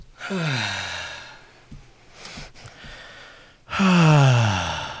Just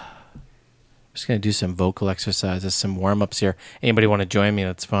going to do some vocal exercises, some warm-ups here. Anybody want to join me?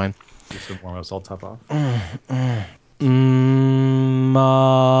 That's fine. Do some warm-ups. I'll top off.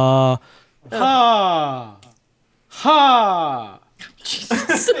 Ha! Ha!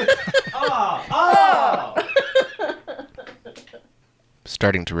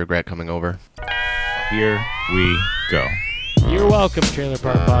 Starting to regret coming over. Here we go. You're welcome, Trailer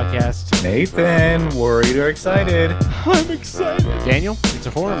Park Podcast. Nathan, worried or excited? I'm excited. Daniel, it's a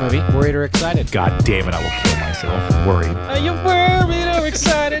horror movie. Worried or excited? God damn it, I will kill myself. Worried. Are you worried or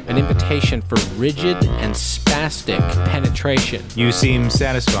excited? An invitation for rigid and spastic penetration. You seem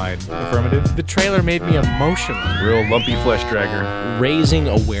satisfied. Affirmative. The trailer made me emotional. Real lumpy flesh dragger. Raising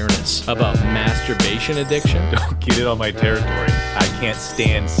awareness about masturbation addiction. Don't get it on my territory. I can't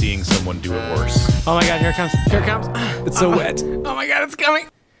stand seeing someone do it worse. Oh my God, here it comes. Here it comes. It's so wet. Oh my God, it's coming.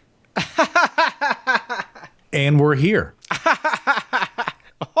 And we're here.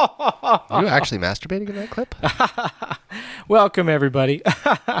 Are you actually masturbating in that clip? Welcome, everybody,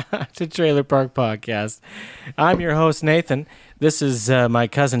 to Trailer Park Podcast. I'm your host, Nathan. This is my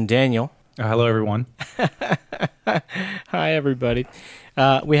cousin, Daniel. Hello, everyone. Hi, everybody.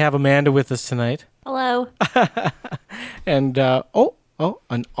 We have Amanda with us tonight. Hello. And,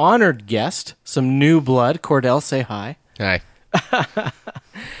 an honored guest, some new blood. Cordell, say hi. Hi.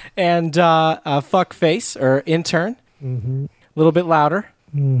 And fuckface, or intern. Mm-hmm. A little bit louder.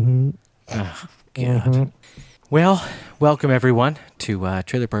 Mm-hmm. Oh, God. Mm-hmm. Well, welcome, everyone, to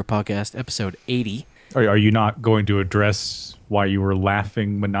Trailer Park Podcast, episode 80. Are you not going to address why you were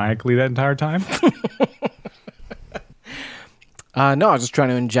laughing maniacally that entire time? No, I was just trying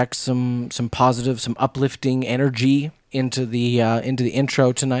to inject some positive, some uplifting energy into the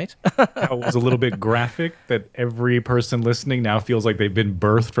intro tonight. That was a little bit graphic that every person listening now feels like they've been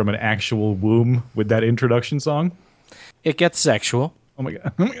birthed from an actual womb with that introduction song. It gets sexual. Oh my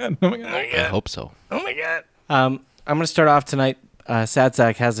God. Oh my God. Oh my God. I hope so. Oh my God. I'm going to start off tonight. Sad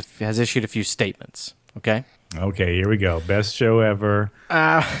Sack has issued a few statements. Okay. Okay, here we go. Best show ever. This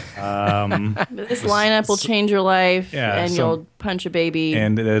lineup will change your life, and you'll punch a baby.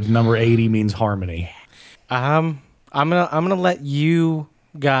 And number 80 means harmony. I'm gonna let you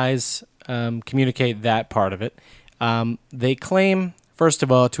guys communicate that part of it. They claim, first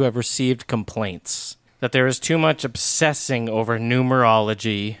of all, to have received complaints that there is too much obsessing over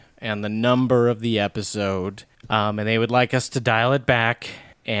numerology and the number of the episode, and they would like us to dial it back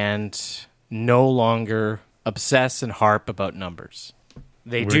and no longer obsess and harp about numbers.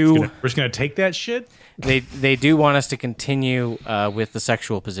 We're just gonna take that shit. They do want us to continue with the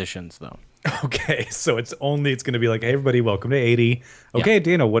sexual positions, though. Okay, so it's going to be like, hey, everybody, welcome to 80. Okay, Yeah.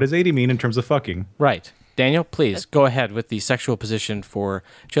 Dana, what does 80 mean in terms of fucking? Right. Daniel, please go ahead with the sexual position for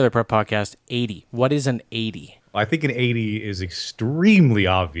Trailer Park Podcast 80. What is an 80? I think an 80 is extremely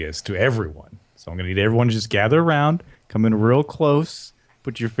obvious to everyone. So I'm going to need everyone to just gather around, come in real close,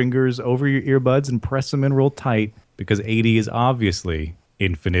 put your fingers over your earbuds and press them in real tight, because 80 is obviously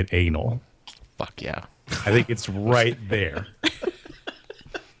infinite anal. Fuck yeah. I think it's right there.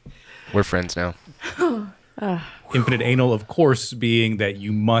 We're friends now. Infinite anal, of course, being that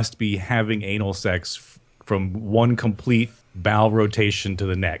you must be having anal sex from one complete bowel rotation to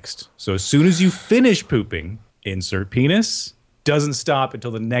the next. So as soon as you finish pooping, insert penis, doesn't stop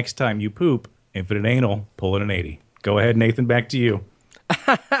until the next time you poop. Infinite anal, pull it an 80. Go ahead, Nathan, back to you.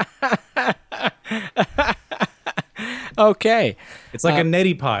 Okay. It's like a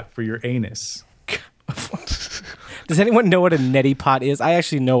neti pot for your anus. Does anyone know what a neti pot is? I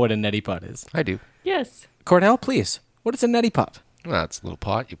actually know what a neti pot is. I do. Yes. Cordell, please. What is a neti pot? Well, it's a little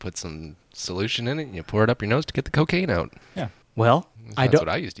pot. You put some solution in it and you pour it up your nose to get the cocaine out. Yeah. Well, That's what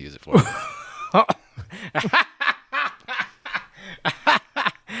I used to use it for.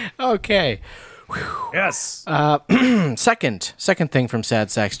 Okay. Yes. Second thing from Sad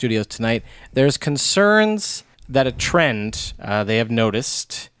Sack Studios tonight. There's concerns that a trend they have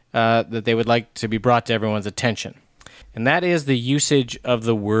noticed that they would like to be brought to everyone's attention. And that is the usage of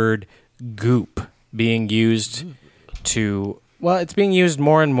the word goop being used it's being used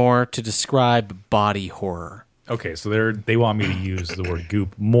more and more to describe body horror. Okay, so they want me to use the word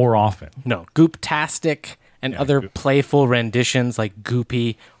goop more often. No, goop-tastic and other playful renditions like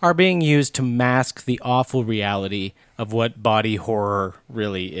goopy are being used to mask the awful reality of what body horror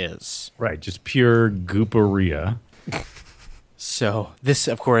really is. Right, just pure gooperia. So this,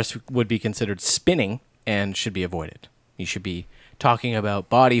 of course, would be considered spinning and should be avoided. You should be talking about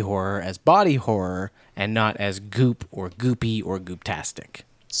body horror as body horror and not as goop or goopy or gooptastic.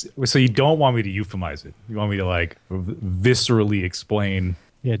 So you don't want me to euphemize it. You want me to like viscerally explain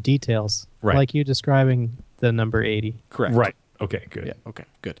Yeah, details. Right. Like you describing the number 80. Correct. Right. Okay, good. Yeah, okay,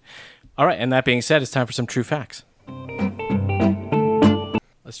 good. All right, and that being said, it's time for some true facts.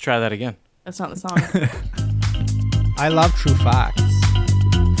 Let's try that again. That's not the song. I love true facts.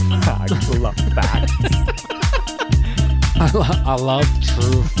 I love facts. I love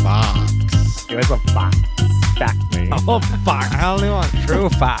true facts. Give us a fact. Fact me. I love facts. I only want true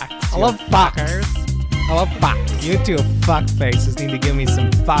facts. I love facts. I love facts. You two fuck faces need to give me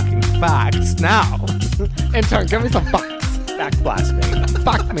some fucking facts now. Intern, give me some facts. Fact blast me.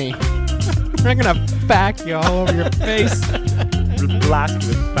 Fuck me. We're gonna fact you all over your face. Blast me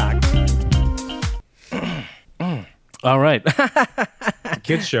with facts. All right.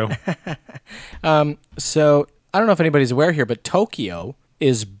 Kids show. So I don't know if anybody's aware here, but Tokyo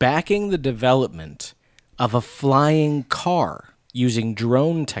is backing the development of a flying car using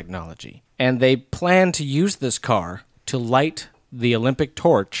drone technology. And they plan to use this car to light the Olympic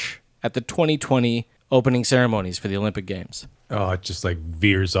torch at the 2020 opening ceremonies for the Olympic Games. Oh, it just like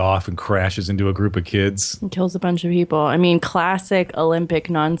veers off and crashes into a group of kids. And kills a bunch of people. I mean, classic Olympic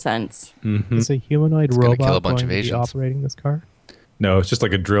nonsense. Is a humanoid gonna robot kill a bunch going of to be Asians. operating this car? No, it's just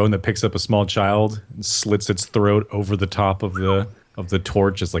like a drone that picks up a small child and slits its throat over the top of the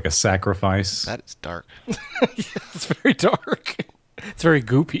torch as like a sacrifice. That is dark. It's very dark. It's very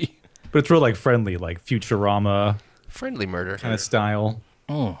goopy. But it's real like friendly, like Futurama Friendly murder. kind of style.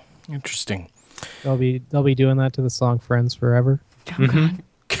 Oh, interesting. They'll be doing that to the song "Friends Forever."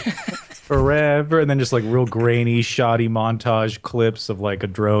 Forever, and then just like real grainy, shoddy montage clips of like a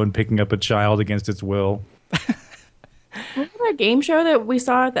drone picking up a child against its will. Remember that game show that we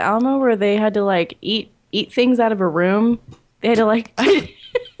saw at the Alamo where they had to like eat things out of a room? They had to like,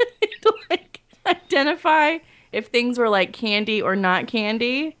 identify if things were like candy or not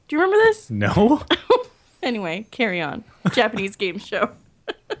candy. Do you remember this? No. Anyway, carry on. Japanese game show.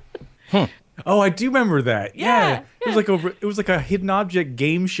 Oh, I do remember that. Yeah, It was like a hidden object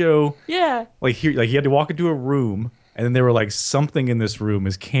game show. Yeah. Like here, like you had to walk into a room, and then they were like, something in this room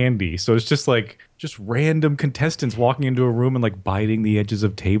is candy. So it's just like random contestants walking into a room and like biting the edges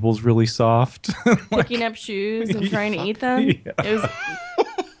of tables really soft. Picking up shoes and trying to eat them. Yeah. It was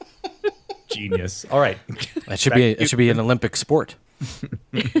Genius. All right. That should be an Olympic sport.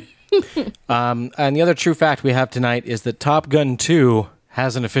 And the other true fact we have tonight is that Top Gun 2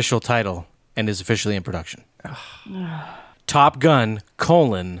 has an official title and is officially in production. Top Gun: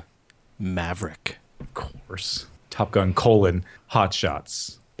 Maverick. Of course. Top Gun: Hot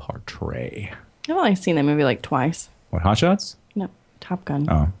Shots Portray. I've only seen that movie like twice. What, Hot Shots? No, Top Gun.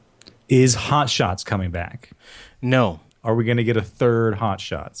 Oh. Is Hot Shots coming back? No, Are we going to get a third Hot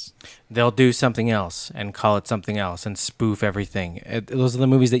Shots? they'll do something else and call it something else and spoof everything. Those are the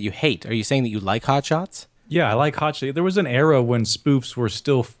movies that you hate. Are you saying that you like Hot Shots? Yeah, I like Hot Shots. There was an era when spoofs were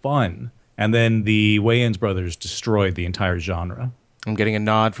still fun, and then the Wayans brothers destroyed the entire genre. I'm getting a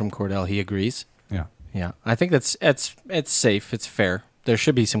nod from Cordell. He agrees. Yeah. Yeah, I think it's safe. It's fair. There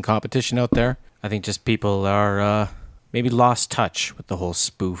should be some competition out there. I think just people are maybe lost touch with the whole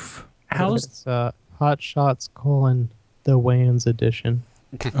spoof. How's It's Hot Shots: The Wayans edition.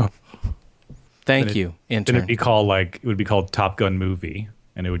 Thank you, Then intern. it would be called Top Gun Movie,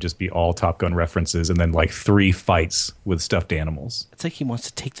 and it would just be all Top Gun references, and then like 3 fights with stuffed animals. It's like he wants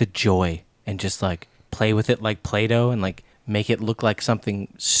to take the joy and just like play with it like Play-Doh and like make it look like something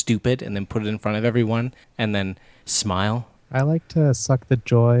stupid and then put it in front of everyone and then smile. I like to suck the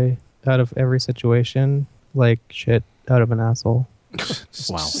joy out of every situation, like shit out of an asshole.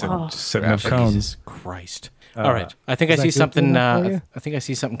 Wow. Just setting up cones. Jesus Christ. All right. I think I is that see good something enough for you? I think I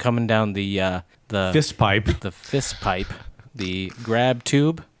see something coming down the Fist pipe. the fist pipe, the grab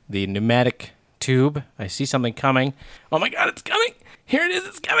tube, the pneumatic tube. I see something coming. Oh my god, it's coming. Here it is,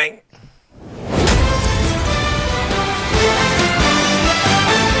 it's coming.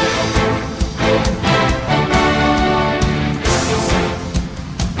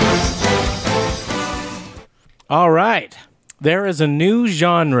 All right. There is a new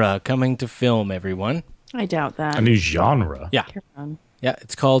genre coming to film, everyone. I doubt that. A new genre. Yeah. Carry on. Yeah,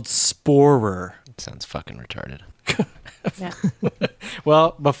 it's called Sporer. Sounds fucking retarded. Yeah.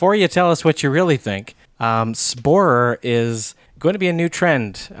 Well, before you tell us what you really think, Sporer is going to be a new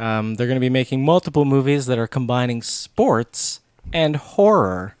trend. They're going to be making multiple movies that are combining sports and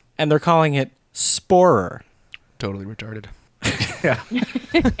horror, and they're calling it Sporer. Totally retarded.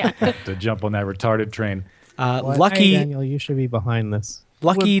 To jump on that retarded train. Hey, Lucky Daniel, you should be behind this.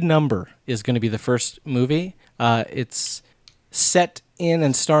 Number is going to be the first movie. It's set in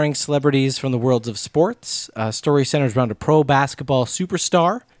and starring celebrities from the worlds of sports. Story centers around a pro basketball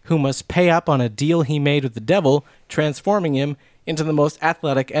superstar who must pay up on a deal he made with the devil, transforming him into the most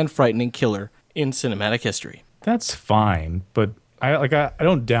athletic and frightening killer in cinematic history. That's fine, but I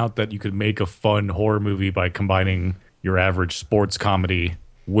don't doubt that you could make a fun horror movie by combining your average sports comedy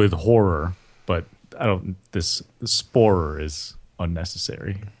with horror, but this Sporer is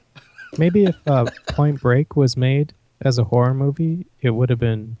unnecessary. Maybe if Point Break was made as a horror movie, it would have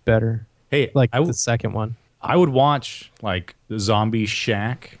been better. Hey, Like the second one. I would watch like the Zombie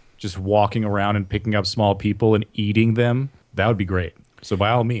Shack, just walking around and picking up small people and eating them. That would be great. So by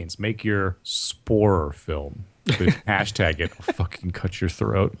all means, make your Sporer film. Hashtag it. I'll fucking cut your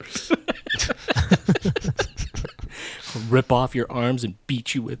throat. Rip off your arms and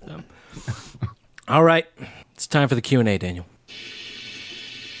beat you with them. All right, it's time for the Q&A, Daniel.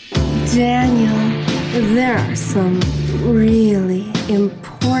 Daniel, there are some really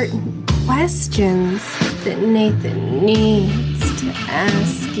important questions that Nathan needs to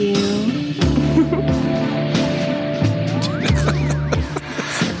ask you.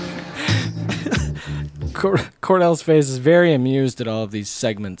 Cordell's face is very amused at all of these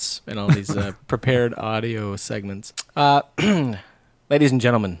segments and all these prepared audio segments. Ladies and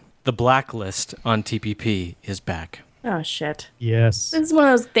gentlemen, the blacklist on TPP is back. Oh, shit. Yes. This is one of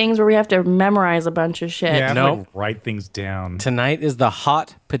those things where we have to memorize a bunch of shit. Yeah, No. like, write things down. Tonight is the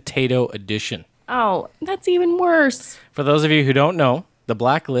hot potato edition. Oh, that's even worse. For those of you who don't know, the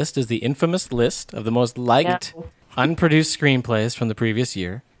blacklist is the infamous list of the most liked Yeah. unproduced screenplays from the previous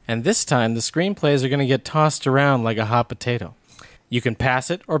year. And this time, the screenplays are going to get tossed around like a hot potato. You can pass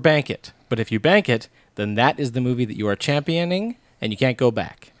it or bank it. But if you bank it, then that is the movie that you are championing, and you can't go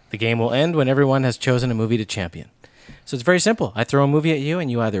back. The game will end when everyone has chosen a movie to champion. So it's very simple. I throw a movie at you, and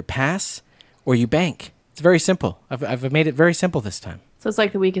you either pass or you bank. It's very simple. I've made it very simple this time. So it's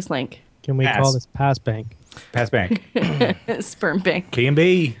like the weakest link. Can we Pass. call this Pass Bank? Pass bank. Sperm bank.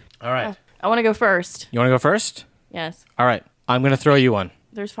 K&B. All right. I want to go first. You want to go first? Yes. All right. I'm going to throw you one.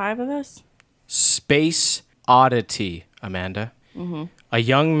 There's 5 of us? Space Oddity, Amanda. A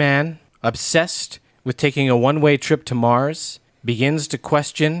young man obsessed with taking a one-way trip to Mars begins to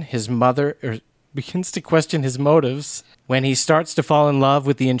question his motives when he starts to fall in love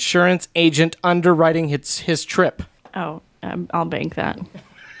with the insurance agent underwriting his trip. Oh, I'll bank that.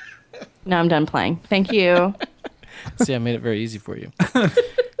 No, I'm done playing. Thank you. See, I made it very easy for you.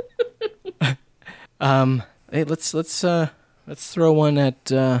 Hey, let's throw one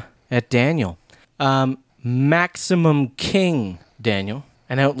at Daniel. Maximum King, Daniel.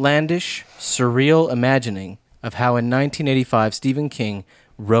 An outlandish, surreal imagining of how in 1985 Stephen King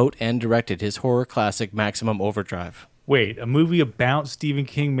wrote and directed his horror classic Maximum Overdrive. Wait, a movie about Stephen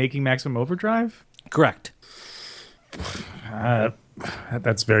King making Maximum Overdrive? Correct.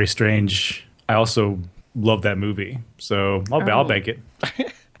 That's very strange. I also love that movie, so I'll bank it.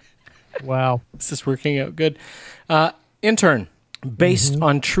 Wow. This is working out good. Intern. Based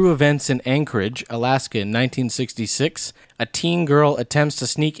on true events in Anchorage, Alaska in 1966, a teen girl attempts to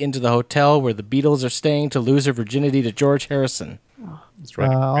sneak into the hotel where the Beatles are staying to lose her virginity to George Harrison. It's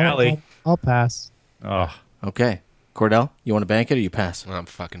right up your alley. I'll pass. Oh, Okay. Cordell, you want to bank it or you pass? I'm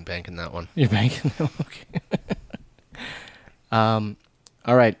fucking banking that one. You're banking? Okay. All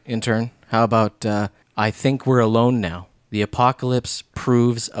right, intern. How about I Think We're Alone Now? The apocalypse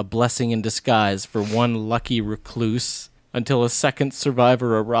proves a blessing in disguise for one lucky recluse until a second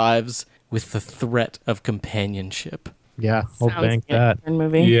survivor arrives with the threat of companionship. Yeah, I'll Sounds bank like that. a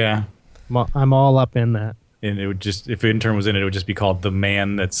movie. yeah. I'm all up in that. And it would just, if intern was in it, it would just be called The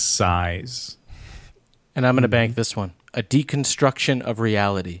Man That Sighs. And I'm going to bank this one. A deconstruction of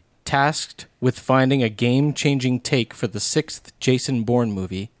reality. Tasked with finding a game-changing take for the 6th Jason Bourne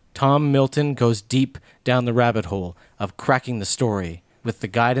movie, Tom Milton goes deep down the rabbit hole of cracking the story with the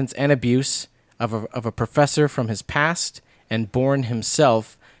guidance and abuse of a professor from his past and Bourne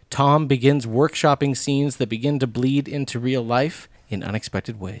himself. Tom begins workshopping scenes that begin to bleed into real life in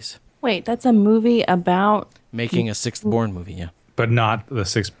unexpected ways. Wait, that's a movie about... Making a 6th Bourne movie, yeah. But not the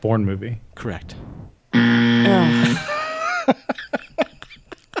 6th Bourne movie. Correct. Ugh.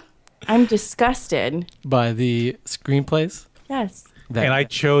 I'm disgusted. By the screenplays? Yes. And I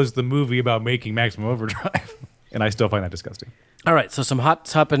chose the movie about making Maximum Overdrive. And I still find that disgusting. All right, so some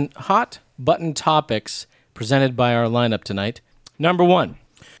hot button topics presented by our lineup tonight. Number 1,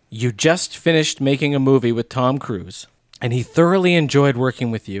 you just finished making a movie with Tom Cruise, and he thoroughly enjoyed working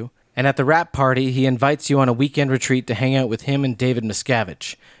with you. And at the wrap party, he invites you on a weekend retreat to hang out with him and David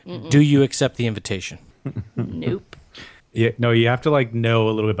Miscavige. Do you accept the invitation? Nope. Yeah, no, you have to know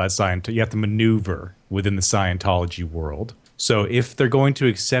a little bit about Scientology. You have to maneuver within the Scientology world. So if they're going to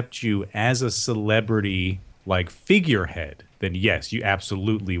accept you as a celebrity figurehead, then yes, you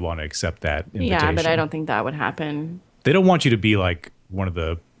absolutely want to accept that invitation. Yeah, but I don't think that would happen. They don't want you to be like one of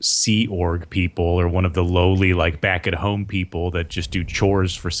the Sea Org people or one of the lowly, like back at home people that just do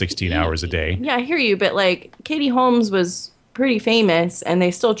chores for 16 hours a day. Yeah, I hear you, but like Katie Holmes was pretty famous, and they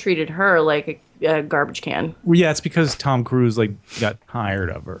still treated her like a garbage can. Well, yeah, it's because Tom Cruise like got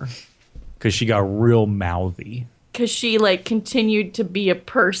tired of her because she got real mouthy. Because she like continued to be a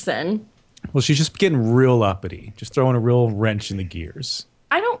person. Well, she's just getting real uppity, just throwing a real wrench in the gears.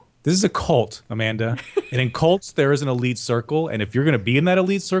 This is a cult, Amanda. And in cults, there is an elite circle. And if you're going to be in that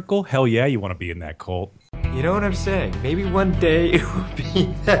elite circle, hell yeah, you want to be in that cult. You know what I'm saying? Maybe one day it will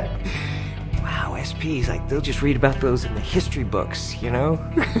be that. Wow, SPs, like, they'll just read about those in the history books, you know?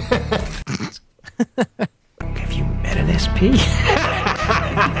 Have you met an SP?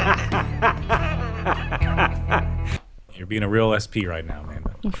 You're being a real SP right now,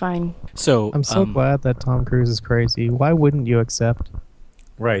 Amanda. I'm fine. So I'm so glad that Tom Cruise is crazy. Why wouldn't you accept?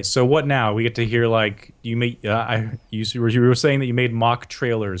 Right. So what now? We get to hear like you made. You were saying that you made mock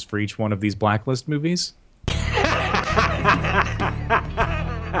trailers for each one of these Blacklist movies.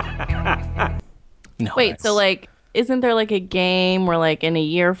 no. Wait, so like, isn't there like a game where like in a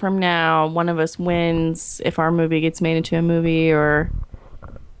year from now, one of us wins if our movie gets made into a movie or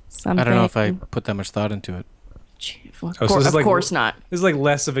something? I don't know if I put that much thought into it. Of Oh, so this is like- course not. This is like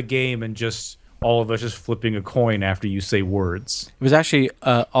less of a game and just all of us just flipping a coin after you say words. It was actually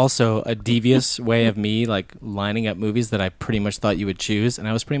also a devious way of me like lining up movies that I pretty much thought you would choose, and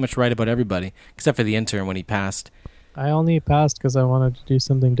I was pretty much right about everybody except for the intern when he passed. I only passed because I wanted to do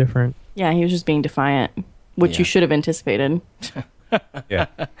something different. Yeah, he was just being defiant, which you should have anticipated. Yeah.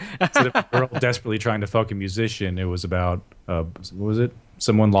 So we're all desperately trying to fuck a musician. It was about what was it?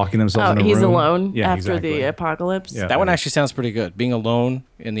 Someone locking themselves in a room. He's alone Yeah, after exactly. the apocalypse. Yeah. That one actually sounds pretty good. Being alone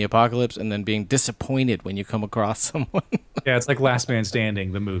in the apocalypse and then being disappointed when you come across someone. Yeah, it's like Last Man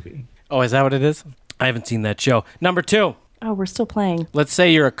Standing, the movie. Oh, is that what it is? I haven't seen that show. Number 2. Oh, we're still playing. Let's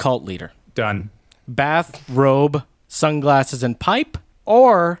say you're a cult leader. Done. Bath, robe, sunglasses, and pipe,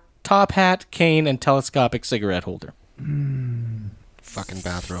 or top hat, cane, and telescopic cigarette holder. Fucking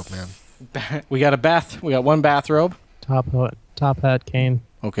bathrobe, man. We got one bathrobe. Top hat, cane.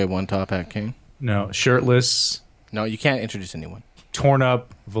 Okay, one top hat, cane. No, shirtless, No, you can't introduce anyone. torn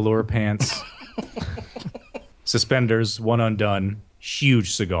up velour pants, suspenders, one undone,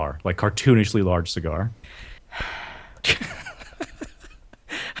 huge cigar, like cartoonishly large cigar.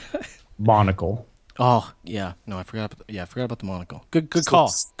 Monocle. Oh, yeah. No, I forgot about the monocle. Good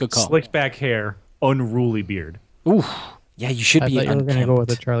call. Good call. Slicked back hair, unruly beard. Ooh. Yeah, you should I be thought you were going to go with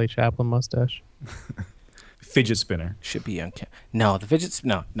a unkempt. Charlie Chaplin mustache. Fidget spinner. Should be unkempt. No, the fidgets.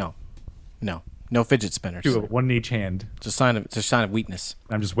 No fidget spinners. Two, one in each hand. It's a sign of weakness.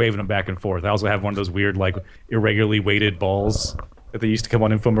 I'm just waving them back and forth. I also have one of those weird, like, irregularly weighted balls that they used to come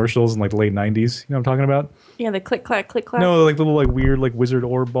on infomercials in, like, the late 90s. You know what I'm talking about? Yeah, the click clack click clack. No, like little, like, weird, like, wizard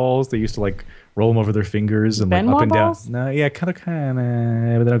orb balls. They used to, like, roll them over their fingers and, like, Benoit up and balls? down. No, yeah, kind of.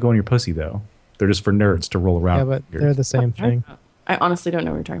 But they don't go in your pussy, though. They're just for nerds to roll around. Yeah, but they're the same thing. I honestly don't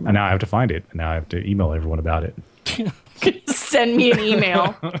know what you're talking And about. now I have to find it. And now I have to email everyone about it. Send me an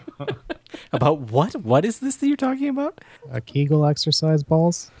email. About what? What is this that you're talking about? Kegel exercise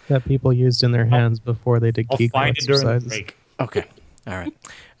balls that people used in their hands before they did I'll Kegel find it during the exercises. break. Okay. All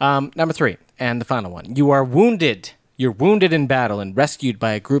right. Number 3, and the final one. You are wounded. You're wounded in battle and rescued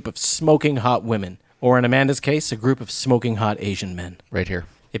by a group of smoking hot women. Or in Amanda's case, a group of smoking hot Asian men. Right here.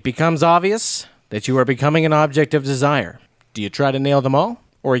 It becomes obvious that you are becoming an object of desire. Do you try to nail them all,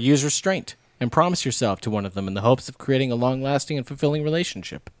 or use restraint and promise yourself to one of them in the hopes of creating a long-lasting and fulfilling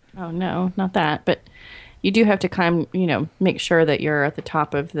relationship? Oh no, not that. But you do have to make sure that you're at the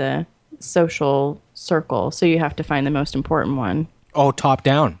top of the social circle. So you have to find the most important one. Oh, top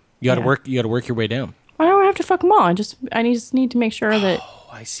down. You got to Yeah. work. You got to work your way down. Why do I have to fuck them all? I just need to make sure that. Oh,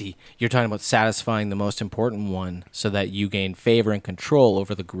 I see. You're talking about satisfying the most important one so that you gain favor and control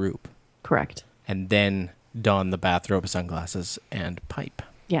over the group, Correct. and then don the bathrobe, sunglasses, and pipe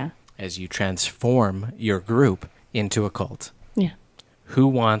Yeah. as you transform your group into a cult. Yeah. Who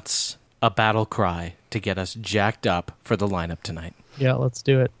wants a battle cry to get us jacked up for the lineup tonight? Yeah, let's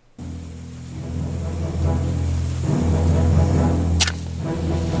do it.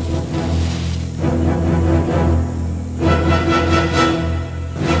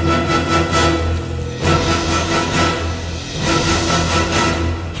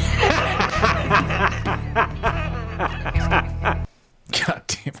 God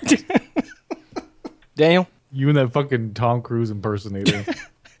damn it. Daniel, You and that fucking Tom Cruise impersonator.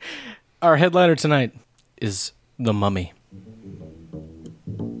 our headliner tonight is The Mummy.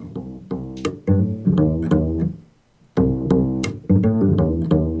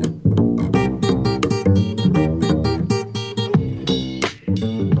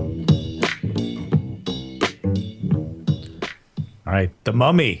 All right, The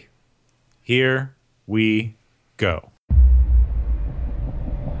Mummy. Here we go.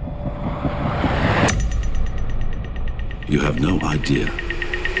 You have no idea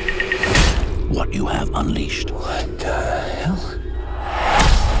what you have unleashed. What the hell?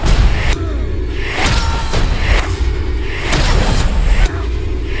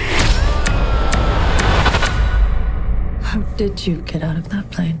 How did you get out of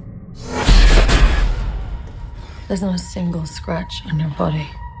that plane? There's not a single scratch on your body.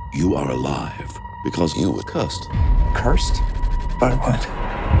 You are alive because you were cursed. Cursed? By what?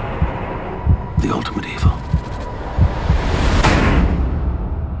 The ultimate evil.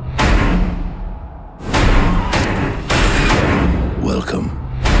 Welcome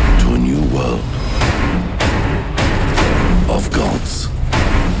to a new world of gods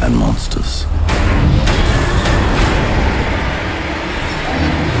and monsters.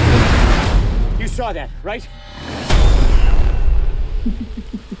 You saw that, right?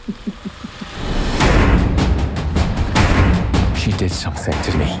 She did something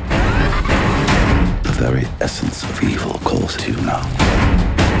to me. The very essence of evil calls to you now.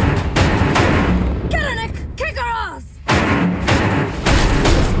 Get her, Nick! Kick her ass!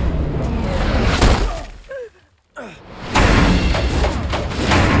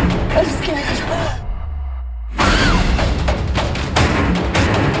 I'm scared.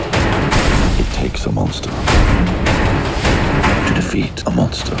 It takes a monster to defeat a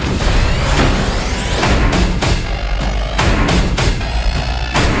monster.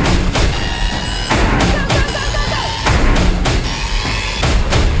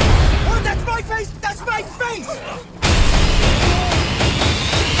 Oh, that's my face! That's my face!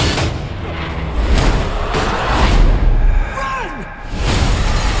 Run!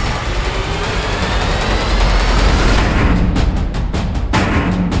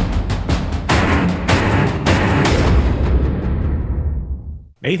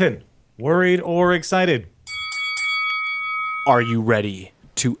 Nathan, worried or excited? Are you ready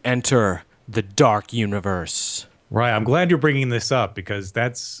to enter the dark universe? Right, I'm glad you're bringing this up because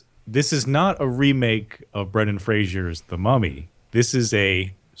this is not a remake of Brendan Fraser's The Mummy. This is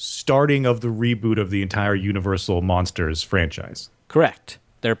a starting of the reboot of the entire Universal Monsters franchise. Correct.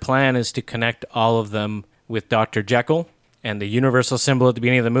 Their plan is to connect all of them with Dr. Jekyll, and the universal symbol at the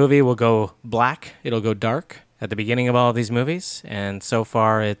beginning of the movie will go black. It'll go dark at the beginning of all of these movies, and so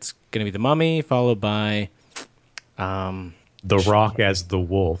far it's going to be The Mummy, followed by The Rock as the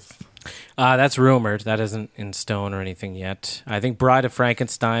wolf. that's rumored. That isn't in stone or anything yet. I think Bride of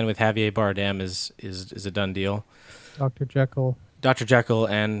Frankenstein with Javier Bardem is a done deal. Dr. Jekyll. Dr. Jekyll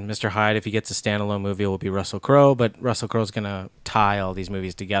and Mr. Hyde, if he gets a standalone movie, will be Russell Crowe, but Russell Crowe's going to tie all these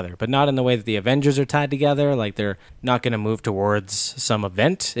movies together, but not in the way that the Avengers are tied together. Like, they're not going to move towards some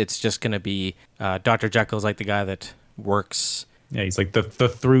event. It's just going to be Dr. Jekyll's like the guy that works. Yeah, he's like the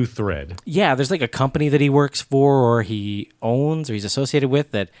through thread. Yeah, there's like a company that he works for or he owns or he's associated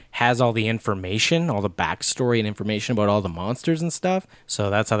with that has all the information, all the backstory and information about all the monsters and stuff. So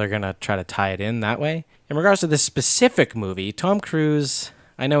that's how they're going to try to tie it in that way. In regards to this specific movie, Tom Cruise,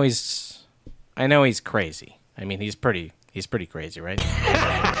 I know he's crazy. I mean, he's pretty crazy, right?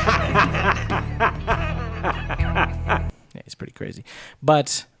 Yeah, he's pretty crazy.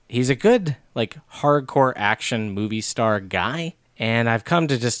 But he's a good, like, hardcore action movie star guy. And I've come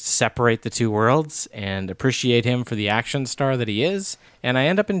to just separate the two worlds and appreciate him for the action star that he is. And I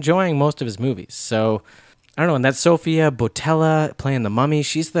end up enjoying most of his movies. So, I don't know. And that's Sophia Botella playing the Mummy.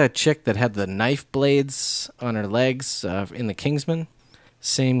 She's the chick that had the knife blades on her legs in The Kingsman.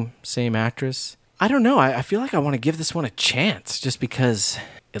 Same actress. I don't know. I feel like I want to give this one a chance just because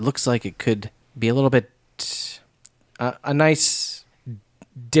it looks like it could be a little bit a nice,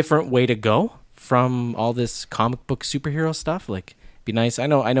 different way to go from all this comic book superhero stuff. Like, be nice. I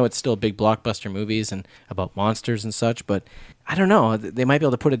know it's still big blockbuster movies and about monsters and such, but I don't know. They might be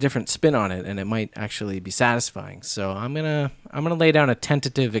able to put a different spin on it, and it might actually be satisfying. So I'm gonna lay down a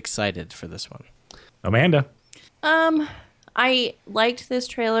tentative excited for this one. Amanda. I liked this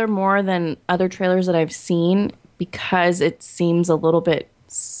trailer more than other trailers that I've seen because it seems a little bit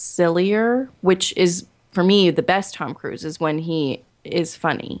sillier, which is, for me, the best Tom Cruise is when he is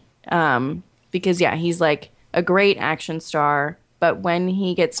funny. Because, yeah, he's like a great action star, but when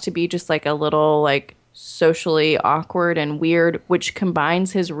he gets to be just like a little like socially awkward and weird, which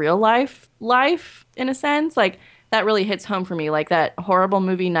combines his real life in a sense, like that really hits home for me. Like that horrible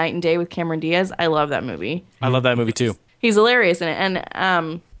movie Night and Day with Cameron Diaz. I love that movie. I love that movie too. He's hilarious in it.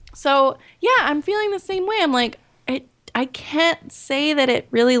 And so, yeah, I'm feeling the same way. I'm like, I can't say that it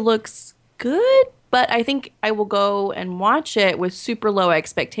really looks good, but I think I will go and watch it with super low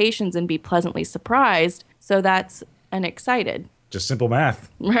expectations and be pleasantly surprised. So that's an excited. Just simple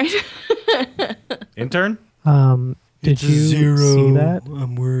math. Right? Intern? Did you see that?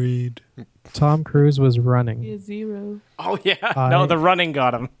 I'm worried. Tom Cruise was running. 0. Oh yeah. No, the running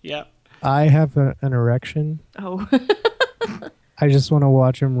got him. Yeah. I have an erection. Oh. I just want to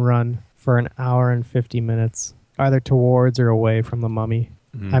watch him run for an hour and 50 minutes, either towards or away from the mummy.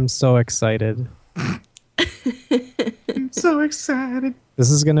 I'm so excited. I'm so excited. This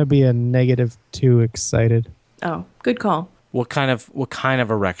is going to be a -2 excited. Oh, good call. What kind of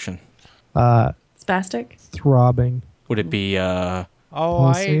erection? Spastic? Throbbing. Would it be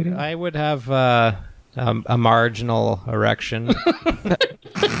Pulsating? I would have a marginal erection.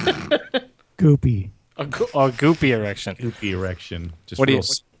 Goopy. a goopy erection? Goopy erection. Just What do you-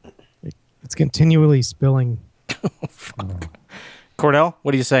 It's continually spilling. Cordell,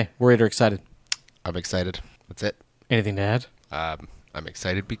 what do you say? Worried or excited? I'm excited. That's it. Anything to add? I'm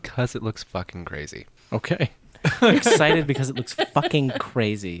excited because it looks fucking crazy. Okay. Excited because it looks fucking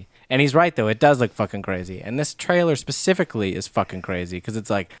crazy. And he's right, though. It does look fucking crazy. And this trailer specifically is fucking crazy because it's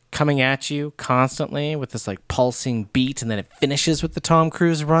like coming at you constantly with this like pulsing beat, and then it finishes with the Tom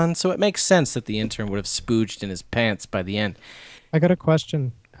Cruise run. So it makes sense that the intern would have spooged in his pants by the end. I got a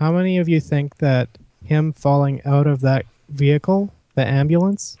question. How many of you think that him falling out of that vehicle, the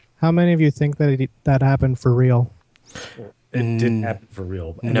ambulance, how many of you think that that happened for real? It didn't happen for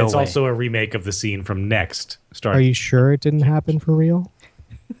real. And No it's way. also a remake of the scene from Next. Are you sure it didn't happen for real?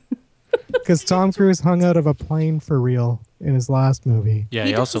 Because Tom Cruise hung out of a plane for real in his last movie. Yeah,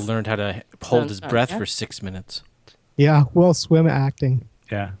 he also learned how to hold his breath for 6 minutes. Yeah, well, swim acting.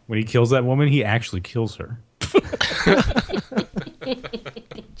 Yeah. When he kills that woman, he actually kills her.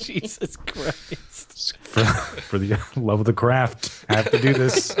 Jesus Christ. For the love of the craft. I have to do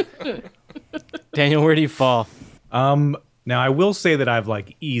this. Daniel, where do you fall? Now I will say that I've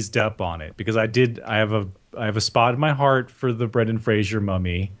like eased up on it because I have a spot in my heart for the Brendan Fraser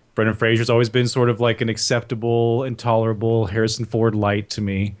mummy. Brendan Fraser's always been sort of like an acceptable and tolerable Harrison Ford light to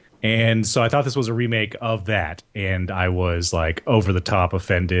me. And so I thought this was a remake of that, and I was like over the top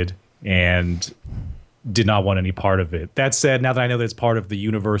offended and did not want any part of it. That said, now that I know that it's part of the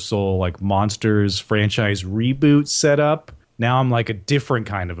Universal like Monsters franchise reboot setup, now I'm like a different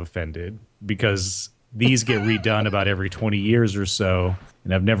kind of offended because these get redone about every 20 years or so,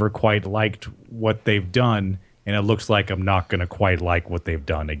 and I've never quite liked what they've done, and it looks like I'm not going to quite like what they've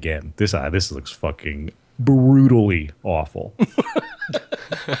done again. This looks fucking brutally awful.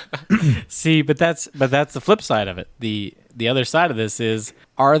 See, but that's the flip side of it. The other side of this is,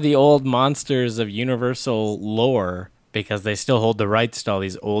 are the old monsters of Universal lore, because they still hold the rights to all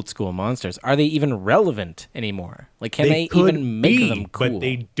these old school monsters, are they even relevant anymore? Like, can they could even make be, them cool? But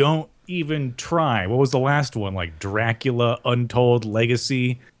they don't even try. What was the last one? Like Dracula Untold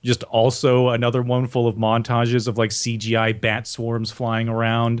Legacy. Just also another one full of montages of like CGI bat swarms flying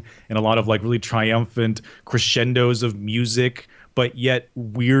around and a lot of like really triumphant crescendos of music, but yet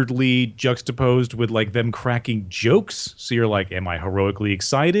weirdly juxtaposed with like them cracking jokes. So you're like, am I heroically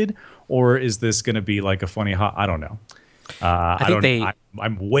excited, or is this going to be like a funny I don't know.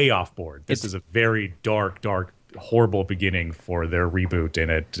 I'm way off board. This is a very dark, horrible beginning for their reboot,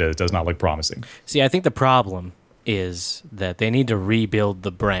 and it does not look promising. See, I think the problem is that they need to rebuild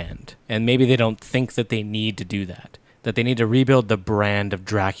the brand, and maybe they don't think that they need to do that. That they need to rebuild the brand of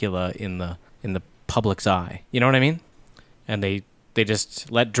Dracula in the public's eye. You know what I mean? And they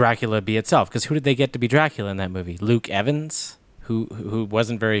just let Dracula be itself. Because who did they get to be Dracula in that movie? Luke Evans, who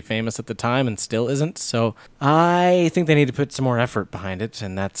wasn't very famous at the time and still isn't. So I think they need to put some more effort behind it,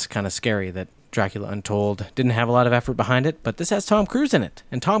 and that's kind of scary that Dracula Untold didn't have a lot of effort behind it, but this has Tom Cruise in it.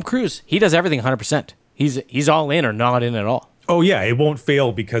 And Tom Cruise, he does everything 100%. He's all in or not in at all. Oh, yeah, it won't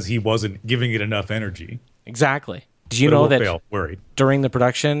fail because he wasn't giving it enough energy. Exactly. Did you know that Worried. during the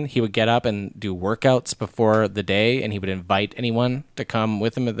production, he would get up and do workouts before the day, and he would invite anyone to come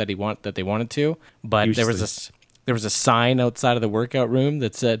with him that they wanted to. But there was a sign outside of the workout room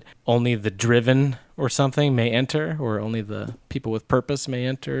that said only the driven or something may enter, or only the people with purpose may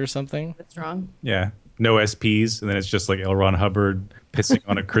enter or something. That's wrong. Yeah. No SPs, and then it's just like L. Ron Hubbard pissing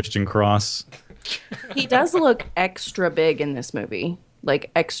on a Christian cross. He does look extra big in this movie,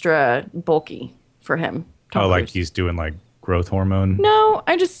 like extra bulky for him. Tom Like Cruise. he's doing like growth hormone. No,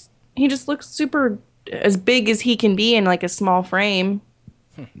 he just looks super as big as he can be in like a small frame.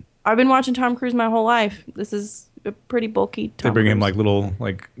 I've been watching Tom Cruise my whole life. This is a pretty bulky Tom They bring him Cruise. like little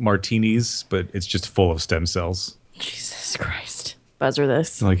like martinis, but it's just full of stem cells. Jesus Christ. Buzzer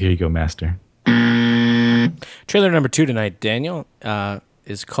this. Like, here you go, master. Trailer number 2 tonight, Daniel,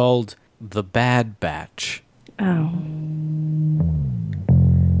 is called The Bad Batch. Oh.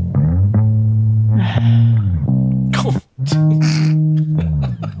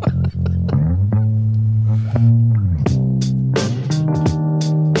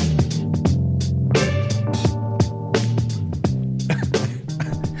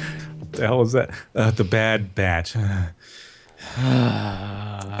 the hell is that? The Bad Batch. The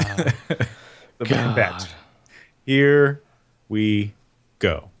Bad Batch. Here we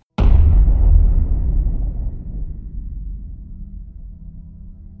go.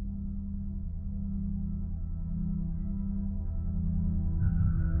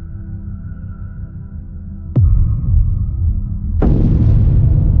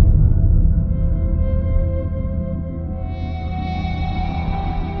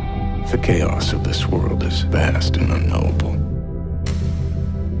 The chaos of this world is vast and unknowable.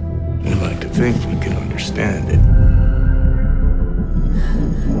 We like to think we can understand it.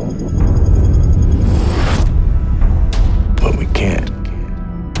 But we can't.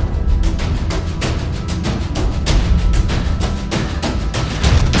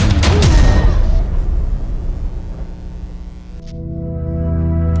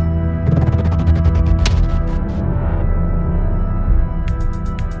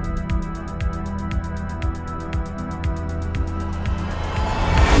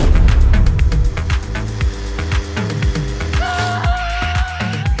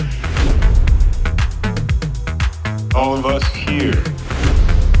 All of us here,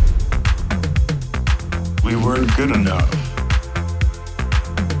 we weren't good enough,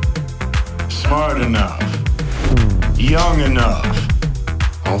 smart enough, young enough.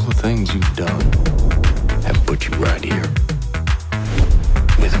 All the things you've done have put you right here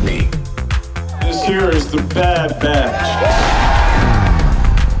with me. This here is the Bad Batch.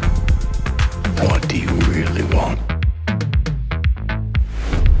 What do you really want?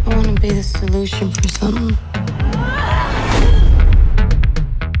 I want to be the solution for something.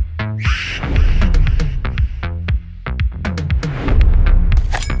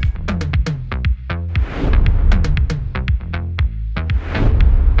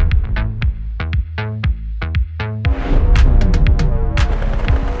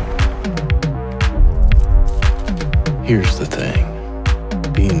 Here's the thing.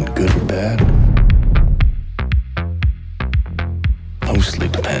 Being good or bad mostly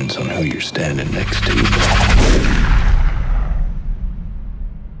depends on who you're standing next to.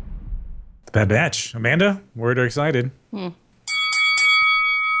 The Bad Batch. Amanda, we're excited.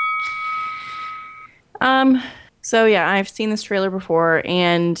 So yeah, I've seen this trailer before,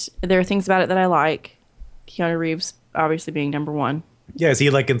 and there are things about it that I like. Keanu Reeves obviously being number one. Yeah, is he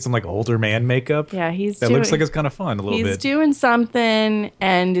like in some like older man makeup? Yeah, that looks like it's kind of fun a little bit. He's doing something,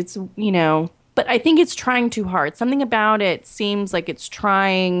 and it's, but I think it's trying too hard. Something about it seems like it's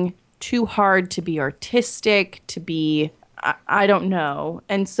trying too hard to be artistic, to be, I don't know.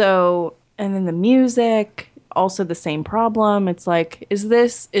 And then the music, also the same problem. It's like, is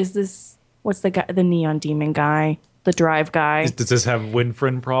this, what's the guy, the Neon Demon guy, the Drive guy? Does this have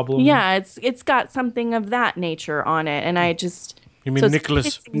Winfred problem? Yeah, it's got something of that nature on it, and I just... You mean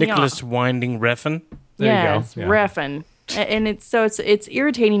Nicholas Winding Refn? Yes, yeah. Refn. And it's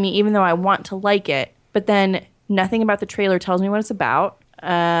irritating me, even though I want to like it. But then nothing about the trailer tells me what it's about.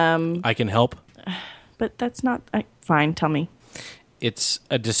 I can help. But that's not... fine, tell me. It's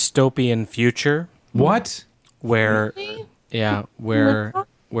a dystopian future. What? Where... Really? Yeah, where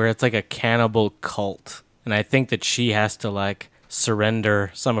it's like a cannibal cult. And I think that she has to, like, surrender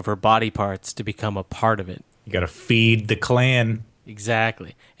some of her body parts to become a part of it. You gotta feed the clan.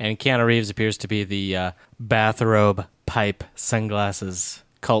 Exactly. And Keanu Reeves appears to be the bathrobe, pipe, sunglasses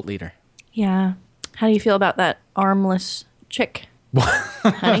cult leader. Yeah. How do you feel about that armless chick?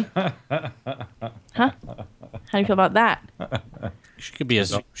 Honey? Huh? How do you feel about that? She could be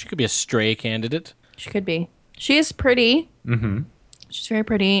a stray candidate. She could be. She is pretty. Mm-hmm. She's very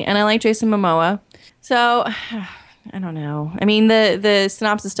pretty, and I like Jason Momoa. So, I don't know. I mean, the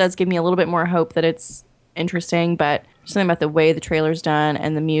synopsis does give me a little bit more hope that it's interesting, but there's something about the way the trailer's done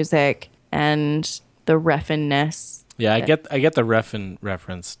and the music and the Refn-ness. Yeah, I get the Refn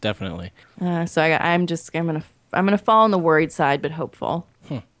reference, definitely. So I'm gonna fall on the worried side, but hopeful.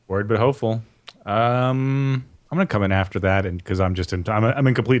 Worried but hopeful. I'm gonna come in after that, and because I'm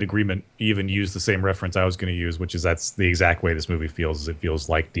in complete agreement. You even use the same reference I was gonna use, which is that's the exact way this movie feels. Is it feels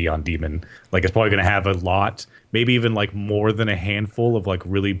like Neon Demon. Like it's probably gonna have a lot, maybe even like more than a handful of like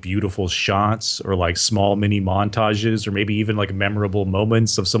really beautiful shots, or like small mini montages, or maybe even like memorable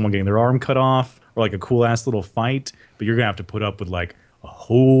moments of someone getting their arm cut off, or like a cool ass little fight. But you're gonna have to put up with like a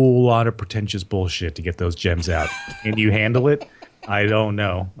whole lot of pretentious bullshit to get those gems out. Can you handle it? I don't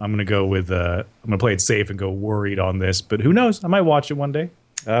know. I'm gonna go with I'm gonna play it safe and go worried on this, but who knows? I might watch it one day.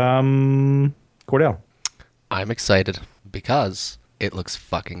 Cordell. I'm excited because it looks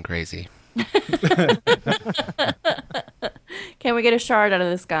fucking crazy. Can we get a shard out of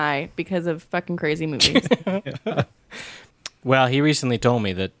this guy because of fucking crazy movies? Well, he recently told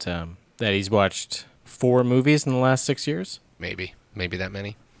me that that he's watched 4 movies in the last 6 years? Maybe that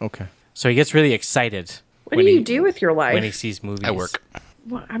many. Okay. So he gets really excited. What do you do with your life? When he sees movies. I work.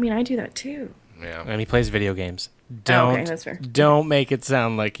 Well, I mean, I do that too. Yeah. And he plays video games. Okay, that's fair. Don't make it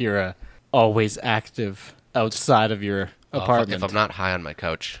sound like you're always active outside of your apartment. If I'm not high on my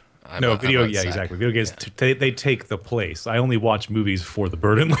couch, I'm Yeah, outside. exactly. Video games, they take the place. I only watch movies for the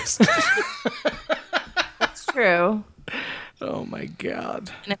burden list. That's true. Oh my God.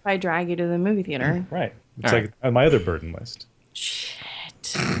 And if I drag you to the movie theater. Right. It's All like on my other burden list.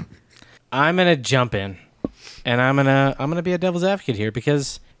 Shit. I'm gonna jump in, and I'm gonna be a devil's advocate here,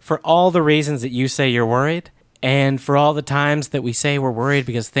 because for all the reasons that you say you're worried, and for all the times that we say we're worried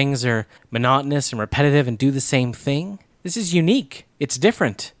because things are monotonous and repetitive and do the same thing, this is unique. It's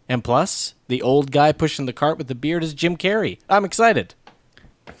different. And plus, the old guy pushing the cart with the beard is Jim Carrey. I'm excited.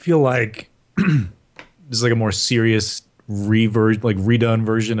 I feel like this is like a more serious redone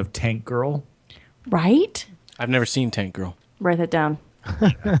version of Tank Girl. Right? I've never seen Tank Girl. Write that down.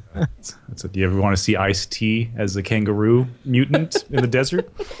 Do you ever want to see Ice-T as a kangaroo mutant in the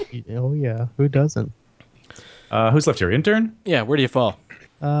desert? Oh yeah, who doesn't? Who's left here? Intern? Yeah, where do you fall?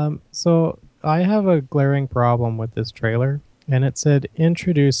 So I have a glaring problem with this trailer, and it said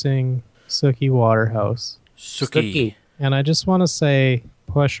introducing Suki Waterhouse. Suki. And I just want to say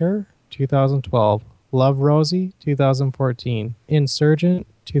Pusher, 2012. Love Rosie, 2014. Insurgent,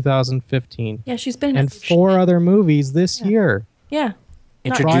 2015. Yeah, she's been in And 4 other movies this year. Yeah.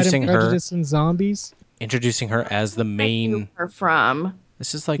 Introducing Pride and her. Prejudice and Zombies. Introducing her as the main. Her from.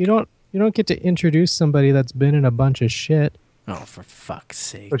 This is like. You don't get to introduce somebody that's been in a bunch of shit. Oh, for fuck's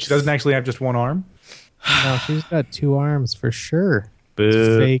sake! But she doesn't actually have just one arm. No, she's got 2 arms for sure.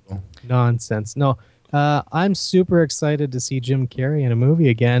 Boo. Fake nonsense. No, I'm super excited to see Jim Carrey in a movie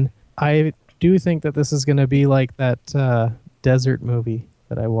again. I do think that this is going to be like that desert movie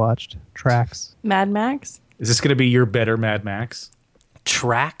that I watched, Tracks. Mad Max? Is this going to be your better Mad Max?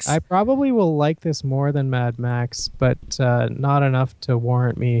 Tracks? I probably will like this more than Mad Max, but not enough to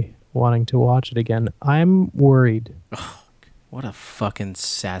warrant me wanting to watch it again. I'm worried. What a fucking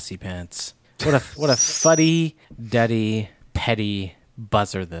sassy pants. What a fuddy-duddy, petty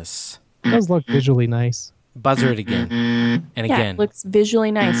buzzer this. It does look visually nice. Buzzer it again. And Yeah, again. it looks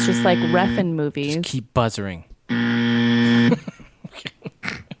visually nice, just like Refn movies. Just keep buzzering.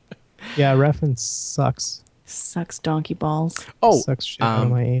 Yeah, reference sucks. Sucks donkey balls. Oh, Sucks shit out of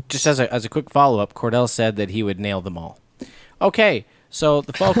my age. just as a quick follow-up, Cordell said that he would nail them all. Okay, so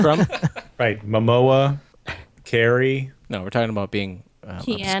the Fulcrum. Right. Momoa, Carrie. No, we're talking about being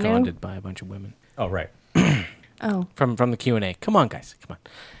Keanu? absconded by a bunch of women. Oh, right. Oh. From the Q&A. Come on, guys. Come on.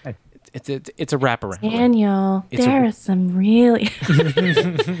 Hey. It's a wraparound. Daniel, It's there are some really...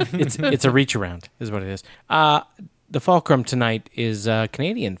 It's a reach around, is what it is. The Fulcrum tonight is a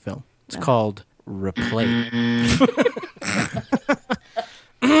Canadian film. It's called Replace.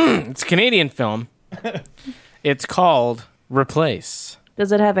 It's a Canadian film. It's called Replace.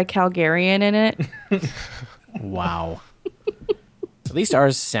 Does it have a Calgarian in it? Wow. At least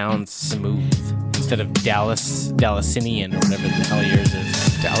ours sounds smooth instead of Dallasinian or whatever the hell yours is.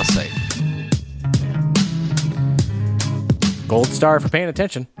 Dallasite. Gold star for paying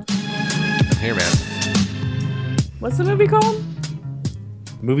attention. I'm here, man. What's the movie called?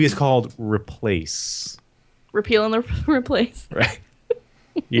 The movie is called Replace. Repeal and Replace. Right.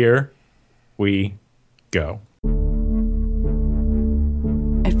 Here we go.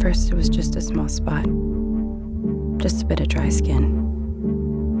 At first, it was just a small spot, just a bit of dry skin.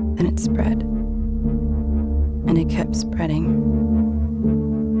 Then it spread, and it kept spreading.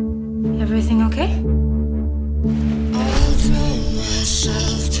 Everything okay?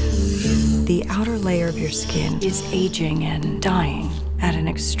 The outer layer of your skin is aging and dying at an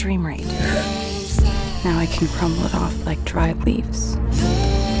extreme rate. Now I can crumble it off like dried leaves.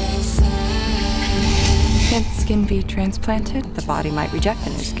 Can't skin be transplanted? The body might reject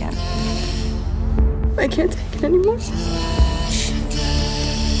the new skin. I can't take it anymore.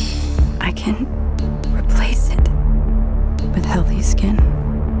 I can replace it with healthy skin.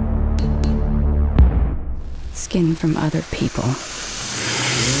 Skin from other people.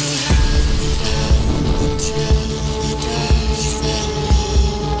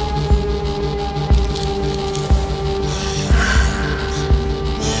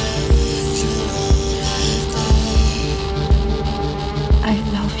 I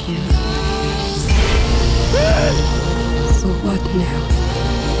love you. So what now?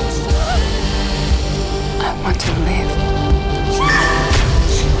 I want to live.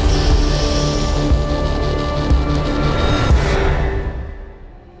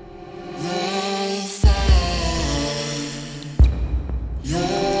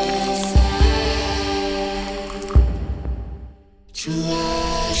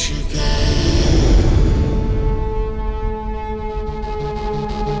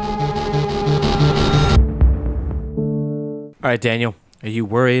 All right, Daniel, are you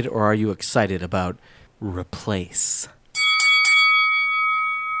worried or are you excited about Replace?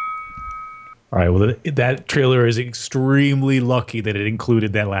 All right, well, that trailer is extremely lucky that it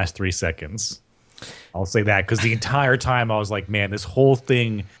included that last 3 seconds. I'll say that, because the entire time I was like, man, this whole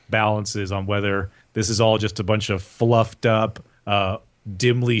thing balances on whether this is all just a bunch of fluffed up,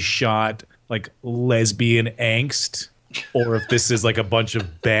 dimly shot, like lesbian angst, or if this is like a bunch of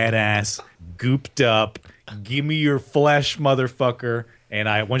badass, gooped up, give me your flesh, motherfucker.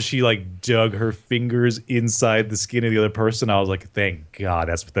 And once she like dug her fingers inside the skin of the other person, I was like, thank God,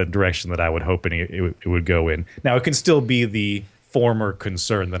 that's the direction that I would hope it would go in. Now, it can still be the former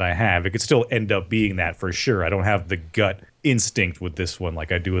concern that I have. It could still end up being that for sure. I don't have the gut instinct with this one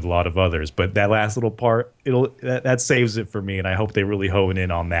like I do with a lot of others. But that last little part, that saves it for me, and I hope they really hone in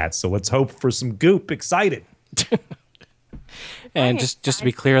on that. So let's hope for some goop. Excited. And just to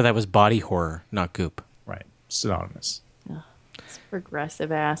be clear, that was body horror, not goop. Right. Synonymous. It's a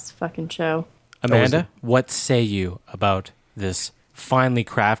progressive ass fucking show. Amanda, what say you about this finely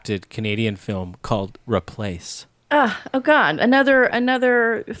crafted Canadian film called Replace? Oh God,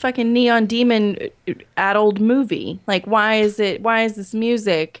 another fucking neon demon addled movie. Like, why is this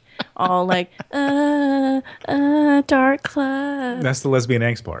music all like dark club? That's the lesbian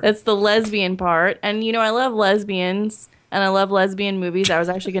angst part. That's the lesbian part. And I love lesbians and I love lesbian movies. I was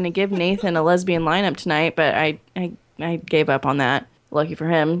actually going to give Nathan a lesbian lineup tonight, but I gave up on that. Lucky for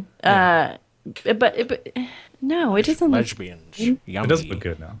him. Yeah. But no, it doesn't lesbians. It doesn't look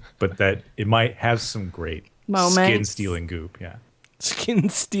good now, but that it might have some great moments. Skin stealing goop, yeah. Skin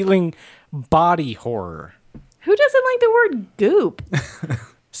stealing body horror. Who doesn't like the word goop?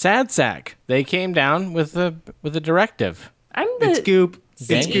 Sad Sack. They came down with a directive. I'm the It's goop.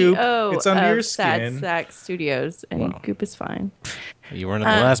 It's goop. CEO It's under of your skin. Sad Sack Studios, and goop is fine. You weren't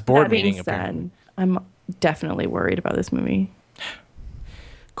at the last board that being meeting, said, apparently. I'm definitely worried about this movie.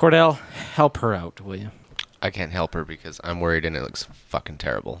 Cordell, help her out, will you? I can't help her because I'm worried and it looks fucking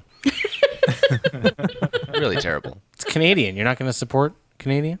terrible. Really terrible. It's Canadian. You're not going to support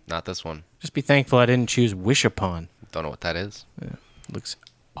Canadian? Not this one. Just be thankful I didn't choose Wish Upon. Don't know what that is. Yeah, it looks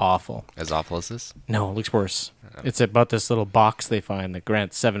awful. As awful as this? No, it looks worse. It's about this little box they find that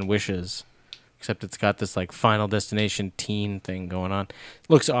grants 7 wishes, except it's got this like Final Destination teen thing going on.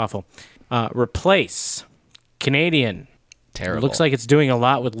 Looks awful. Replace. Canadian. Terrible. Looks like it's doing a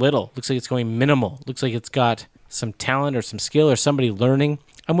lot with little. Looks like it's going minimal. Looks like it's got some talent or some skill or somebody learning.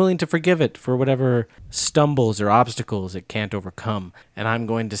 I'm willing to forgive it for whatever stumbles or obstacles it can't overcome. And I'm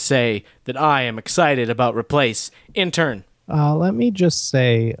going to say that I am excited about Replace. Intern. Let me just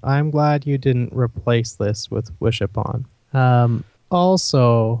say, I'm glad you didn't replace this with Wish Upon.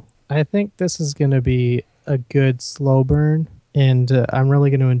 Also, I think this is going to be a good slow burn, and I'm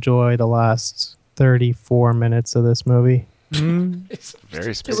really going to enjoy the last 34 minutes of this movie. It's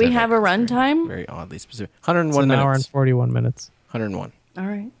very specific. Do we have a runtime? Very oddly specific. 101 it's an minutes. hour and 41 minutes. 101. All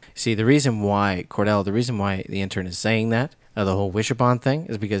right. See, the reason why the intern is saying that, the whole Wish Upon thing,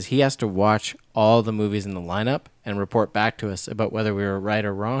 is because he has to watch all the movies in the lineup and report back to us about whether we were right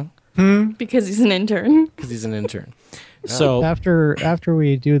or wrong. Because he's an intern. Because he's an intern. So after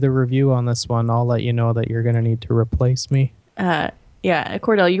we do the review on this one, I'll let you know that you're going to need to replace me. Yeah,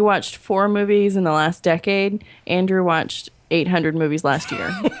 Cordell, you watched 4 movies in the last decade. Andrew watched 800 movies last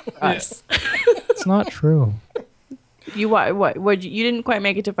year. Us. It's not true. You what? You didn't quite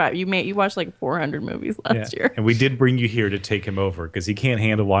make it to 5. You watched like 400 movies last year. And we did bring you here to take him over because he can't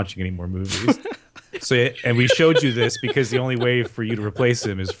handle watching any more movies. And we showed you this because the only way for you to replace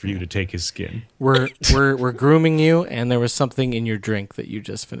him is for you to take his skin. We're grooming you, and there was something in your drink that you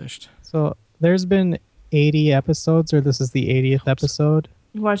just finished. So there's been 80 episodes, or this is the 80th episode.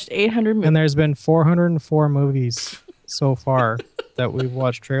 You watched 800 movies. And there's been 404 movies so far that we've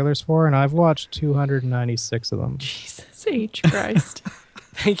watched trailers for, and I've watched 296 of them. Jesus H. Christ.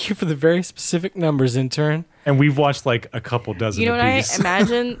 Thank you for the very specific numbers, intern. And we've watched like a couple dozen. You know what apiece. I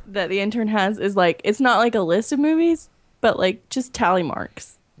imagine that the intern has is like, it's not like a list of movies, but like just tally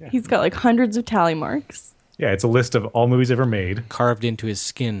marks. Yeah. He's got like hundreds of tally marks. Yeah, it's a list of all movies ever made. Carved into his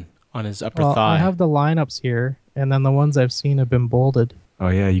skin on his upper Well, thigh. I have the lineups here, and then the ones I've seen have been bolded. Oh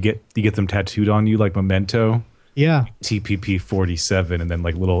yeah, you get them tattooed on you like Memento. Yeah. TPP 47, and then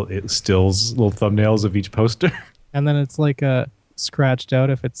like little stills, little thumbnails of each poster. And then it's like scratched out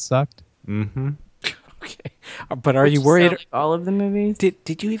if it sucked. Mm-hmm. Okay. But are you worried? Like all of the movies?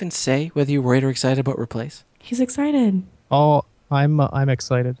 Did you even say whether you're worried or excited about Replace? He's excited. Oh, I'm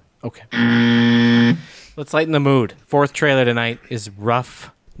excited. Okay. Let's lighten the mood. 4th trailer tonight is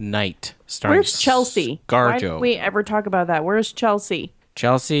Rough Night. Where's Chelsea? Scarjo. Why didn't we ever talk about that? Where's Chelsea?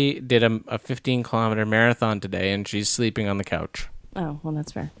 Chelsea did a 15-kilometer marathon today, and she's sleeping on the couch. Oh, well,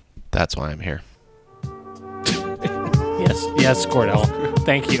 that's fair. That's why I'm here. Yes, Cordell.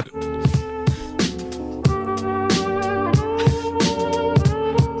 Thank you.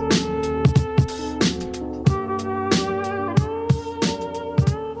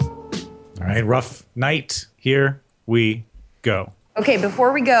 All right, rough night. Here we go. Okay,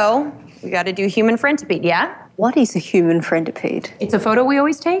 before we go, we got to do human centipede, yeah? What is a human centipede? It's a photo we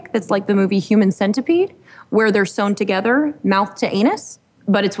always take that's like the movie Human Centipede, where they're sewn together, mouth to anus,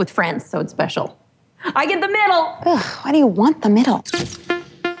 but it's with friends, so it's special. I get the middle. Ugh, why do you want the middle?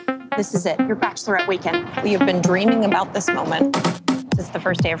 This is it, your bachelorette weekend. We have been dreaming about this moment since the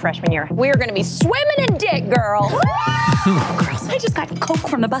first day of freshman year. We're gonna be swimming in dick, girl. Girls, I just got Coke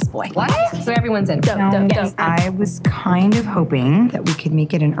from the busboy. What? So everyone's in. Go. I was kind of hoping that we could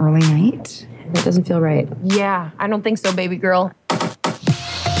make it an early night. That doesn't feel right. Yeah, I don't think so, baby girl. Okay,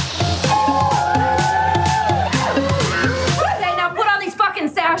 now put on these fucking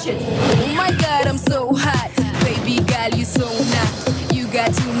sashes. Oh my God, I'm so hot. Baby girl, you so not. You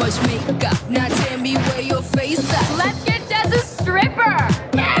got too much makeup. Now tell me where your face at. Let's get Des a stripper.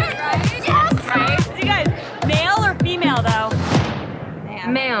 Yes! Right? Yes! Right? You guys, male or female, though?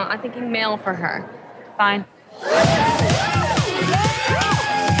 Male. I'm thinking male for her. Fine.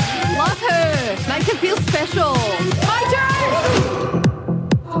 Love her. Make her feel special. My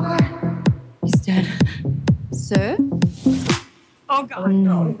turn! Oh, God. He's dead. Sir? Oh, God,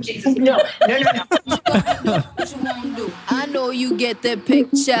 no. Jesus, no. No. What you gonna do? I know you get the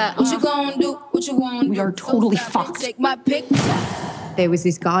picture. What you gonna do? What you gonna do? We are totally fucked. Take my picture. There was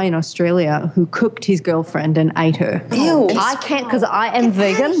this guy in Australia who cooked his girlfriend and ate her. Ew. I can't because I am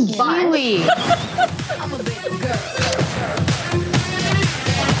vegan. Kiwi. I'm a big girl.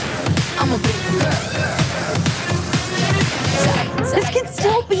 I'm a big girl. This can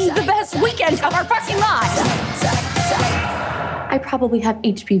still be the best weekend of our fucking lives. I probably have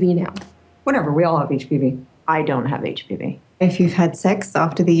HPV now. Whatever, we all have HPV. I don't have HPV. If you've had sex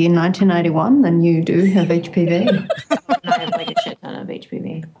after the year 1981, then you do have HPV. I have like a shit ton of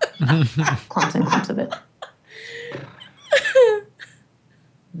HPV. Clumps and clumps of it.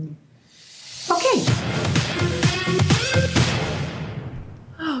 Okay.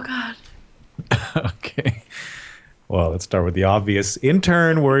 Oh, God. Okay. Well, let's start with the obvious.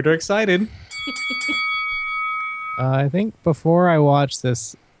 Intern, worried or excited? I think before I watch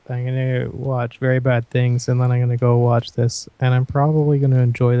this, I'm going to watch Very Bad Things, and then I'm going to go watch this, and I'm probably going to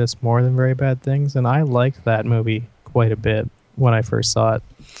enjoy this more than Very Bad Things, and I liked that movie quite a bit when I first saw it.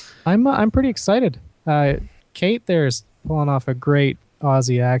 I'm pretty excited. Kate there's pulling off a great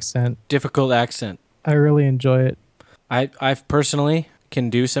Aussie accent. Difficult accent. I really enjoy it. I personally can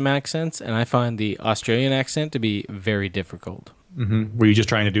do some accents, and I find the Australian accent to be very difficult. Mm-hmm. Were you just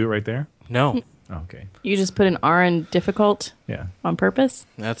trying to do it right there? No. Okay. You just put an R in difficult on purpose?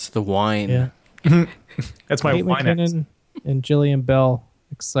 That's the wine. Yeah. That's my Kate wine McKinnon accent. And Jillian Bell,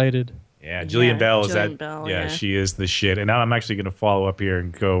 excited. Yeah, Jillian Bell is Jillian that. Bell, yeah, yeah. she is the shit. And now I'm actually going to follow up here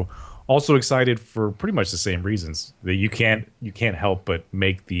and go. Also excited for pretty much the same reasons that you can't help but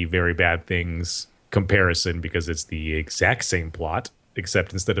make the Very Bad Things comparison because it's the exact same plot,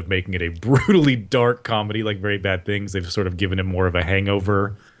 except instead of making it a brutally dark comedy like Very Bad Things, they've sort of given it more of a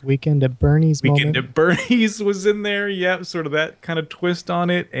hangover. Weekend at Bernie's Weekend moment. at Bernie's was in there. Yep, sort of that kind of twist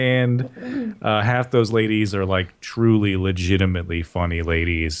on it. And half those ladies are like truly, legitimately funny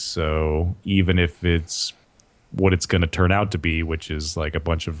ladies. So even if it's what it's going to turn out to be, which is like a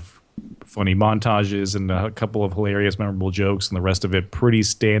bunch of funny montages and a couple of hilarious, memorable jokes, and the rest of it pretty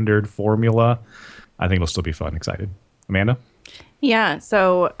standard formula, I think it'll still be fun. Excited. Amanda? Yeah,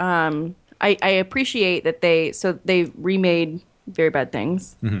 so I appreciate that they remade Very Bad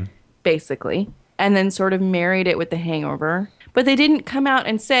Things, basically, and then sort of married it with The Hangover. But they didn't come out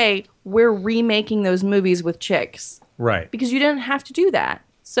and say, we're remaking those movies with chicks. Right. Because you didn't have to do that.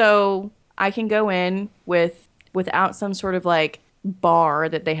 So I can go in without some sort of like bar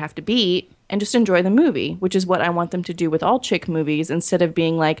that they have to beat and just enjoy the movie, which is what I want them to do with all chick movies instead of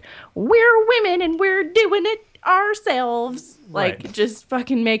being like, we're women and we're doing it ourselves. Right. Like, just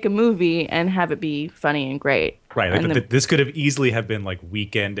fucking make a movie and have it be funny and great. Right. And Like this could have easily have been like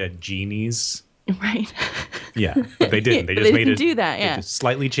Weekend at Jeannie's. Right. Yeah, but they didn't. They But just they made didn't it. do that, They yeah. just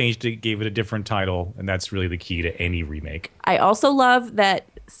slightly changed it, gave it a different title, and that's really the key to any remake. I also love that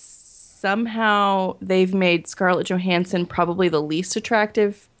somehow they've made Scarlett Johansson probably the least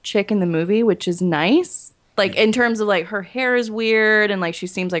attractive chick in the movie, which is nice. Like in terms of like her hair is weird and like she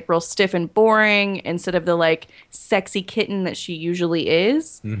seems like real stiff and boring instead of the like sexy kitten that she usually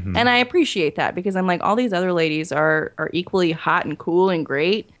is. Mhm. And I appreciate that because I'm like all these other ladies are equally hot and cool and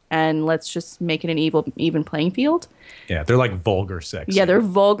great, and let's just make it an even playing field. Yeah, they're like vulgar sexy. Yeah, they're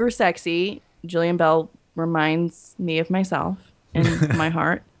vulgar sexy. Jillian Bell reminds me of myself in my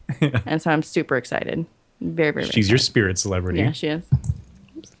heart. And so I'm super excited. Very, very, very She's your excited. spirit celebrity. Yeah, she is.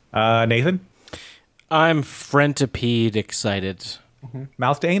 Nathan? I'm frentipede excited.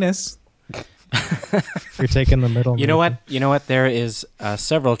 Mouth to anus. You're taking the middle. You know what? You know what? There is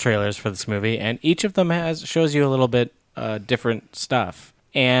several trailers for this movie, and each of them shows you a little bit different stuff.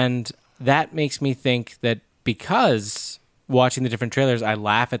 And that makes me think that because watching the different trailers, I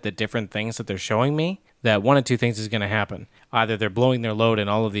laugh at the different things that they're showing me, that one of two things is going to happen. Either they're blowing their load in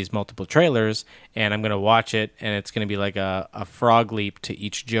all of these multiple trailers, and I'm going to watch it, and it's going to be like a frog leap to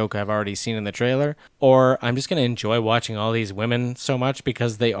each joke I've already seen in the trailer, or I'm just going to enjoy watching all these women so much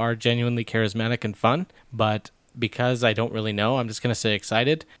because they are genuinely charismatic and fun. But because I don't really know, I'm just going to say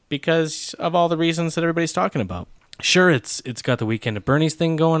excited because of all the reasons that everybody's talking about. Sure, it's got the Weekend at Bernie's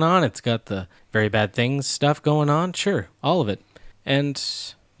thing going on. It's got the Very Bad Things stuff going on. Sure, all of it. And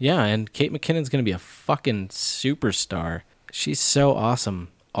yeah, and Kate McKinnon's going to be a fucking superstar. She's so awesome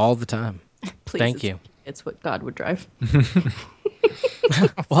all the time. Please, Thank you. It's what God would drive.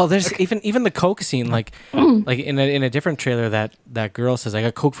 Well, there's even the Coke scene, like in a different trailer, that girl says, "I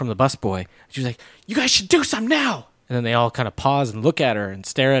got Coke from the busboy." She was like, "You guys should do some now." And then they all kind of pause and look at her and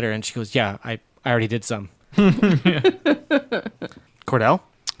stare at her, and she goes, "Yeah, I already did some." Cordell?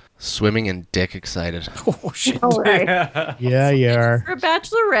 Swimming in dick excited. Oh shit! All right. Yeah, you are. For a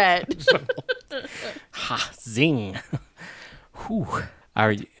bachelorette. Ha! Zing. Whew.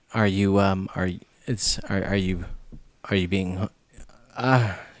 Are you being?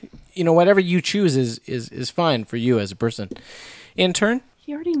 Whatever you choose is fine for you as a person. Intern?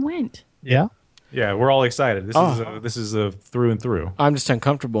 He already went. Yeah. Yeah, we're all excited. This is a through and through. I'm just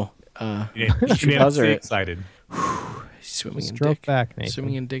uncomfortable. You didn't say excited. Swimming in Stroke dick. back, Nathan.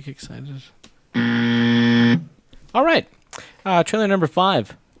 Swimming in dick excited. All right. Trailer number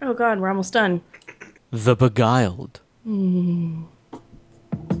 5. Oh God, we're almost done. The Beguiled.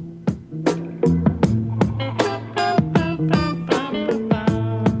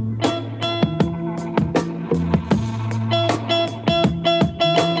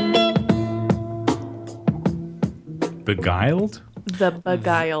 Beguiled? The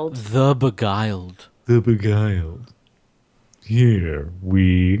Beguiled. The Beguiled. The Beguiled. Here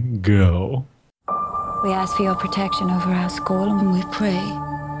we go. We ask for your protection over our school, and we pray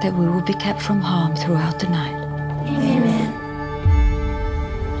that we will be kept from harm throughout the night. Amen.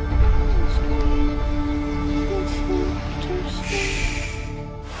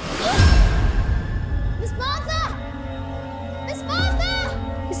 Miss Martha! Miss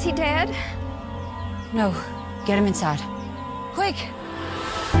Martha! Is he dead? No. Get him inside. Quick!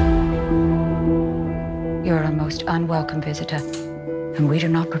 You're a most unwelcome visitor, and we do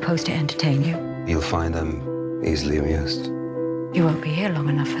not propose to entertain you. You'll find them easily amused. You won't be here long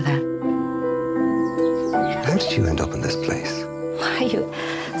enough for that. How did you end up in this place? Why are you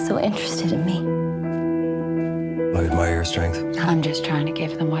so interested in me? I admire your strength. I'm just trying to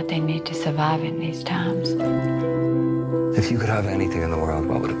give them what they need to survive in these times. If you could have anything in the world,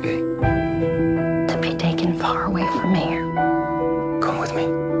 what would it be? To be taken far away from here. Come with me.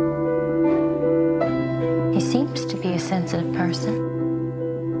 He seems to be a sensitive person.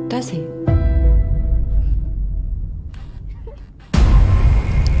 Does he?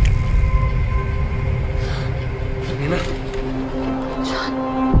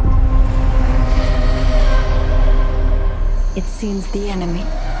 It seems the enemy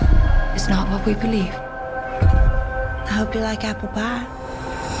is not what we believe. I hope you like apple pie.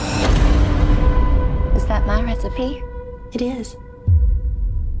 Is that my recipe? It is.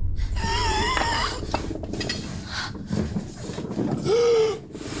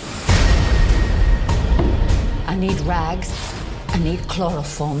 I need rags. I need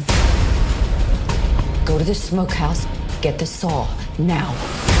chloroform. Go to the smokehouse. Get the saw. Now.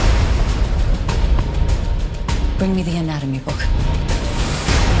 Bring me the anatomy book.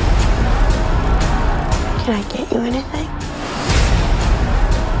 Can I get you anything?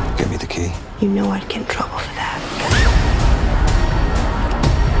 Give me the key. You know I'd get in trouble for that.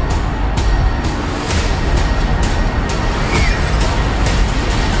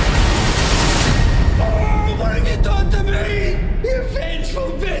 What have you done to me? You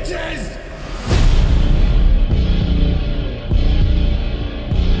vengeful bitches!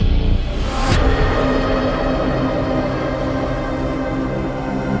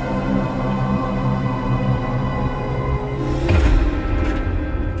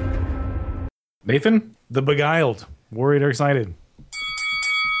 Nathan, The Beguiled. Worried or excited?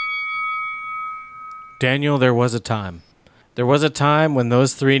 Daniel, there was a time. There was a time when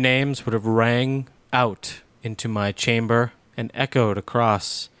those three names would have rang out into my chamber and echoed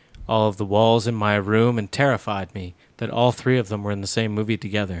across all of the walls in my room and terrified me that all three of them were in the same movie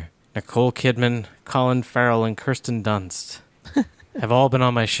together. Nicole Kidman, Colin Farrell, and Kirsten Dunst have all been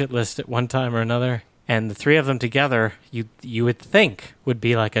on my shit list at one time or another. And the three of them together, you would think would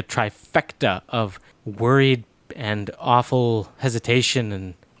be like a trifecta of worried and awful hesitation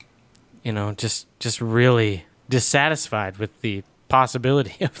and, you know, just really dissatisfied with the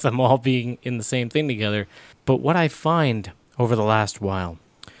possibility of them all being in the same thing together. But what I find over the last while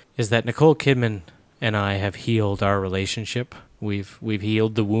is that Nicole Kidman and I have healed our relationship. We've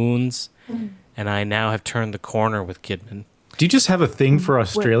healed the wounds, and I now have turned the corner with Kidman. Do you just have a thing for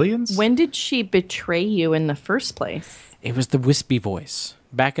Australians? When did she betray you in the first place? It was the wispy voice.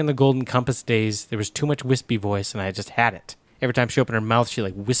 Back in the Golden Compass days, there was too much wispy voice, and I just had it. Every time she opened her mouth, she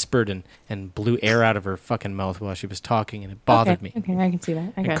like whispered and blew air out of her fucking mouth while she was talking, and it bothered me. Okay, I can see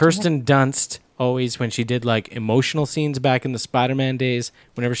that. And Kirsten Dunst, always when she did like emotional scenes back in the Spider-Man days,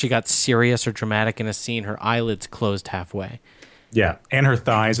 whenever she got serious or dramatic in a scene, her eyelids closed halfway. Yeah, and her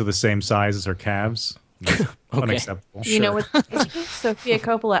thighs are the same size as her calves. Unacceptable. You know what? Sofia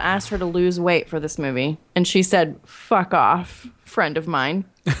Coppola asked her to lose weight for this movie, and she said, "Fuck off, friend of mine.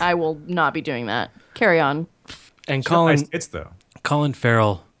 I will not be doing that. Carry on." And Colin, it's though. Colin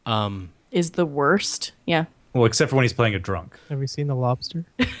Farrell is the worst. Yeah. Well, except for when he's playing a drunk. Have you seen The Lobster?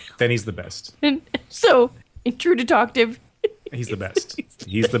 Then he's the best. And so, in True Detective, He's the best.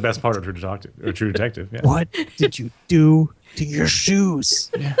 He's the best part of True Detective. Yeah. What did you do to your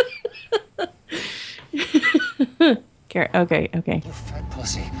shoes? Yeah. Okay. Fat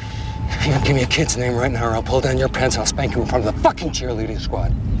pussy. You give me a kid's name right now, or I'll pull down your pants and I'll spank you in front of the fucking cheerleading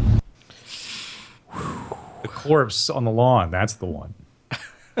squad. The corpse on the lawn. That's the one.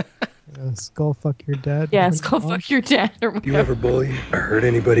 Skull fuck your dad. Yeah, skull fuck your dad. Or You ever bully or hurt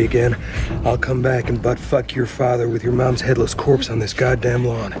anybody again, I'll come back and butt fuck your father with your mom's headless corpse on this goddamn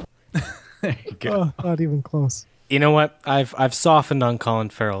lawn. Oh, not even close. You know what? I've softened on Colin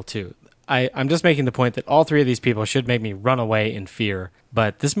Farrell too. I'm just making the point that all three of these people should make me run away in fear.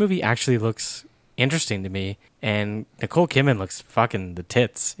 But this movie actually looks interesting to me, and Nicole Kidman looks fucking the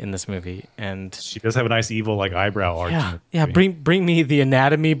tits in this movie. And she does have a nice evil like eyebrow arch. Yeah. Bring me the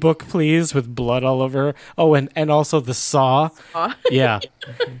anatomy book, please, with blood all over her. Oh, and also the saw. Yeah,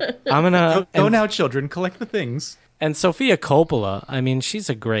 I'm gonna go now, children. Collect the things. And Sofia Coppola. I mean, she's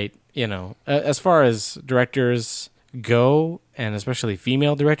a great. You know, as far as directors go, and especially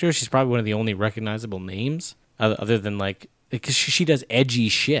female directors, she's probably one of the only recognizable names, other than like, because she does edgy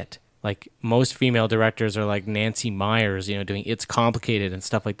shit. Like most female directors are like Nancy Meyers, you know, doing It's Complicated and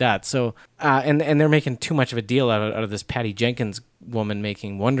stuff like that. So, and they're making too much of a deal out of this Patty Jenkins woman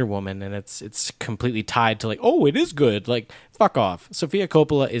making Wonder Woman, and it's completely tied to like, oh, it is good. Like, fuck off. Sofia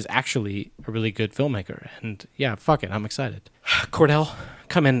Coppola is actually a really good filmmaker, and yeah, fuck it, I'm excited. Cordell,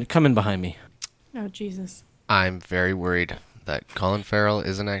 come in behind me. Oh Jesus. I'm very worried that Colin Farrell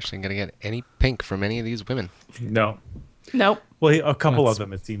isn't actually going to get any pink from any of these women. No. Nope. Well, a couple of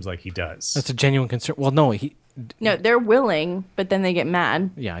them, it seems like he does. That's a genuine concern. Well, no, No, they're willing, but then they get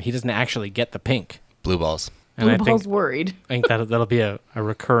mad. Yeah, he doesn't actually get the pink. Blue balls. And Blue balls worried. I think that'll be a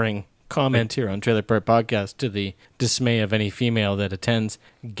recurring comment here on Trailer Park Podcast, to the dismay of any female that attends.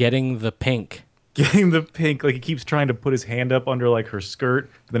 Getting the pink. Getting the pink. Like, he keeps trying to put his hand up under like her skirt,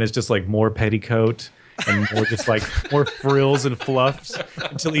 but then it's just like more petticoat and more just like more frills and fluffs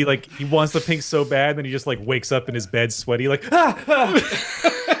until he wants the pink so bad, then he just like wakes up in his bed sweaty like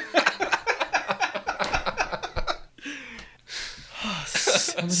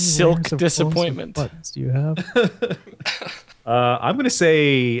silk disappointment. What buttons do you have? I'm going to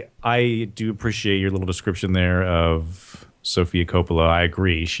say I do appreciate your little description there of Sofia Coppola. I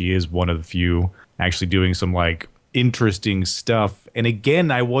agree. She is one of the few actually doing some like interesting stuff. And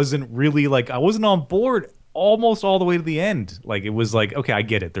again, I wasn't on board almost all the way to the end. Like, it was like, okay, I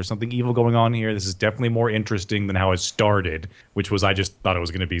get it. There's something evil going on here. This is definitely more interesting than how it started, which was I just thought it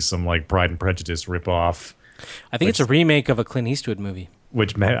was going to be some like Pride and Prejudice ripoff. I think it's a remake of a Clint Eastwood movie.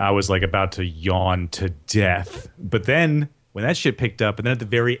 Which I was like about to yawn to death. But then when that shit picked up, and then at the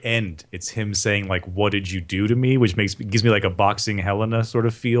very end, it's him saying like, "What did you do to me?" Which gives me like a boxing Helena sort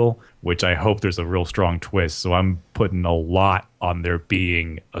of feel, which I hope there's a real strong twist. So I'm putting a lot on there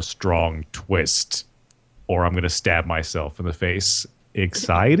being a strong twist, or I'm going to stab myself in the face.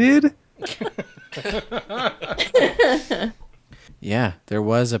 Excited? Yeah, there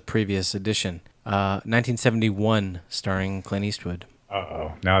was a previous edition. 1971, starring Clint Eastwood.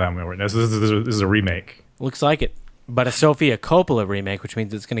 Uh-oh. Now that I'm going to... This is a remake. Looks like it. But a Sofia Coppola remake, which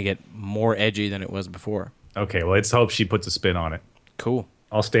means it's going to get more edgy than it was before. Okay, well, let's hope she puts a spin on it. Cool.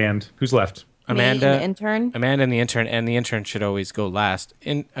 I'll stand. Who's left? Amanda. Me and the intern. Amanda and the intern should always go last.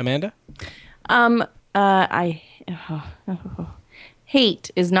 Amanda?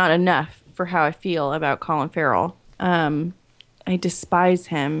 Hate is not enough for how I feel about Colin Farrell. I despise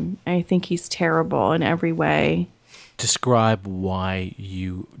him. I think he's terrible in every way. Describe why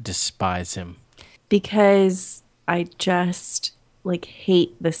you despise him. Because I just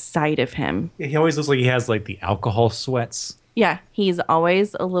hate the sight of him. Yeah, he always looks like he has the alcohol sweats. Yeah, he's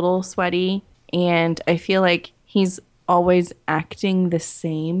always a little sweaty, and I feel like he's always acting the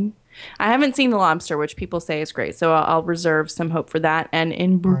same. I haven't seen The Lobster, which people say is great, so I'll reserve some hope for that. And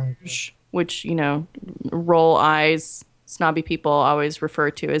In Bruges, which, roll eyes, snobby people always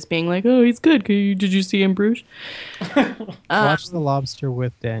refer to as being like, oh, he's good. Did you see In Bruges? Watch The Lobster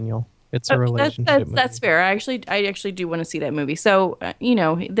with Daniel. It's a relationship movie. That's fair. I actually do want to see that movie. So,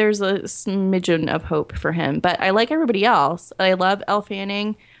 there's a smidgen of hope for him. But I like everybody else. I love Elle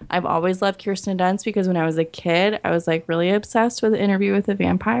Fanning. I've always loved Kirsten Dunst because when I was a kid, I was really obsessed with Interview with the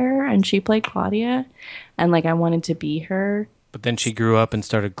Vampire, and she played Claudia, and I wanted to be her. But then she grew up and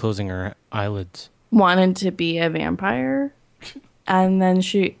started closing her eyelids. Wanted to be a vampire, and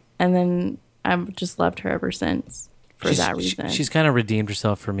then I've just loved her ever since. For that reason. She's kind of redeemed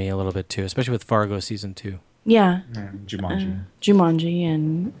herself for me a little bit too, especially with Fargo season 2. Yeah. Jumanji.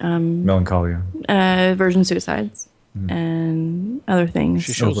 And Melancholia. Virgin Suicides and other things.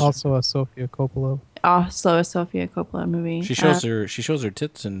 She shows also a Sofia Coppola. Also a Sofia Coppola movie. She shows her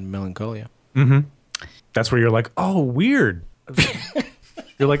tits in Melancholia. Mm-hmm. That's where you're like, oh, weird.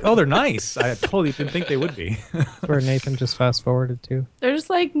 You're like, oh, they're nice. I totally didn't think they would be. That's where Nathan just fast forwarded to. They're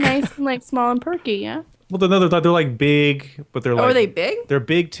just nice and small and perky, yeah. Well, they're big, but they're are they big? They're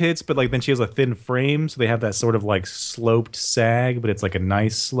big tits, but then she has a thin frame, so they have that sort of sloped sag, but it's a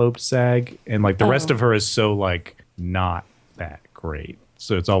nice sloped sag, and the rest of her is so not that great.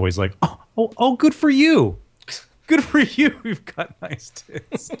 So it's always oh, good for you, good for you. You've got nice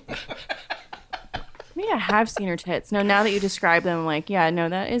tits. Maybe I have seen her tits. No, now that you describe them, I'm yeah, no,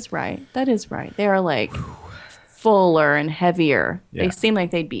 that is right. That is right. They are fuller and heavier. Yeah. They seem like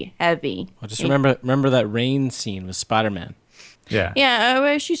they'd be heavy. Well, just remember that rain scene with Spider-Man. Yeah.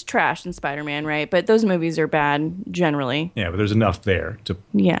 Yeah, she's trash in Spider-Man, right? But those movies are bad generally. Yeah, but there's enough there to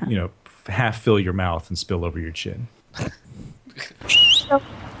half fill your mouth and spill over your chin.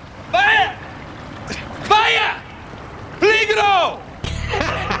 Fire! Fire! Peligro!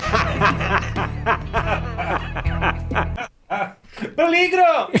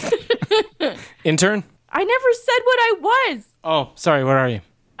 Peligro! Intern? I never said what I was. Oh, sorry. What are you?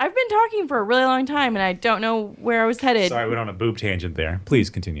 I've been talking for a really long time, and I don't know where I was headed. Sorry, I went on a boob tangent there. Please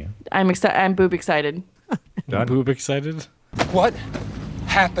continue. I'm boob excited. Done? Boob excited? What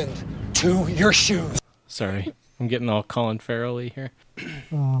happened to your shoes? Sorry. I'm getting all Colin Farrell-y here.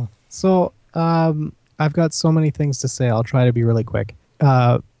 I've got so many things to say. I'll try to be really quick.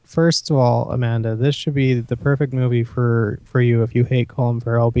 First of all, Amanda, this should be the perfect movie for you if you hate Colin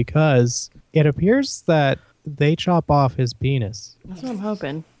Farrell, because it appears that they chop off his penis. That's what I'm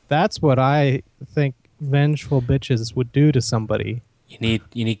hoping. That's what I think vengeful bitches would do to somebody. You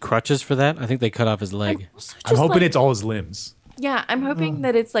need crutches for that? I think they cut off his leg. I'm hoping it's all his limbs. Yeah, I'm hoping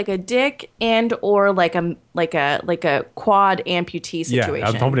that it's a dick and or a quad amputee situation. Yeah,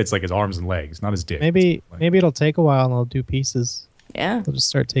 I'm hoping it's his arms and legs, not his dick. Maybe it'll take a while and they'll do pieces. Yeah. They'll just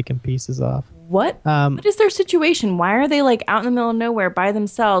start taking pieces off. What? What is their situation? Why are they out in the middle of nowhere by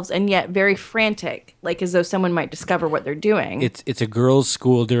themselves and yet very frantic, as though someone might discover what they're doing? It's a girls'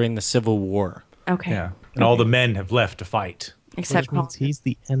 school during the Civil War. Okay. Yeah, and all the men have left to fight. Except which means he's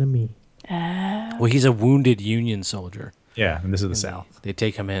the enemy. Well, he's a wounded Union soldier. Yeah, and this is the South. They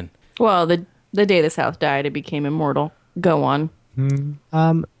take him in. Well, the day the South died, it became immortal. Go on.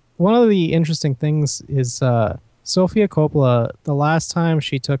 One of the interesting things is Sofia Coppola, the last time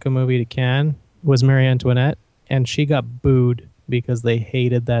she took a movie to Cannes was Marie Antoinette, and she got booed because they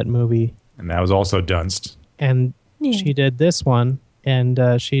hated that movie. And that was also Dunst. And she did this one, and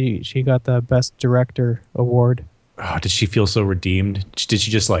she got the Best Director award. Oh, did she feel so redeemed? Did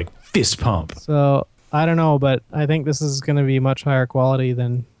she just fist pump? So I don't know, but I think this is going to be much higher quality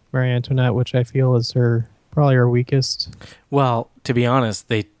than Marie Antoinette, which I feel is probably her weakest. Well, to be honest,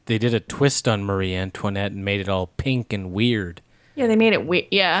 they did a twist on Marie Antoinette and made it all pink and weird. Yeah, they made it weird.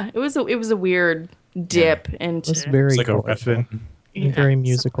 Yeah, it was a weird dip into. It's very a riffin. Very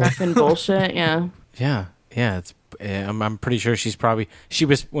musical. Riffin bullshit. Yeah. Yeah. It's. I'm pretty sure she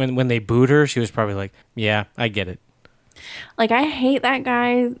was when they booed her. She was probably like, "Yeah, I get it." Like, I hate that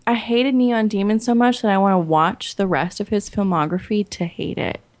guy. I hated Neon Demon so much that I want to watch the rest of his filmography to hate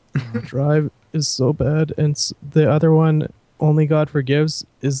it. Drive is so bad, and the other one, Only God Forgives,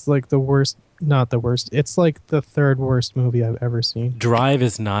 is like the worst. Not the worst. It's like the third worst movie I've ever seen. Drive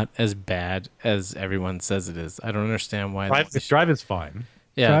is not as bad as everyone says it is. I don't understand why. Drive is fine.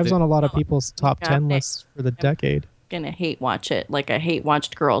 Yeah, Drive's on a lot of people's top 10 lists for the decade. Gonna hate watch it like I hate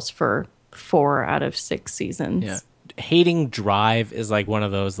watched Girls for 4 out of 6 seasons. Yeah, hating Drive is like one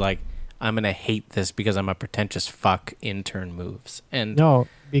of those like I'm gonna hate this because I'm a pretentious fuck intern moves. And No,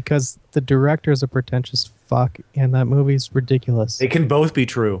 because the director's a pretentious fuck, and that movie's ridiculous. They can both be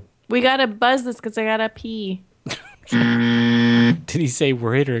true. We gotta buzz this because I gotta pee. Did he say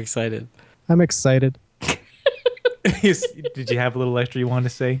worried or excited? I'm excited. Did you have a little extra you wanted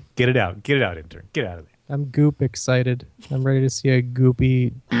to say? Get it out. Get it out, intern. Get out of there. I'm goop excited. I'm ready to see a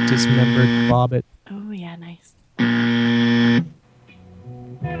goopy, dismembered bobbit. Oh yeah, nice.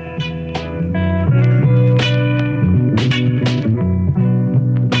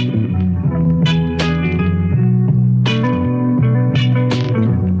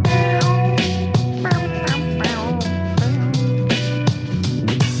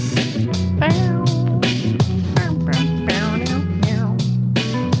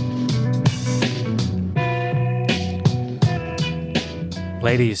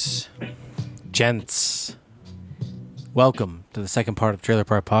 Ladies, gents, welcome to the second part of Trailer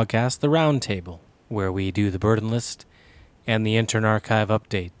Park Podcast, the Round Table, where we do the burden list and the intern archive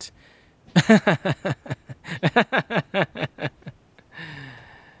update.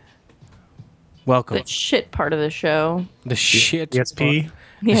 Welcome. The shit part of the show. The shit ESP? part,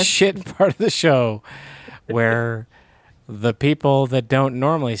 the Yes. shit part of the show, where the people that don't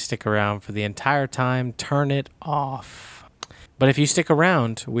normally stick around for the entire time turn it off. But if you stick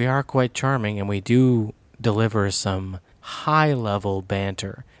around, we are quite charming, and we do deliver some high-level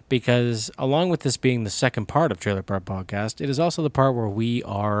banter. Because along with this being the second part of Trailer Park Podcast, it is also the part where we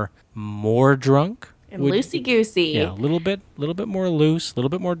are more drunk. And loosey-goosey. Yeah, a little bit more loose, a little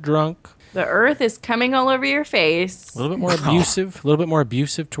bit more drunk. The earth is coming all over your face. A little bit more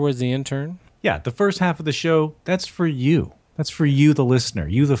abusive towards the intern. Yeah, the first half of the show, that's for you. That's for you, the listener.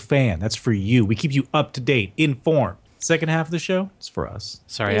 You, the fan. That's for you. We keep you up to date, informed. Second half of the show, it's for us.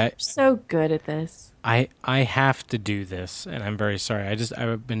 Sorry, You're so good at this. I have to do this, and I'm very sorry.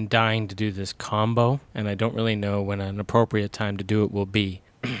 I've been dying to do this combo, and I don't really know when an appropriate time to do it will be.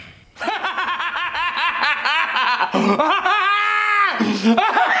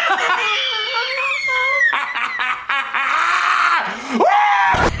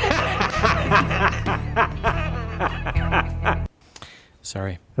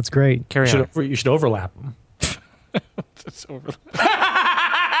 Sorry. That's great. Carry on. You should overlap them. It's over.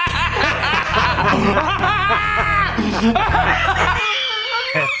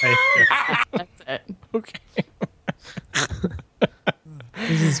 That's it. Okay.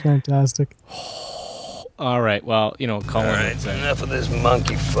 This is fantastic. All right. Well, Colin. All right, enough of this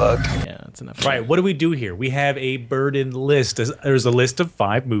monkey fuck. Yeah, that's enough. Right, what do we do here? We have a burden list. There's a list of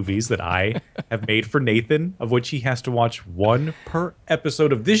 5 movies that I have made for Nathan, of which he has to watch 1 per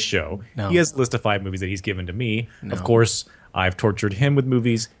episode of this show. No. He has a list of 5 movies that he's given to me. No. Of course, I've tortured him with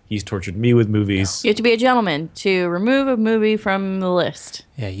movies. He's tortured me with movies. You have to be a gentleman to remove a movie from the list.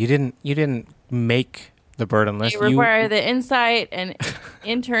 Yeah, you didn't make the burden list. You require the insight and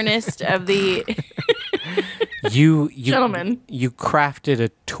internist of the you gentleman. You crafted a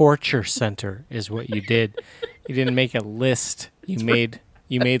torture center, is what you did. You didn't make a list. You made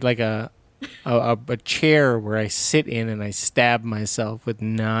like a chair where I sit in and I stab myself with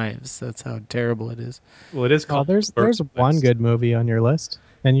knives. That's how terrible it is. Well, it is Oh, called there's one good movie on your list,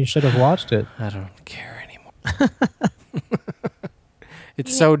 and you should have watched it. I don't care anymore.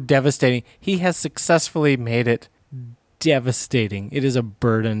 It's so devastating. He has successfully made it devastating. It is a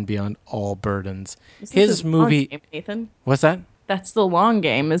burden beyond all burdens. This is His a long movie. game, Nathan. What's that? That's the long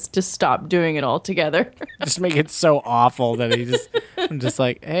game, is to stop doing it all together. Just make it so awful that I'm just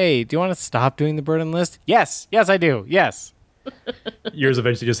like, hey, do you want to stop doing the burden list? Yes, I do. Yes. Yours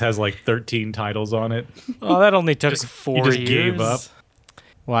eventually just has like 13 titles on it. Oh, that only took 4 you just years. gave up.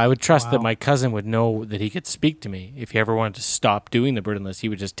 Well, I would trust that my cousin would know that he could speak to me. If he ever wanted to stop doing the burden list, he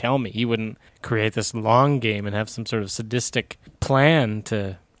would just tell me. He wouldn't create this long game and have some sort of sadistic plan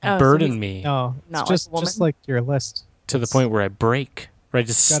to burden me No, it's Not just like a woman? just like your list. to the point where I break, where I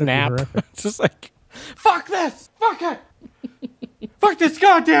just Gotta be snap. horrific. Just like, fuck this! Fuck it! Fuck this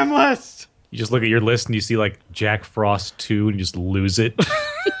goddamn list! You just look at your list and you see like Jack Frost 2 and you just lose it.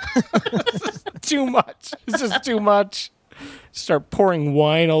 Too much. It's just too much. Start pouring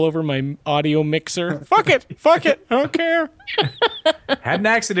wine all over my audio mixer. Fuck it. I don't care. Had an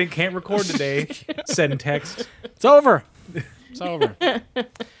accident, can't record today. Send text. It's over.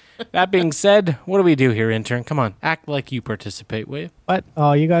 That being said, what do we do here, intern? Come on, act like you participate, will you? What?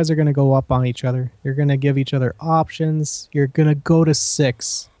 Oh, you guys are going to go up on each other. You're going to give each other options. You're going to go to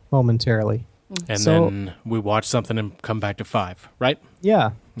 6 momentarily. And then we watch something and come back to 5, right?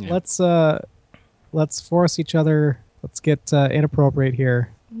 Yeah. Let's force each other. Let's get inappropriate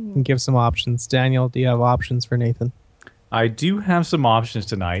here and give some options. Daniel, do you have options for Nathan? I do have some options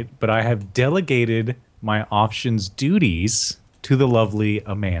tonight, but I have delegated my options duties to the lovely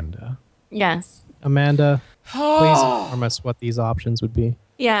Amanda. Yes. Amanda, please inform us what these options would be.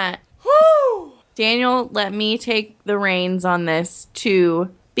 Yeah. Daniel let me take the reins on this too,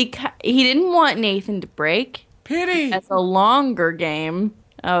 because he didn't want Nathan to break. Pity. That's a longer game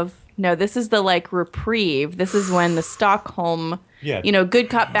of, no, this is the like reprieve. This is when the Stockholm, good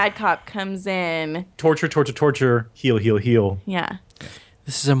cop, bad cop comes in. Torture, heal. Yeah.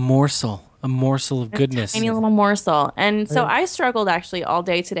 This is a morsel of goodness. Tiny little morsel. And so I struggled actually all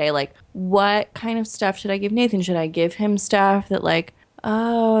day today. Like, what kind of stuff should I give Nathan? Should I give him stuff that like,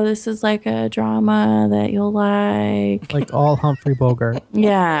 oh, this is like a drama that you'll like? Like all Humphrey Bogart.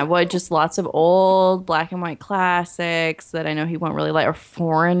 Yeah. Well, just lots of old black and white classics that I know he won't really like, or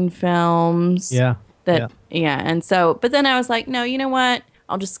foreign films. Yeah. And so, but then I was like, no, you know what?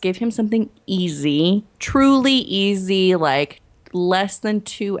 I'll just give him something easy, truly easy, like less than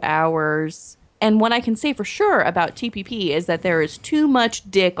 2 hours. And what I can say for sure about TPP is that there is too much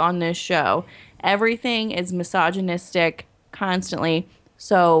dick on this show. Everything is misogynistic constantly.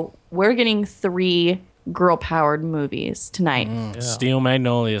 So we're getting 3 girl-powered movies tonight. Steel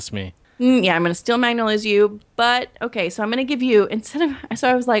Magnolias me. Yeah, I'm going to steal Magnolia's you. But, okay, so I'm going to give you, so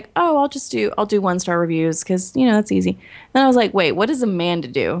I was like, oh, I'll do 1-star reviews because, that's easy. Then I was like, wait, what does Amanda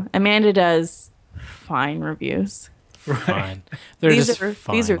do? Amanda does fine reviews. Fine. These are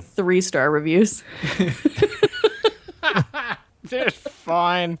 3-star reviews. They're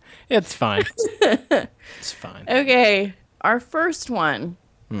fine. It's fine. It's fine. Okay, our first one,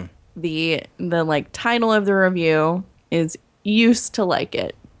 the like title of the review is "Used to Like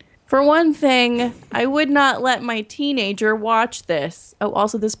It." For one thing, I would not let my teenager watch this. Oh,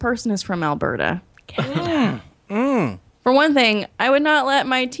 also, this person is from Alberta. For one thing, I would not let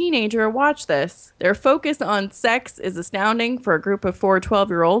my teenager watch this. Their focus on sex is astounding for a group of 4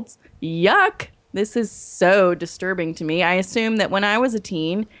 12-year-olds. Yuck! This is so disturbing to me. I assume that when I was a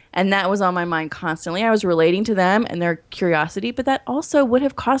teen, and that was on my mind constantly, I was relating to them and their curiosity, but that also would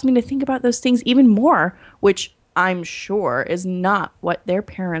have caused me to think about those things even more, which I'm sure is not what their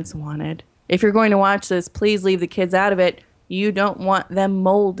parents wanted. If you're going to watch this, please leave the kids out of it. You don't want them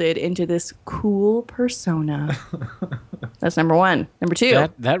molded into this cool persona. That's number 1. Number 2.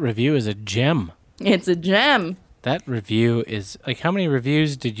 That review is a gem. It's a gem. That review is like, how many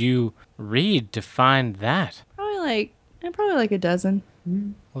reviews did you read to find that? Probably like a dozen.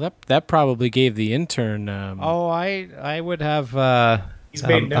 Well, that probably gave the intern. I would have a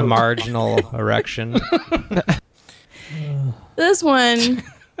marginal erection. This one's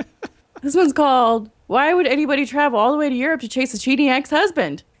called "Why Would Anybody Travel All the Way to Europe to Chase a Cheating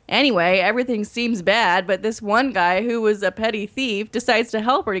Ex-Husband?" Anyway, everything seems bad, but this one guy who was a petty thief decides to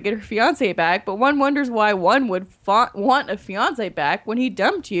help her to get her fiancé back, but one wonders why one would want a fiancé back when he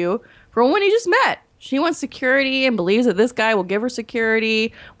dumped you from when he just met. She wants security and believes that this guy will give her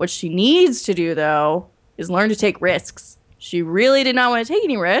security. What she needs to do, though, is learn to take risks. She really did not want to take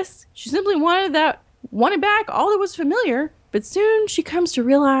any risks. She simply wanted back all that was familiar, but soon she comes to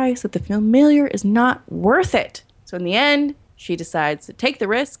realize that the familiar is not worth it. So in the end, she decides to take the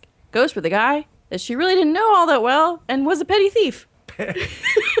risk, goes for the guy that she really didn't know all that well, and was a petty thief. Petty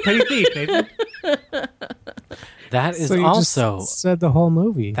thief, Nathan. That is So you also just said the whole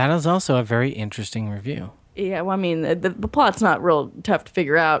movie. that is also a very interesting review. Yeah, well, I mean, the plot's not real tough to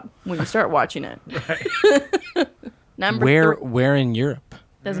figure out when you start watching it. Number 3. Where in Europe?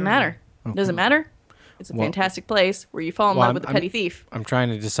 Doesn't matter. Okay. Doesn't matter. It's a fantastic place where you fall in love with a petty thief. I'm trying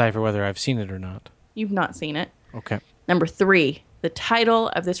to decipher whether I've seen it or not. You've not seen it. Okay. Number 3, the title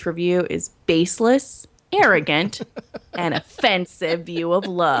of this review is Baseless, Arrogant, and Offensive View of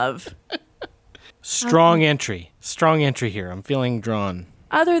Love. Strong entry here. I'm feeling drawn.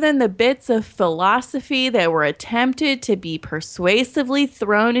 Other than the bits of philosophy that were attempted to be persuasively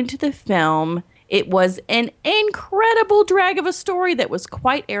thrown into the film, it was an incredible drag of a story that was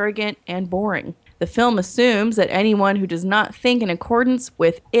quite arrogant and boring. The film assumes that anyone who does not think in accordance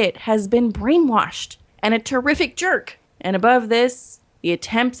with it has been brainwashed and a terrific jerk. And above this, the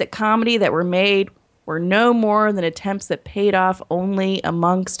attempts at comedy that were made were no more than attempts that paid off only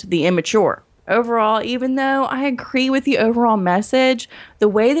amongst the immature. Overall, even though I agree with the overall message, the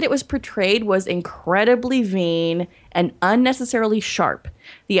way that it was portrayed was incredibly vain and unnecessarily sharp.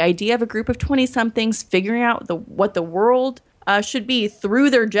 The idea of a group of 20-somethings figuring out what the world should be through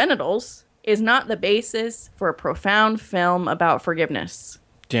their genitals is not the basis for a profound film about forgiveness.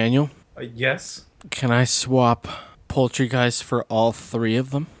 Daniel? Yes? Can I swap Poultry Guys for all three of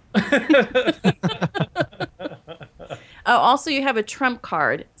them? Oh, also, you have a trump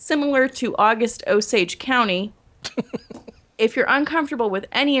card, similar to August Osage County. If you're uncomfortable with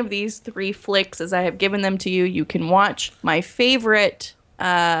any of these three flicks, as I have given them to you, you can watch my favorite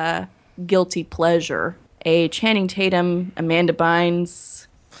guilty pleasure, a Channing Tatum, Amanda Bynes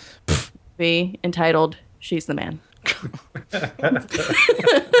movie entitled "She's the Man."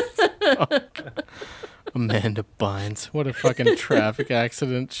 Amanda Bynes. What a fucking traffic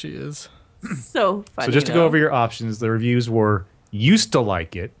accident she is. So funny. So just to go over your options, the reviews were used to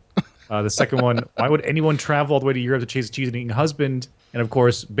like it. The second one, why would anyone travel all the way to Europe to chase a cheese-eating husband? And of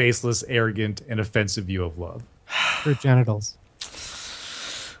course, baseless, arrogant, and offensive view of love. Her genitals.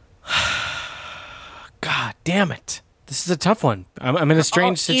 God damn it. This is a tough one. I'm in a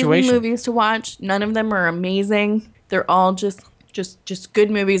strange All situation. easy movies to watch. None of them are amazing. They're all just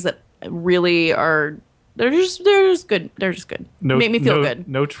good movies that really are. They're just good. They're just good. Make me feel good.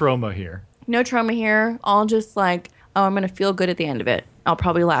 No trauma here. No trauma here. All just like, oh, I'm gonna feel good at the end of it. I'll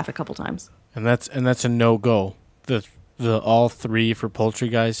probably laugh a couple times. And that's a no-go. The all three for Poultry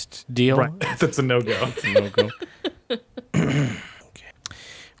Guys deal. Right. That's a no-go. That's a no-go. Okay.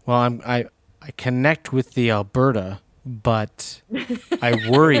 Well, I connect with the Alberta, but I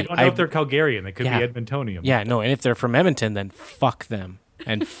worry. I don't know if they're Calgarian. They could be Edmontonian. Yeah, no. And if they're from Edmonton, then fuck them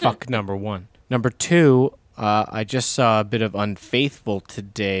and fuck number one. Number two, I just saw a bit of Unfaithful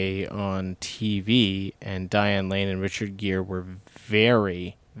today on TV, and Diane Lane and Richard Gere were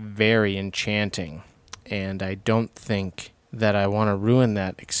very, very enchanting. And I don't think that I want to ruin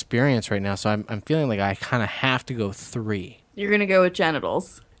that experience right now, so I'm feeling like I kind of have to go 3. You're gonna go with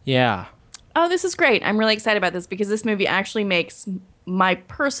genitals. Yeah. Oh, this is great. I'm really excited about this because this movie actually makes my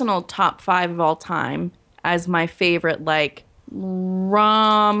personal top 5 of all time as my favorite, like,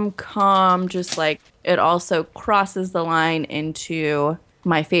 rom-com, just like it also crosses the line into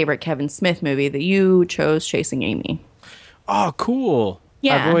my favorite Kevin Smith movie that you chose, Chasing Amy. Oh, cool.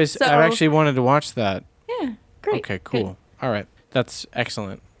 Yeah. I've actually wanted to watch that. Yeah, great. Okay, cool. Good. All right. That's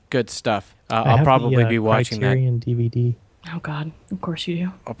excellent. Good stuff. I I'll have probably the, be watching that. Criterion DVD. Oh, God. Of course you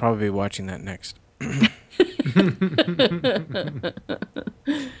do. I'll probably be watching that next.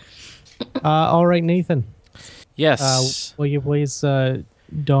 All right, Nathan. Yes. Will you please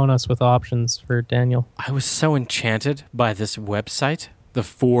don us with options for Daniel? I was so enchanted by this website, the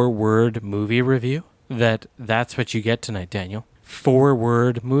 4-word movie review, that's what you get tonight, Daniel.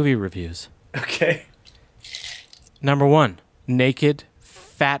 4-word movie reviews. Okay. Number 1, naked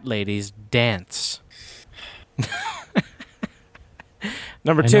fat ladies dance.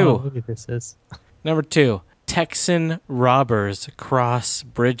 Number I know 2. what movie this is. Number 2, Texan robbers cross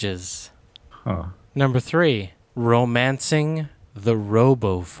bridges. Huh. Number 3, romancing the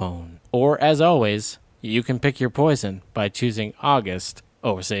robophone. Or, as always, you can pick your poison by choosing August,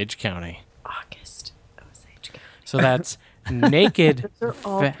 Osage County. August, Osage County. So that's naked. Those are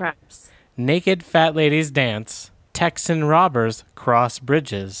all traps. Naked fat ladies dance, Texan robbers cross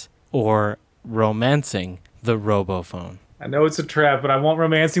bridges, or romancing the robophone. I know it's a trap, but I want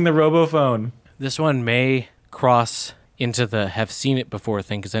romancing the robophone. This one may cross into the have seen it before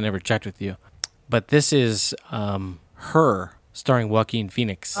thing because I never checked with you. But this is Her, starring Joaquin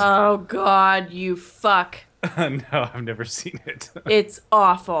Phoenix. Oh, God, you fuck. No, I've never seen it. It's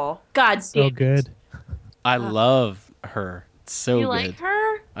awful. God So damn. good. I love Her. It's so You good. like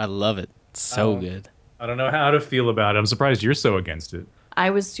Her? I love it. It's so good. I don't know how to feel about it. I'm surprised you're so against it. I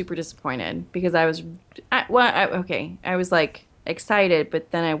was super disappointed because I was like excited,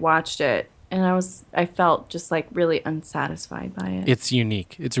 but then I watched it and I felt just like really unsatisfied by it. It's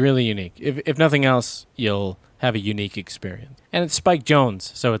unique. It's really unique. If nothing else, you'll have a unique experience. And it's Spike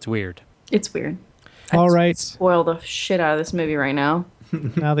Jonze, so it's weird. It's weird. All right. Spoil the shit out of this movie right now.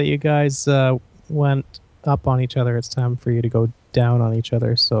 Now that you guys went up on each other, it's time for you to go down on each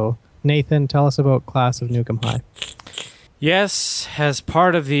other. So, Nathan, tell us about Class of Nukem High. Yes, as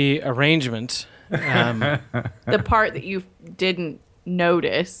part of the arrangement. The part that you didn't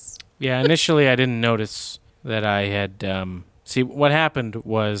notice. Yeah, initially I didn't notice that I had... see, what happened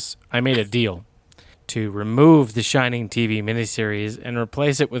was I made a deal to remove the Shining TV miniseries and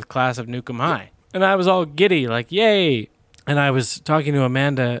replace it with Class of Nukem High. And I was all giddy, like, yay! And I was talking to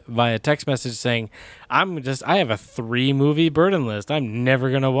Amanda via text message saying, I have a 3-movie burden list. I'm never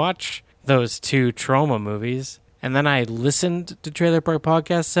going to watch those 2 trauma movies. And then I listened to Trailer Park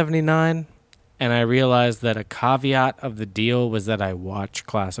Podcast 79, and I realized that a caveat of the deal was that I watch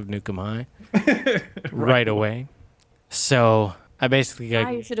Class of Nukem High right away. So I basically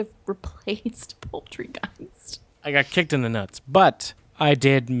got... You should have replaced Poultrygeist. I got kicked in the nuts. But I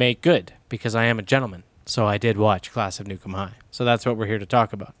did make good, because I am a gentleman. So I did watch Class of Nukem High. So that's what we're here to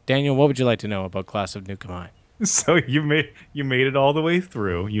talk about. Daniel, what would you like to know about Class of Nukem High? So you made it all the way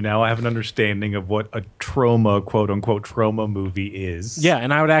through. You now have an understanding of what a trauma, quote unquote, trauma movie is. Yeah,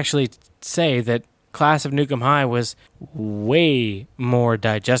 and I would actually say that Class of Nukem High was way more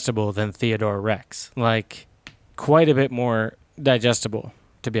digestible than Theodore Rex. Like, quite a bit more digestible,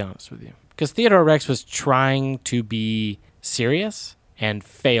 to be honest with you. Because Theodore Rex was trying to be serious and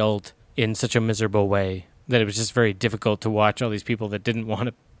failed in such a miserable way that it was just very difficult to watch all these people that didn't want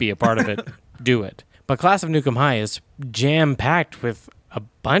to be a part of it do it. But Class of Nukem High is jam-packed with a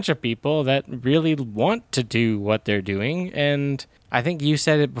bunch of people that really want to do what they're doing. And I think you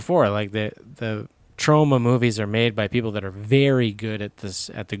said it before, like the trauma movies are made by people that are very good at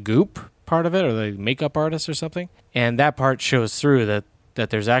the goop part of it, or the makeup artists or something. And that part shows through that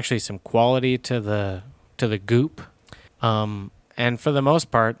there's actually some quality to the goop. And for the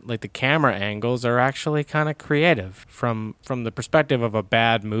most part, like the camera angles are actually kind of creative from the perspective of a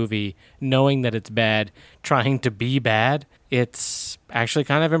bad movie, knowing that it's bad, trying to be bad. It's actually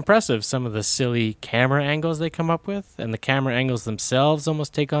kind of impressive, some of the silly camera angles they come up with, and the camera angles themselves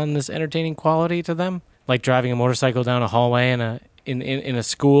almost take on this entertaining quality to them, like driving a motorcycle down a hallway in a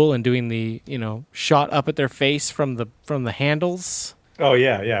school and doing the, shot up at their face from the handles. Oh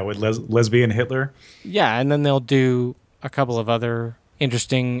yeah, with lesbian Hitler. Yeah, and then they'll do a couple of other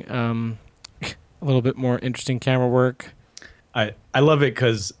interesting, a little bit more interesting camera work. I love it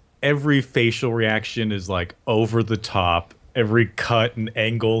because every facial reaction is like over the top. Every cut and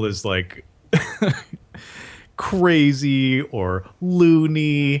angle is like crazy or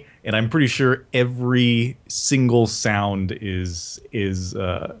loony, and I'm pretty sure every single sound is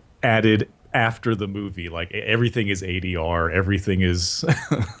added after the movie. Like everything is ADR. Everything is.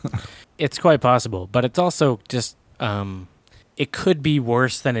 It's quite possible, but it's also just. It could be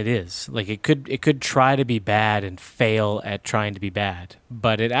worse than it is. Like it could try to be bad and fail at trying to be bad,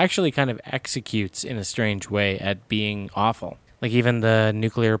 but it actually kind of executes in a strange way at being awful. Like even the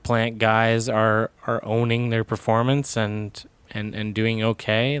nuclear plant guys are owning their performance and doing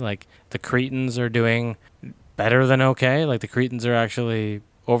okay. Like the Cretans are doing better than okay. Like the Cretans are actually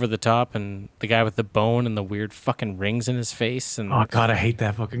over the top, and the guy with the bone and the weird fucking rings in his face. And oh god, I hate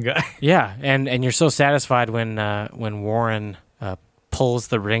that fucking guy. Yeah, and you're so satisfied when Warren pulls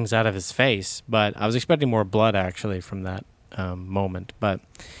the rings out of his face. But I was expecting more blood actually from that moment. And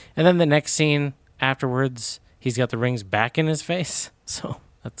then the next scene afterwards, he's got the rings back in his face. So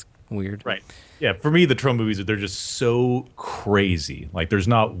that's weird. Right. Yeah, for me, the trauma movies, they're just so crazy. Like, there's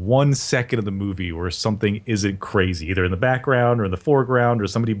not 1 second of the movie where something isn't crazy, either in the background or in the foreground, or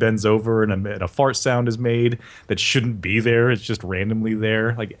somebody bends over and a fart sound is made that shouldn't be there. It's just randomly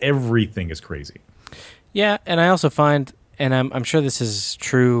there. Like, everything is crazy. Yeah, and I also find, and I'm sure this is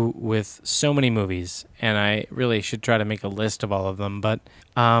true with so many movies, and I really should try to make a list of all of them, but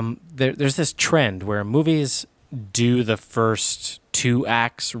there's this trend where movies do the first 2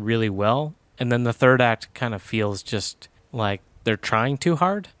 acts really well, and then the third act kind of feels just like they're trying too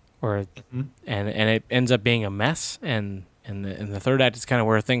hard, and it ends up being a mess. And the third act is kind of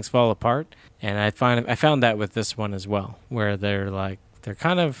where things fall apart. And I found that with this one as well, where they're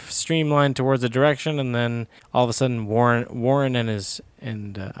kind of streamlined towards a direction, and then all of a sudden Warren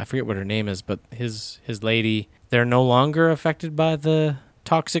and I forget what her name is, but his lady, they're no longer affected by the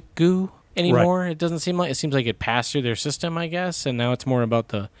toxic goo anymore. Right. It seems like it passed through their system, I guess, and now it's more about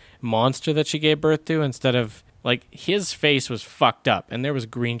the monster that she gave birth to, instead of, like, his face was fucked up and there was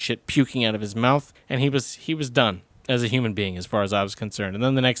green shit puking out of his mouth, and he was done as a human being as far as I was concerned. And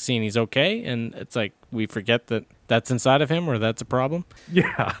then the next scene he's okay, and it's like we forget that that's inside of him, or that's a problem.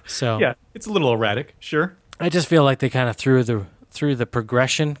 Yeah. So yeah, it's a little erratic, sure. I just feel like they kind of threw the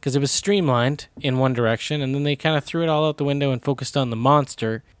progression, because it was streamlined in one direction, and then they kind of threw it all out the window and focused on the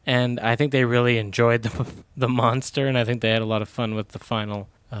monster. And I think they really enjoyed the monster, and I think they had a lot of fun with the final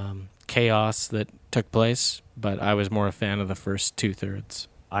chaos that took place. But I was more a fan of the first 2/3.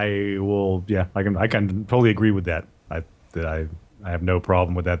 I can totally agree with that. I have no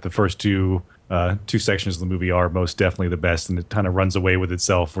problem with that. The first two sections of the movie are most definitely the best, and it kind of runs away with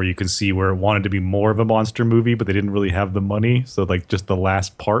itself, where you can see where it wanted to be more of a monster movie, but they didn't really have the money, so like just the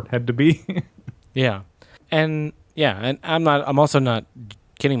last part had to be. Yeah. And Yeah, and I'm also not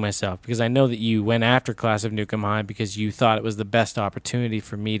kidding myself, because I know that you went after Class of Nukem High because you thought it was the best opportunity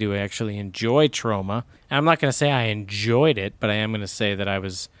for me to actually enjoy Troma. And I'm not going to say I enjoyed it, but I am going to say that I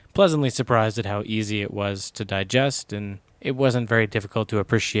was pleasantly surprised at how easy it was to digest, and it wasn't very difficult to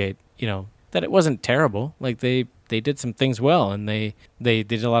appreciate, that it wasn't terrible. Like, they did some things well, and they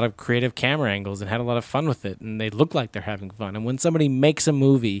did a lot of creative camera angles and had a lot of fun with it, and they look like they're having fun. And when somebody makes a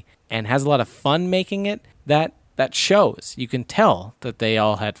movie and has a lot of fun making it, that shows. You can tell that they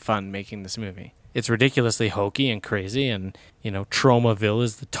all had fun making this movie. It's ridiculously hokey and crazy, and, Tromaville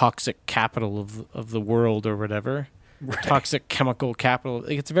is the toxic capital of the world or whatever. Right. Toxic chemical capital.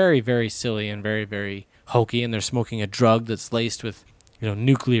 It's very, very silly and very, very hokey, and they're smoking a drug that's laced with,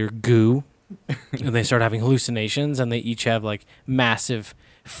 nuclear goo. And they start having hallucinations, and they each have, like, massive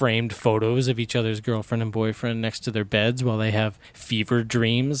framed photos of each other's girlfriend and boyfriend next to their beds while they have fever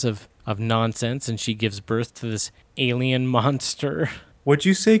dreams of nonsense, and she gives birth to this alien monster. What'd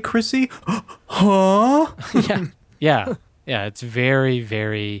you say, Chrissy? Huh? Yeah, it's very,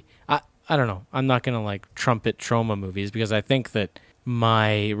 very... I don't know. I'm not going to, like, trumpet Troma movies, because I think that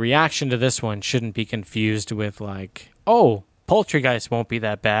my reaction to this one shouldn't be confused with, like, oh, Poultrygeist won't be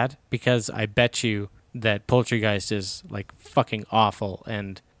that bad, because I bet you that Poultrygeist is, like, fucking awful,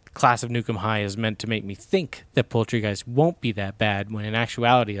 and Class of Nukem High is meant to make me think that Poultrygeist won't be that bad, when in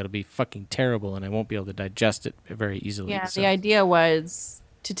actuality it'll be fucking terrible, and I won't be able to digest it very easily. Yeah, so. The idea was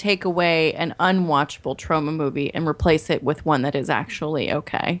to take away an unwatchable Troma movie and replace it with one that is actually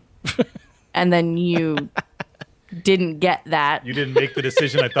okay. And then you didn't get that. You didn't make the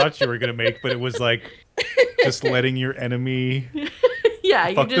decision I thought you were going to make, but it was like just letting your enemy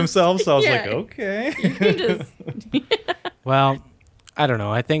fuck themselves. So I was like, okay. Well, I don't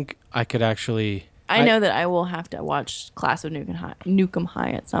know. I think I could actually... I know that I will have to watch Class of Nukem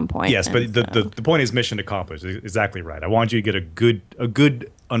High at some point. Yes, but the point is mission accomplished. Exactly right. I want you to get a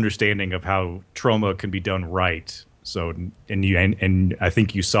good understanding of how Troma can be done right. So and I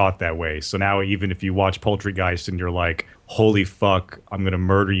think you saw it that way. So now even if you watch Poultrygeist and you're like, holy fuck, I'm gonna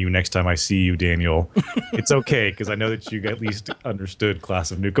murder you next time I see you, Daniel, it's okay, because I know that you at least understood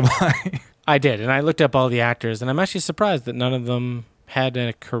Class of Nukem High. I did, and I looked up all the actors, and I'm actually surprised that none of them had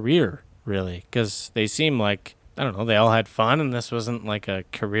a career, really, because they seem like, I don't know, they all had fun, and this wasn't like a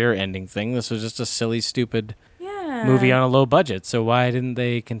career-ending thing. This was just a silly, stupid movie on a low budget. So why didn't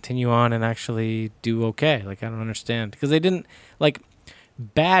they continue on and actually do okay? Like, I don't understand. Because they didn't, like,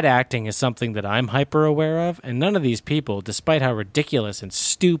 bad acting is something that I'm hyper aware of, and none of these people, despite how ridiculous and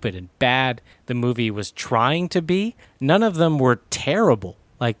stupid and bad the movie was trying to be, none of them were terrible.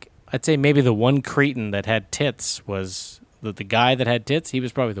 Like, I'd say maybe the one cretin that had tits was the guy that had tits. He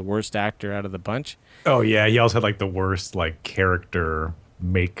was probably the worst actor out of the bunch. Oh yeah, he also had like the worst like character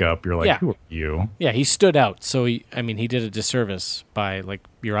makeup. You're like, who are you? Yeah, he stood out. So he did a disservice by, like,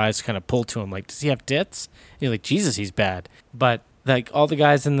 your eyes kind of pulled to him. Like, does he have tits? And you're like, Jesus, he's bad. But like all the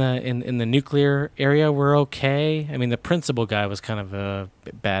guys in the nuclear area were okay. I mean, the principal guy was kind of a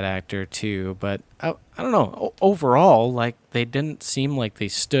bad actor too. But I don't know. Overall, like, they didn't seem like they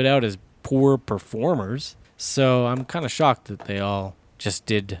stood out as poor performers. So I'm kind of shocked that they all just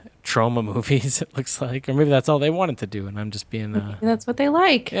did Troma movies, it looks like. Or maybe that's all they wanted to do, and I'm just being... that's what they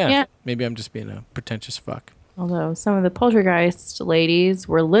like. Yeah. Maybe I'm just being a pretentious fuck. Although some of the Poultrygeist ladies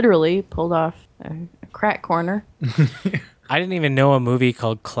were literally pulled off a crack corner. I didn't even know a movie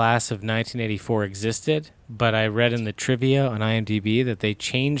called Class of 1984 existed, but I read in the trivia on IMDb that they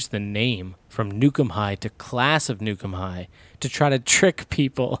changed the name from Nukem High to Class of Nukem High to try to trick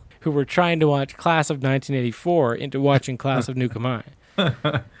people who were trying to watch Class of 1984 into watching Class of Nukem High.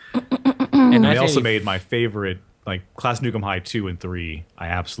 And they also made my favorite, like, Class Nukem High 2 and 3, I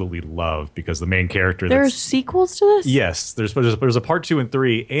absolutely love, because the main character... There's sequels to this? Yes, there's a part 2 and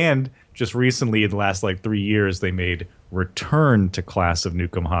 3, and just recently, in the last, like, 3 years, they made Return to Class of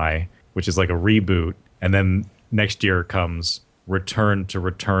Nukem High, which is like a reboot, and then next year comes Return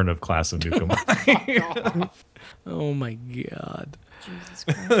of Class of Nukem High. Oh my God. Jesus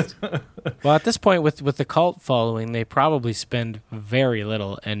Christ. Well, at this point, with the cult following, they probably spend very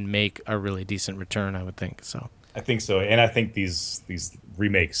little and make a really decent return, I would think. So I think so, and I think these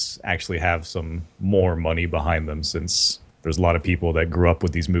remakes actually have some more money behind them, since there's a lot of people that grew up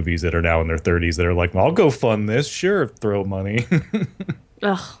with these movies that are now in their 30s that are like, well, I'll go fund this, sure, throw money.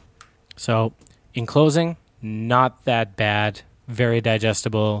 Ugh. So, in closing, not that bad, very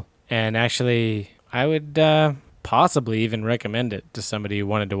digestible, and actually, I would possibly even recommend it to somebody who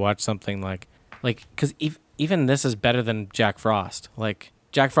wanted to watch something like because even this is better than Jack Frost. Like,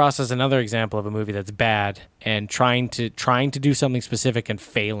 Jack Frost is another example of a movie that's bad and trying to do something specific and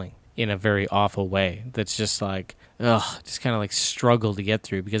failing. in a very awful way. That's just like, just kind of like struggle to get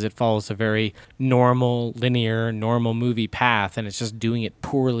through because it follows a very normal movie path, and it's just doing it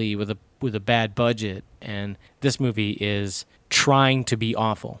poorly with a bad budget. And this movie is trying to be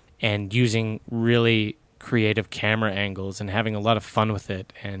awful and using really creative camera angles and having a lot of fun with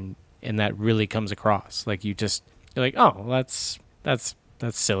it, and that really comes across. Like you're like, oh, that's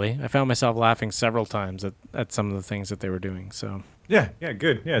silly. I found myself laughing several times at some of the things that they were doing. So yeah,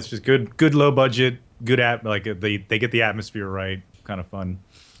 good. Yeah, it's just good low budget, good they get the atmosphere right, kind of fun.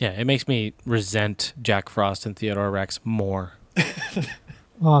 Yeah, it makes me resent Jack Frost and Theodore Rex more.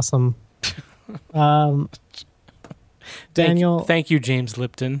 Awesome. Daniel, thank you, James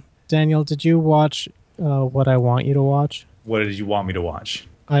Lipton. Daniel, did you watch What I Want You to Watch? What did you want me to watch?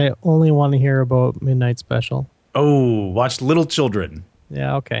 I only want to hear about Midnight Special. Oh, watched Little Children.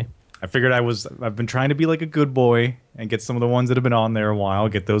 Yeah, okay. I figured I've been trying to be like a good boy and get some of the ones that have been on there a while,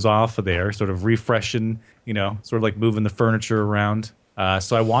 get those off of there, sort of refreshing, sort of like moving the furniture around.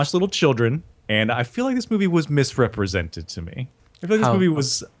 So I watched Little Children, and I feel like this movie was misrepresented to me. I feel like this movie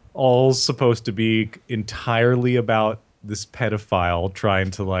was all supposed to be entirely about this pedophile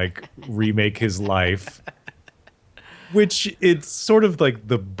trying to like remake his life, which it's sort of like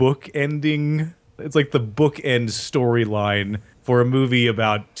the book ending. It's like the bookend storyline for a movie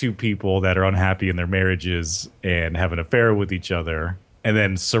about two people that are unhappy in their marriages and have an affair with each other, and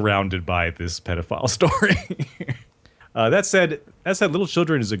then surrounded by this pedophile story. That said, Little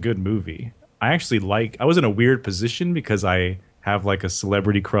Children is a good movie. I was in a weird position because I have like a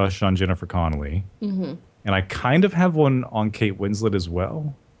celebrity crush on Jennifer Connelly. Mm-hmm. And I kind of have one on Kate Winslet as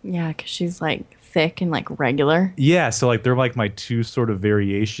well. Yeah, because she's like thick and like regular. Yeah, so like they're like my two sort of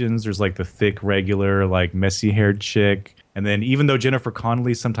variations. There's like the thick, regular, like messy haired chick. And then even though Jennifer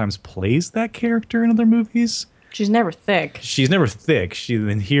Connelly sometimes plays that character in other movies, she's never thick. She's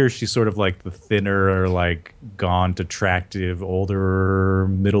sort of like the thinner, like gaunt, attractive, older,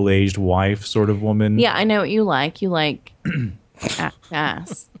 middle-aged wife sort of woman. Yeah, I know what you like. You like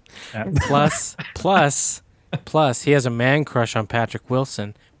ass. Plus, he has a man crush on Patrick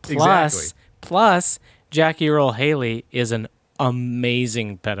Wilson. Plus, Jackie Earle Haley is an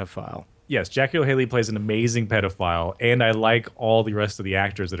amazing pedophile. Yes, Jackie Earle Haley plays an amazing pedophile, and I like all the rest of the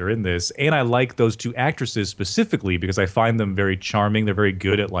actors that are in this, and I like those two actresses specifically because I find them very charming. They're very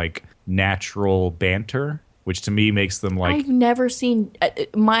good at like natural banter, which to me makes them like. I've never seen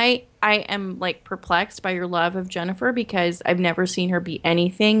I am like perplexed by your love of Jennifer because I've never seen her be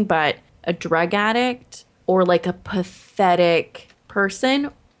anything but a drug addict or like a pathetic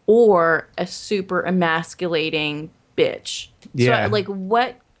person or a super emasculating bitch. Yeah. So like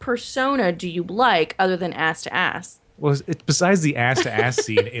what persona do you like other than ass to ass? Well, it's besides the ass to ass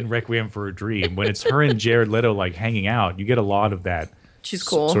scene in Requiem for a Dream, when it's her and Jared Leto like hanging out, you get a lot of that. She's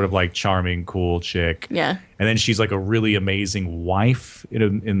cool. Sort of like charming, cool chick. Yeah. And then she's like a really amazing wife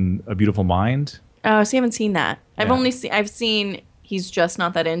in A Beautiful Mind. Oh, so you haven't seen that. I've seen He's Just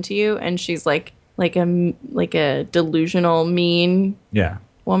Not That Into You, and she's like a delusional, mean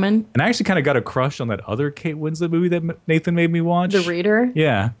woman. And I actually kind of got a crush on that other Kate Winslet movie that Nathan made me watch. The Reader?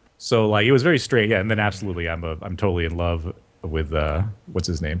 Yeah. So like it was very strange. Yeah, and then absolutely I'm totally in love with what's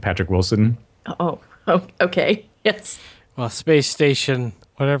his name? Patrick Wilson. Oh, okay. Yes. Well, Space Station,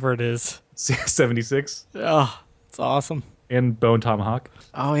 whatever it is. 76. Oh, it's awesome. And Bone Tomahawk.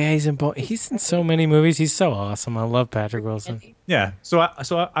 Oh yeah, he's in so many movies. He's so awesome. I love Patrick Wilson. Yeah. So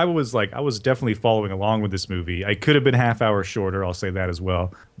I was definitely following along with this movie. I could have been half hour shorter, I'll say that as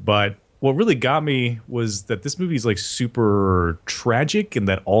well. But what really got me was that this movie is like super tragic and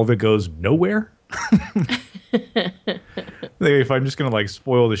that all of it goes nowhere. If I'm just gonna like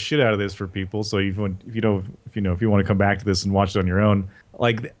spoil the shit out of this for people, so if you want to come back to this and watch it on your own,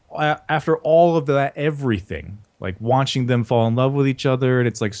 like after all of that, everything, like watching them fall in love with each other, and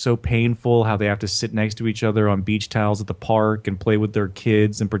it's like so painful how they have to sit next to each other on beach towels at the park and play with their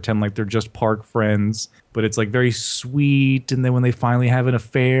kids and pretend like they're just park friends, but it's like very sweet. And then when they finally have an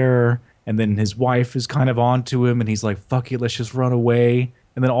affair, and then his wife is kind of onto him, and he's like, "Fuck it, let's just run away."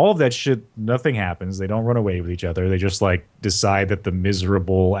 And then all of that shit, nothing happens. They don't run away with each other. They just like decide that the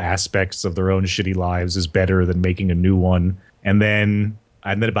miserable aspects of their own shitty lives is better than making a new one. And then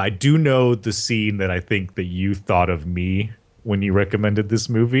I do know the scene that I think that you thought of me when you recommended this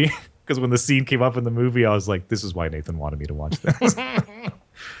movie. Because when the scene came up in the movie, I was like, this is why Nathan wanted me to watch this.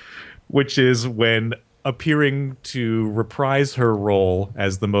 Which is when appearing to reprise her role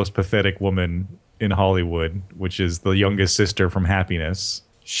as the most pathetic woman in Hollywood, which is the youngest sister from Happiness.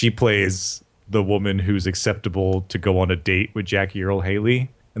 She plays the woman who's acceptable to go on a date with Jackie Earle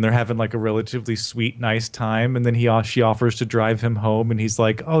Haley. and they're having like a relatively sweet, nice time. And then she offers to drive him home, and he's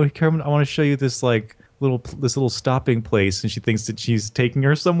like, "Oh, Carmen, I want to show you this like little stopping place." And she thinks that she's taking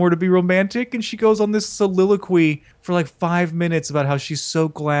her somewhere to be romantic, and she goes on this soliloquy for like 5 minutes about how she's so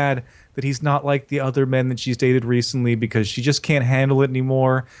glad that he's not like the other men that she's dated recently because she just can't handle it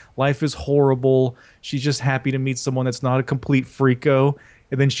anymore. Life is horrible. She's just happy to meet someone that's not a complete freako.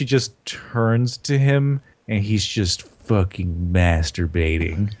 And then she just turns to him, and he's just fucking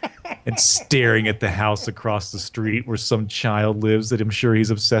masturbating and staring at the house across the street where some child lives that I'm sure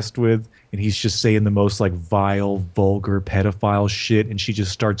he's obsessed with. And he's just saying the most like vile, vulgar, pedophile shit. And she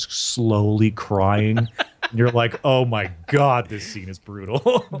just starts slowly crying. And you're like, oh my God, this scene is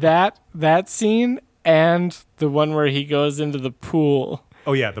brutal. That scene and the one where he goes into the pool.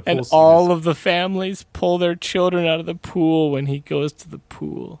 Oh yeah, the pool and scene all of the families pull their children out of the pool when he goes to the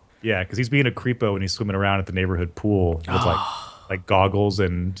pool. Yeah, because he's being a creepo and he's swimming around at the neighborhood pool with like goggles,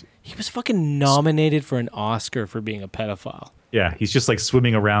 and he was fucking nominated for an Oscar for being a pedophile. Yeah, he's just like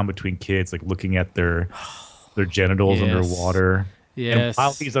swimming around between kids, like looking at their genitals underwater. Yes. And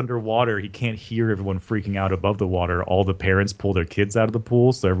while he's underwater, he can't hear everyone freaking out above the water. All the parents pull their kids out of the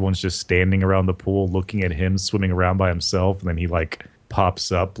pool, so everyone's just standing around the pool looking at him swimming around by himself, and then he like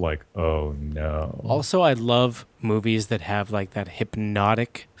pops up like, oh no. Also, I love movies that have like that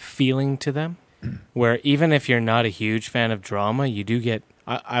hypnotic feeling to them, where even if you're not a huge fan of drama, you do get,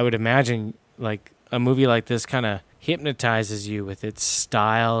 I would imagine like a movie like this kind of hypnotizes you with its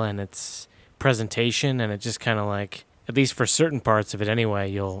style and its presentation, and it just kind of like, at least for certain parts of it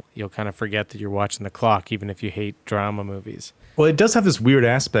anyway, you'll kind of forget that you're watching the clock, even if you hate drama movies. Well, it does have this weird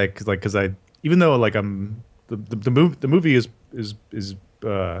aspect, like, because even though like the movie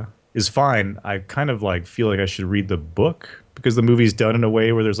is fine, I kind of like feel like I should read the book, because the movie's done in a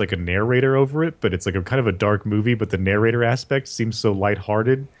way where there's like a narrator over it, but it's like a kind of a dark movie, but the narrator aspect seems so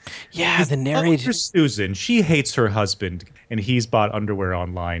lighthearted. Yeah, the narrator. Susan, she hates her husband, and he's bought underwear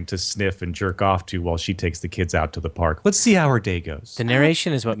online to sniff and jerk off to while she takes the kids out to the park. Let's see how her day goes. The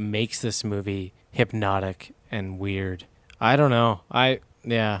narration is what makes this movie hypnotic and weird. I don't know. I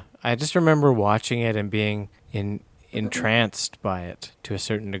just remember watching it and being entranced by it to a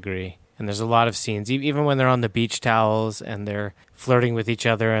certain degree. And there's a lot of scenes, even when they're on the beach towels and they're flirting with each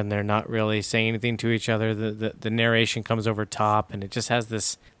other and they're not really saying anything to each other, the narration comes over top, and it just has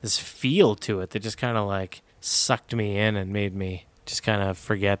this feel to it that just kind of like sucked me in and made me just kind of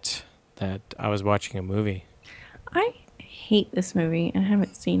forget that I was watching a movie. I hate this movie and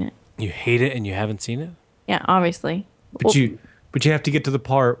haven't seen it. You hate it and you haven't seen it? Yeah, obviously. But you have to get to the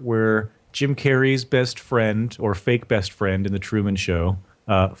part where Jim Carrey's best friend, or fake best friend in the Truman Show,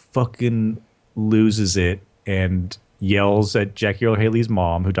 fucking loses it and yells at Jackie Earle Haley's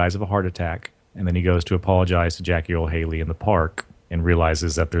mom, who dies of a heart attack. And then he goes to apologize to Jackie Earle Haley in the park and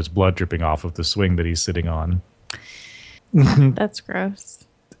realizes that there's blood dripping off of the swing that he's sitting on. That's gross.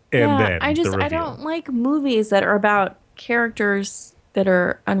 And then I the reveal. don't like movies that are about characters that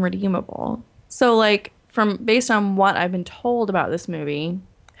are unredeemable. So like based on what I've been told about this movie,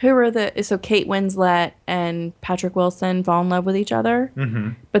 so Kate Winslet and Patrick Wilson fall in love with each other,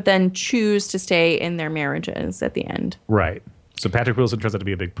 but then choose to stay in their marriages at the end. Right. So Patrick Wilson turns out to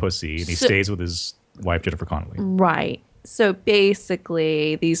be a big pussy, and he stays with his wife, Jennifer Connelly. Right. So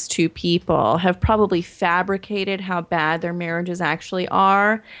basically, these two people have probably fabricated how bad their marriages actually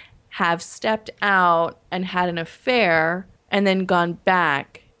are, have stepped out and had an affair, and then gone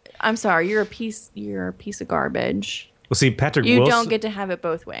back. I'm sorry, you're a piece of garbage. Well, see, Patrick You Wilson... don't get to have it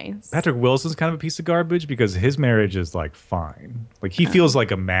both ways. Patrick Wilson's kind of a piece of garbage because his marriage is, like, fine. Like, he feels, like,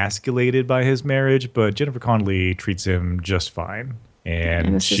 emasculated by his marriage, but Jennifer Connelly treats him just fine.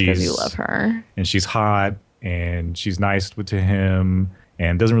 And it's just because you love her. And she's hot, and she's nice to him,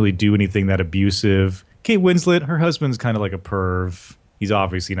 and doesn't really do anything that abusive. Kate Winslet, her husband's kind of like a perv. He's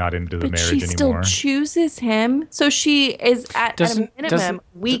obviously not into the marriage anymore. But she still chooses him, so she is, at a minimum,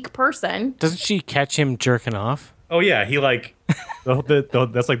 weak person. Doesn't she catch him jerking off? Oh yeah, he like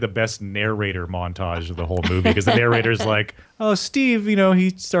that's like the best narrator montage of the whole movie, because the narrator's like, oh, Steve, he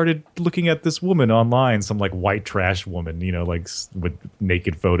started looking at this woman online, some like white trash woman, like with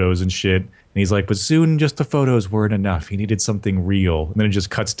naked photos and shit. And he's like, but soon just the photos weren't enough. He needed something real. And then it just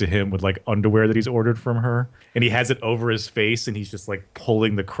cuts to him with like underwear that he's ordered from her. And he has it over his face, and he's just like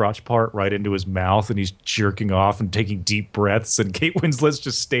pulling the crotch part right into his mouth, and he's jerking off and taking deep breaths. And Kate Winslet's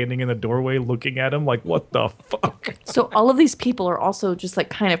just standing in the doorway looking at him like, what the fuck? So all of these people are also just like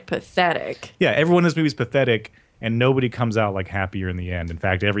kind of pathetic. Yeah, everyone in this movie is pathetic, and nobody comes out like happier in the end. In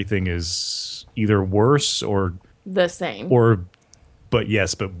fact, everything is either worse or the same. Or But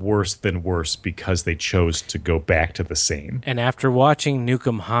worse than worse because they chose to go back to the same. And after watching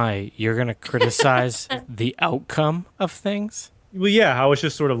Nukem High, you're going to criticize the outcome of things? Well, yeah, I was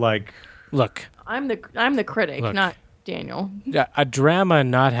just sort of like, look, I'm the critic, Look. not Daniel. a drama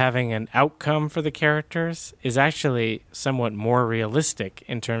not having an outcome for the characters is actually somewhat more realistic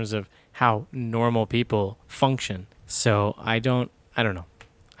in terms of how normal people function. So I don't know.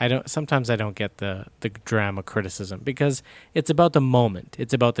 Sometimes I don't get the drama criticism because it's about the moment.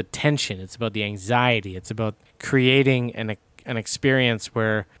 It's about the tension. It's about the anxiety. It's about creating an experience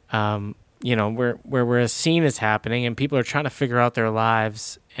where, where a scene is happening and people are trying to figure out their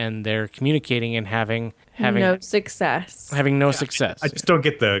lives and they're communicating and having no success. Having no success. I just don't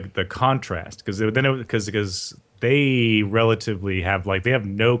get the contrast because they relatively have they have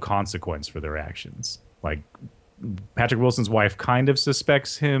no consequence for their actions. Like Patrick Wilson's wife kind of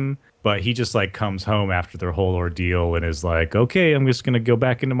suspects him, but he just comes home after their whole ordeal and is like, okay, I'm just going to go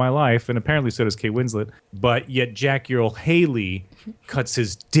back into my life. And apparently so does Kate Winslet. But yet Jackie Earle Haley cuts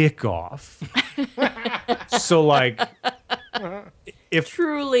his dick off. So if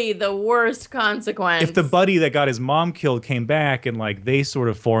truly the worst consequence. If the buddy that got his mom killed came back and they sort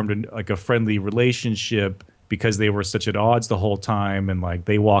of formed a friendly relationship because they were such at odds the whole time and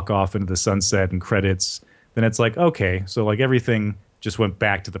they walk off into the sunset and credits, then it's okay, so everything just went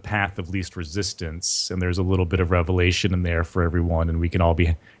back to the path of least resistance and there's a little bit of revelation in there for everyone and we can all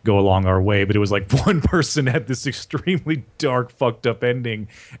go along our way. But it was one person had this extremely dark, fucked up ending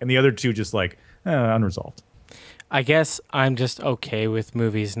and the other two just unresolved. I guess I'm just okay with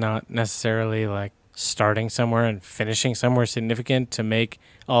movies not necessarily starting somewhere and finishing somewhere significant to make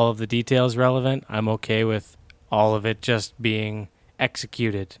all of the details relevant. I'm okay with all of it just being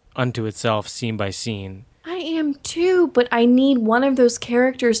executed unto itself, scene by scene. I am too, but I need one of those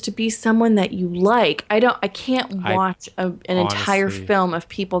characters to be someone that you like. I can't watch an entire film of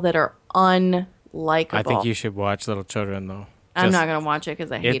people that are unlikable. I think you should watch Little Children, though. I'm not going to watch it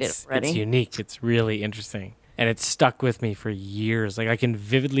because I hate it already. It's unique. It's really interesting. And it's stuck with me for years. I can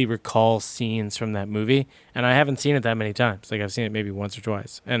vividly recall scenes from that movie, and I haven't seen it that many times. I've seen it maybe once or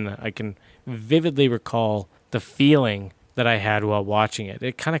twice. And I can vividly recall the feeling that I had while watching it.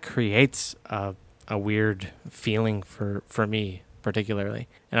 It kind of creates a weird feeling for me, particularly.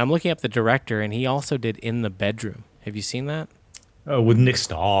 And I'm looking up the director, and he also did In the Bedroom. Have you seen that? Oh, with Nick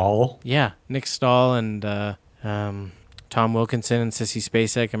Stahl. Yeah, Nick Stahl and Tom Wilkinson and Sissy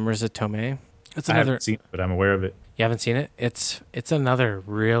Spacek and Marissa Tomei. I haven't seen it, but I'm aware of it. You haven't seen it? It's another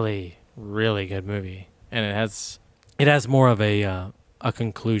really, really good movie, and it has more of a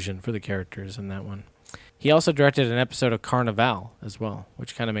conclusion for the characters in that one. He also directed an episode of Carnival as well,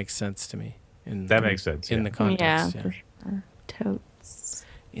 which kind of makes sense to me. Makes sense in the context. Yeah, for sure. Totes.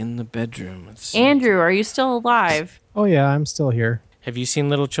 In the Bedroom. Let's see. Andrew, are you still alive? Oh yeah, I'm still here. Have you seen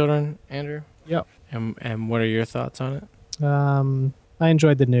Little Children, Andrew? Yep. And what are your thoughts on it? I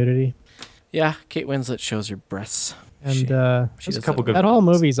enjoyed the nudity. Yeah, Kate Winslet shows her breasts. And she there's a couple good. That whole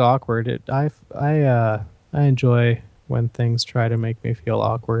movie's awkward. I enjoy when things try to make me feel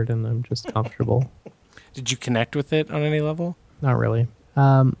awkward, and I'm just comfortable. Did you connect with it on any level? Not really.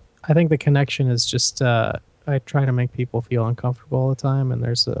 I think the connection is just I try to make people feel uncomfortable all the time, and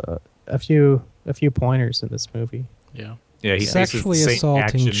there's a few pointers in this movie. Yeah. Yeah, he sexually faces the same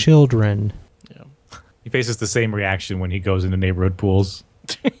assaulting action. children. Yeah. He faces the same reaction when he goes into neighborhood pools.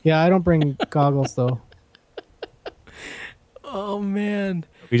 Yeah, I don't bring goggles though. Oh man.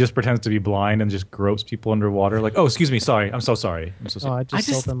 He just pretends to be blind and just gropes people underwater. Oh, excuse me, sorry. I'm so sorry. I'm so Oh, sorry. I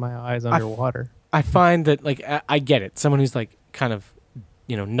just open my eyes underwater. I find that I get it. Someone who's kind of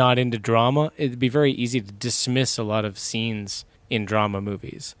not into drama, it'd be very easy to dismiss a lot of scenes in drama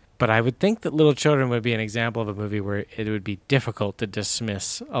movies. But I would think that Little Children would be an example of a movie where it would be difficult to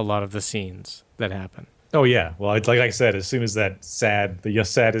dismiss a lot of the scenes that happen. Oh yeah. Well, like I said, as soon as the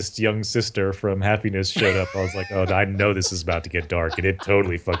saddest young sister from Happiness showed up, I was like, oh, I know this is about to get dark, and it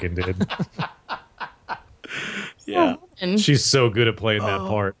totally fucking did. Yeah. She's so good at playing that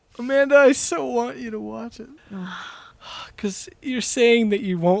part. Amanda, I so want you to watch it. Because you're saying that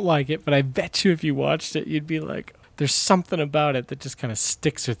you won't like it, but I bet you if you watched it, you'd be like, there's something about it that just kind of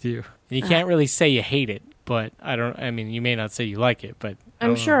sticks with you. And you can't really say you hate it, but you may not say you like it, but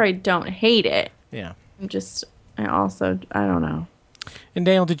I'm sure I don't hate it. Yeah. I don't know. And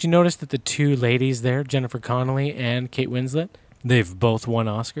Daniel, did you notice that the two ladies there, Jennifer Connelly and Kate Winslet, they've both won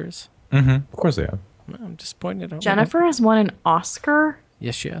Oscars? Mm-hmm. Of course they have. I'm just pointing it out. Jennifer has won an Oscar?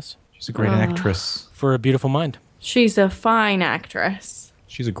 Yes, she has. She's a great actress. For A Beautiful Mind. She's a fine actress.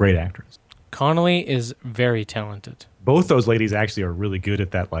 She's a great actress. Connelly is very talented. Both those ladies actually are really good at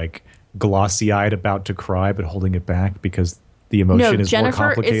that, glossy-eyed, about to cry, but holding it back, because the emotion No, is Jennifer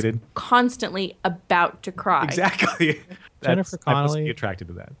more complicated. is constantly about to cry. Exactly. Jennifer I must Connelly. be attracted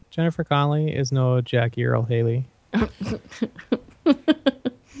to that. Jennifer Connelly is no Jackie Earl Haley.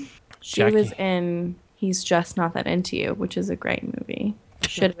 She was in He's Just Not That Into You, which is a great movie.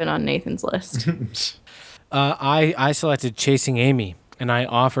 Should have been on Nathan's list. I selected Chasing Amy, and I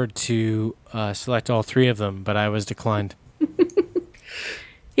offered to select all three of them, but I was declined.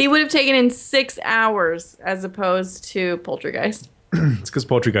 He would have taken in 6 hours as opposed to Poltergeist. It's because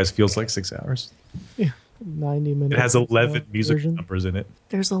Poltergeist feels like 6 hours. 90 minutes. It has 11 music version. numbers in it.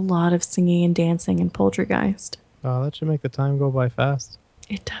 There's a lot of singing and dancing in Poltergeist. Oh, that should make the time go by fast.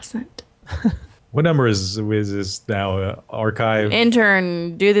 It doesn't. What number is this now? Archive?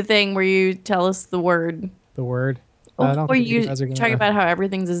 Intern, do the thing where you tell us the word. The word? I don't Or think you guys are gonna- talk about how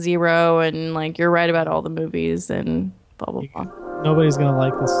everything's a 0 and like you're right about all the movies and blah, blah, blah. Nobody's going to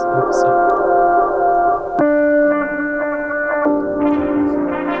like this episode.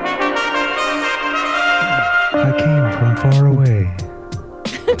 I came from far away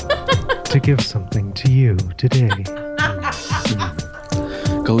to give something to you today.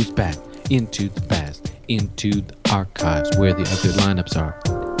 Goes back into the past, into the archives where the other lineups are.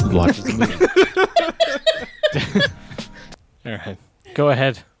 Watches the movie. All right. Go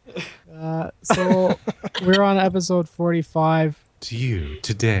ahead. So we're on episode 45. To you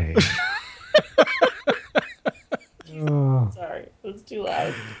today. Oh. Sorry, it was too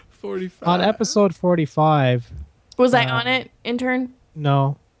loud. 45. On episode 45. Was I on it, intern?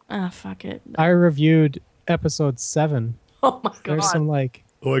 No. Ah, fuck it. I reviewed episode 7. Oh my god. There's some like,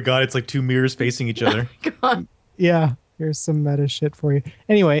 Oh my god, it's like two mirrors facing each other. God. yeah, here's some meta shit for you.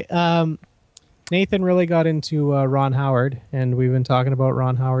 Anyway, Nathan really got into Ron Howard, and we've been talking about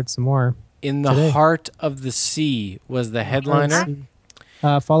Ron Howard some more. In the today. Heart of the Sea was the headliner.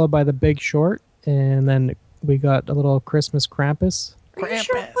 Followed by The Big Short, and then we got a little Christmas Krampus. Are you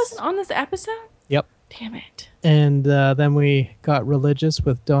sure it wasn't on this episode? Yep. Damn it. And then we got Religious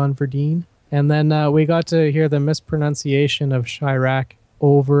with Don Verdeen. And then we got to hear the mispronunciation of Chirac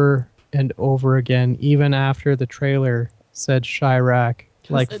over and over again, even after the trailer said Chirac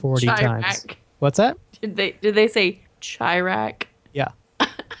like Said 40 Chirac. times. What's that? Did they say Chirac? Yeah.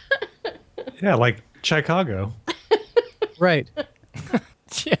 Yeah, like Chicago. Right.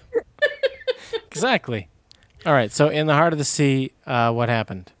 Exactly. All right. So in the Heart of the Sea, what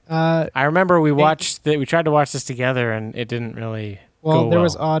happened? I remember we watched that. We tried to watch this together, and it didn't really Well, go there well.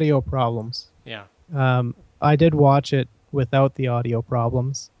 was audio problems. Yeah. I did watch it without the audio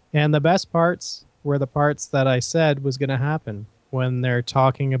problems. And the best parts were the parts that I said was going to happen when they're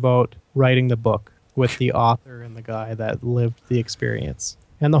talking about writing the book with the author and the guy that lived the experience.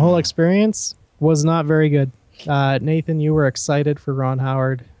 And the whole experience was not very good. Nathan, you were excited for Ron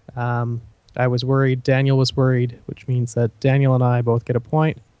Howard. I was worried. Daniel was worried, which means that Daniel and I both get a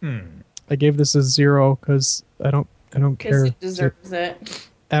point. I gave this a 0 because I don't care It deserves it.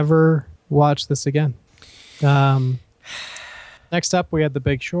 ever watch this again. Next up, we had The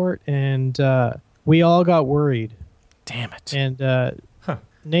Big Short, and we all got worried. Damn it. And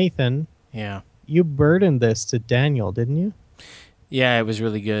Nathan, Yeah. you burdened this to Daniel, didn't you? Yeah, it was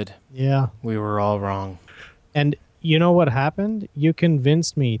really good. Yeah. We were all wrong. And you know what happened? You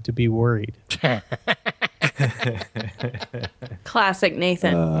convinced me to be worried. Classic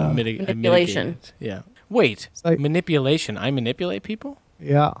Nathan. Manipulation. Yeah. Wait. Manipulation. I manipulate people?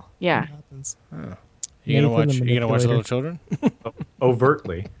 Yeah. Yeah. Oh. You gonna watch Little Children?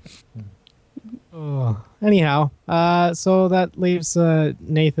 Overtly. Oh. Anyhow, so that leaves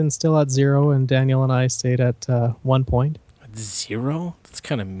Nathan still at 0, and Daniel and I stayed at 1 point. 0? That's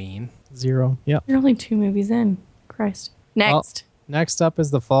kind of mean. 0. Yep. You're only 2 movies in. Christ. Next. Well, next up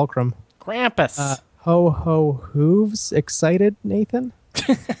is The Fulcrum. Krampus. Ho ho hooves. Excited, Nathan?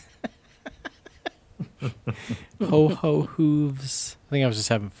 Ho ho hooves. I think I was just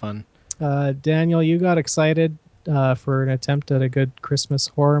having fun. Daniel, you got excited for an attempt at a good Christmas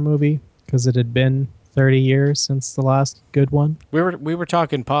horror movie because it had been 30 years since the last good one. We were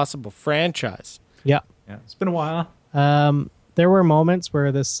talking possible franchise. Yeah. Yeah, it's been a while. There were moments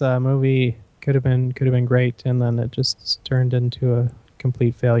where this movie could have been great, and then it just turned into a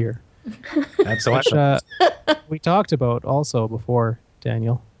complete failure. That's so Which we talked about also before,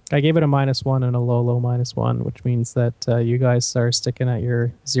 Daniel. I gave it a -1 and a low -1, which means that you guys are sticking at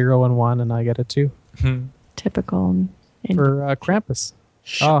your 0 and 1, and I get a 2. Typical. For Krampus.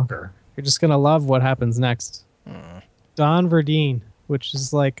 Shocker. Oh, you're just going to love what happens next. Don Verdeen, which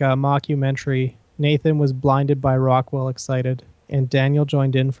is like a mockumentary. Nathan was blinded by Rockwell excited, and Daniel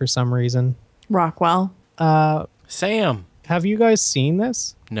joined in for some reason. Rockwell. Sam. Have you guys seen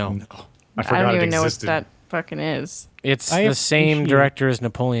this? No. I forgot don't it even know what existed. that fucking is. It's I the same appreciate- director as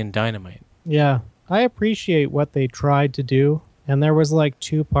Napoleon Dynamite. Yeah, I appreciate what they tried to do, and there was like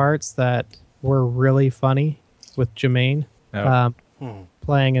 2 parts that were really funny with Jermaine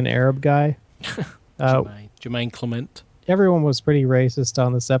playing an Arab guy. Jermaine Clement. Everyone was pretty racist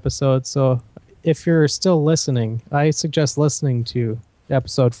on this episode, so if you're still listening, I suggest listening to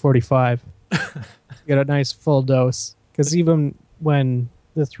episode 45. Get a nice full dose, because even when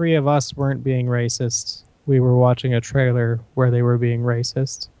the 3 of us weren't being racist, we were watching a trailer where they were being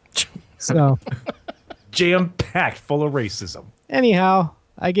racist. So, Jam-packed full of racism. anyhow,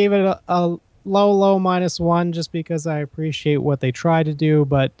 I gave it a low -1 just because I appreciate what they try to do,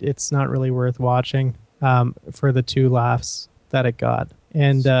 but it's not really worth watching for the 2 laughs that it got.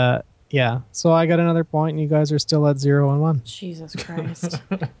 And yeah, so I got another point, and you guys are still at 0 and 1. Jesus Christ.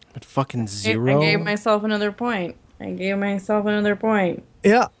 But fucking I 0. gave myself another point.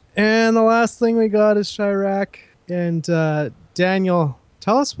 Yeah, and the last thing we got is Chirac. And Daniel,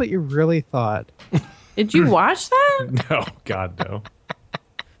 tell us what you really thought. Did you watch that? No, God, no.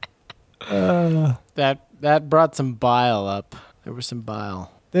 That brought some bile up. There was some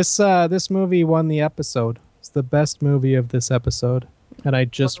bile. This movie won the episode. It's the best movie of this episode, and I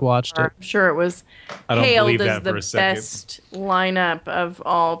just watched it. I'm sure it was I don't hailed believe as that the for a second. best lineup of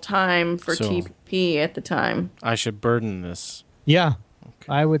all time for So- TPP at the time. I should burden this. Yeah,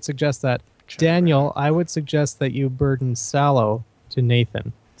 I would suggest that. Daniel, I would suggest that you burden Sallow to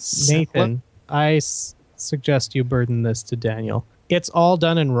Nathan. Nathan, I suggest you burden this to Daniel. It's all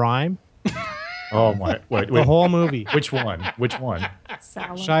done in rhyme. Oh my! Wait. The whole movie. Which one? Which one?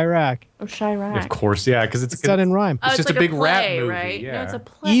 Salad. Chirac. Oh, Chirac. Of course, yeah, because It's done in rhyme. Oh, It's just like a big rap play, movie, right? yeah. No, it's a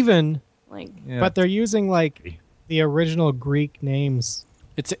play. Even, Like, Yeah. but they're using like the original Greek names.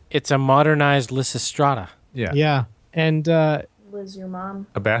 It's a modernized Lysistrata. Yeah. Yeah, and Liz, your mom.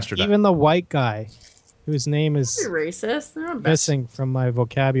 A bastard. even the white guy, whose name is You're racist. They're not best. missing from my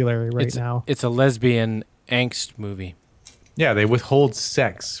vocabulary right it's, now. It's a lesbian angst movie. Yeah, they withhold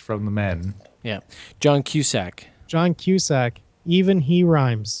sex from the men. Yeah. John Cusack. John Cusack, even he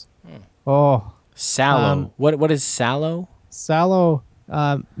rhymes. Oh, Sallow. What is sallow? Sallow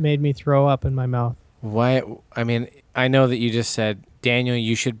made me throw up in my mouth. Why? I mean, I know that you just said, Daniel,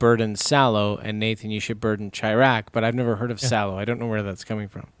 you should burden Sallow, and Nathan, you should burden Chirac, but I've never heard of Sallow. I don't know where that's coming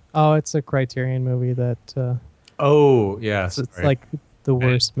from. Oh, it's a Criterion movie that Oh, yeah. it's right. like the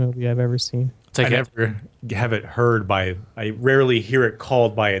worst movie I've ever seen. It's like I never have it heard by. I rarely hear it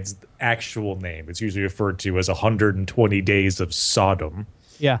called by its actual name. It's usually referred to as 120 Days of Sodom.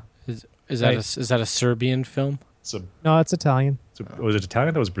 Yeah. Is that is that a Serbian film? So No, it's Italian. was it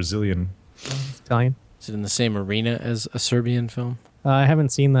Italian? That was Brazilian. It's Italian. Is it in the same arena as a Serbian film? I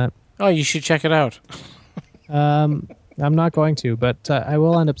haven't seen that. Oh, you should check it out. I'm not going to, but I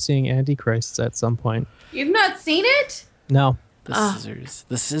will end up seeing Antichrists at some point. You've not seen it? No. The Ah. scissors.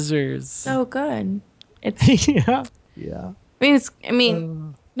 The scissors. So good. It's. Yeah. Yeah. I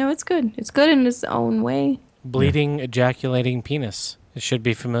mean, no, it's good. It's good in its own way. Bleeding, ejaculating penis. It should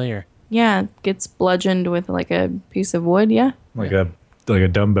be familiar. Yeah, gets bludgeoned with like a piece of wood. Yeah, Like a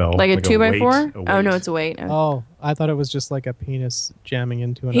dumbbell. like a 2x4. a Oh no, weight. it's a weight. Oh, I thought it was just like a penis jamming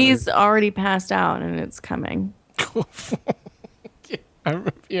into another. He's already passed out, and it's coming.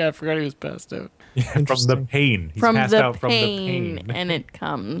 I forgot he was passed out. Yeah, from the pain. He's From passed the out from the pain, pain. and it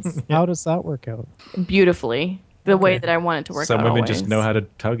comes How does that work out? beautifully the way that I want it to work Some out. women always. just know how to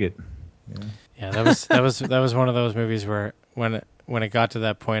tug it. Yeah, that was one of those movies where when it got to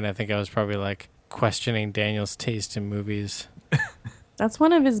that point, I think I was probably like questioning Daniel's taste in movies. That's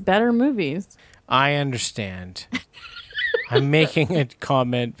one of his better movies. I understand. I'm making a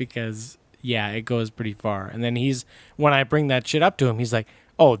comment because yeah, it goes pretty far. And then when I bring that shit up to him, he's like,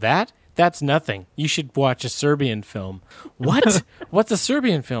 "Oh, that's nothing. You should watch a Serbian film." What? What's a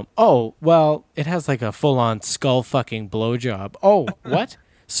Serbian film? Oh, well, it has like a full-on skull fucking blowjob. Oh, what?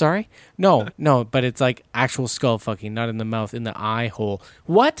 Sorry? No, but it's like actual skull fucking, not in the mouth, in the eye hole.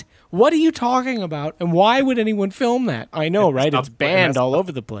 What? What are you talking about? And why would anyone film that? I know, right? It's banned all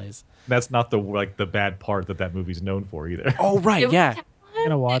over the place. That's not the bad part that movie's known for either. Oh, right, yeah. I'm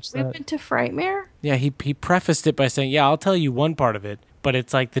gonna watch We that. went to Frightmare. Yeah, he prefaced it by saying, "Yeah, I'll tell you one part of it, but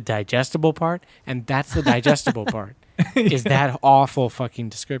it's like the digestible part, and that's the digestible part." Is that awful fucking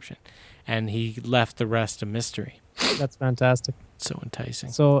description? And he left the rest a mystery. That's fantastic. So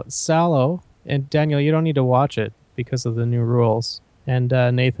enticing. So Sallow and Daniel, you don't need to watch it because of the new rules, and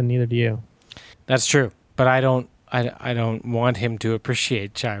Nathan, neither do you. That's true, but I don't want him to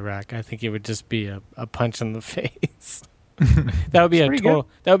appreciate Chirac. I think it would just be a punch in the face. That would be Pretty good.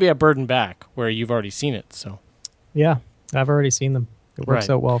 that would be a burden back where you've already seen it. So Yeah, I've already seen them. It works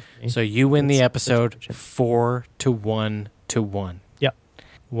Right. out well for me. So you win the It's episode situation. 4-1. Yep.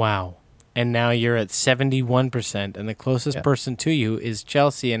 Wow. And now you're at 71%, and the closest Yeah. person to you is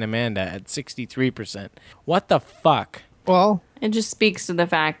Chelsea and Amanda at 63%. What the fuck? Well, It just speaks to the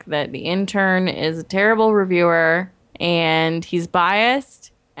fact that the intern is a terrible reviewer and he's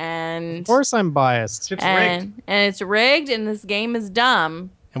biased and of course I'm biased. and it's rigged and this game is dumb.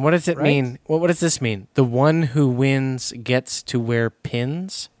 And what does it Right? mean? What does this mean? The one who wins gets to wear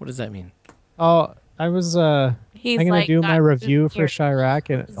pins? What does that mean? Oh, I was He's I'm gonna like, do my got review for here. Chirac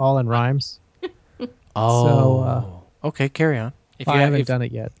and all in rhymes. Oh. Okay, carry on. If I haven't done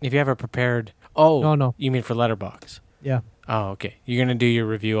it yet. If you have a prepared... Oh, No. You mean for Letterboxd? Yeah. Oh, okay. You're going to do your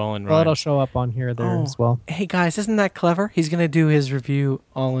review all in Well, it'll rhymes. show up on here there Oh. as well. Hey, guys, isn't that clever? He's going to do his review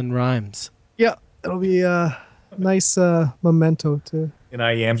all in rhymes. Yeah, it'll be a nice memento to. An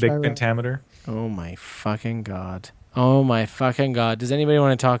iambic Chirac. pentameter. Oh, my fucking God. Oh, my fucking God. Does anybody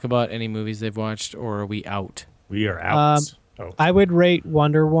want to talk about any movies they've watched, or are we out? We are out. I would rate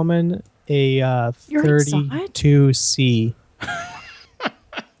Wonder Woman a You already saw it? 32C.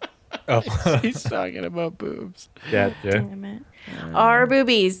 Oh. He's talking about boobs. Yeah. Damn it. Our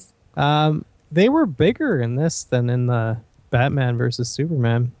boobies. They were bigger in this than in the Batman versus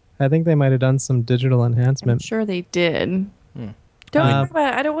Superman. I think they might have done some digital I'm enhancement. sure they did. Hmm. Don't Um, talk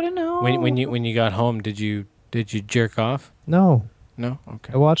about it. I don't want to know. When you got home, did you jerk off? No, No?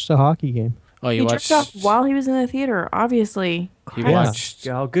 Okay. I watched a hockey game. Oh, he you jerked watched... off while he was in the theater, obviously. He Yeah. watched...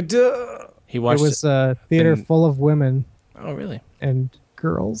 Gal Gadot. He watched... It was a theater been- full of women Oh, really? and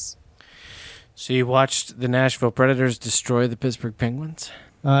girls. So you watched the Nashville Predators destroy the Pittsburgh Penguins?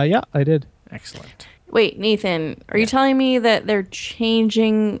 Yeah, I did. Excellent. Wait, Nathan, are you telling me that they're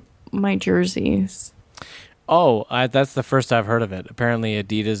changing my jerseys? Oh, that's the first I've heard of it. Apparently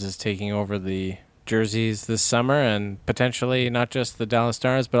Adidas is taking over the jerseys this summer, and potentially not just the Dallas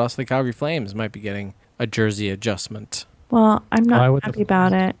Stars, but also the Calgary Flames might be getting a jersey adjustment. Well, I'm Why not would the happy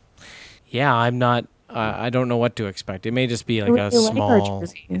about it. Yeah, I'm not... I don't know what to expect. It may just be I like a really like our small...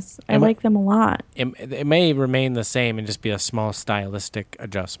 jerseys. I Am I- like them a lot. It may remain the same and just be a small stylistic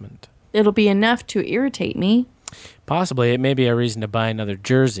adjustment. It'll be enough to irritate me, Possibly, it may be a reason to buy another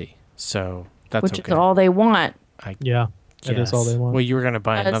jersey. So that's which okay. is all they want. Yeah, that is all they Yes. want. Well, you were going to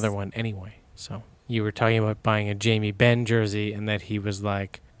buy Yes. another one anyway. So you were talking about buying a Jamie Benn jersey and that he was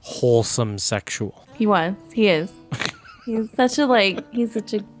like wholesome sexual. He was. He is. He's such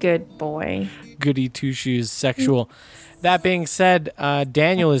a good boy. Goody two shoes sexual. That being said,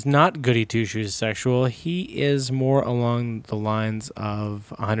 Daniel is not goody two shoes sexual. He is more along the lines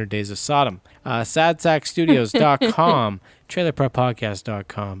of 100 Days of Sodom. SadSackStudios.com,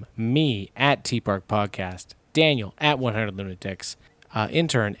 TrailerParkPodcast.com, me at T-Park Podcast, Daniel at 100 Lunatics,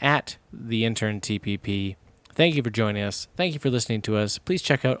 intern at the intern TPP. Thank you for joining us. Thank you for listening to us. Please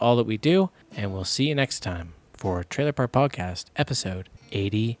check out all that we do, and we'll see you next time for Trailer Park Podcast, episode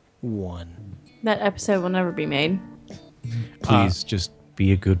 81. That episode will never be made. Please just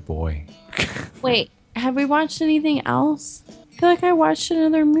be a good boy. Wait, have we watched anything else? I feel like I watched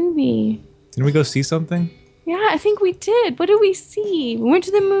another movie. Didn't we go see something? Yeah, I think we did. What did we see? We went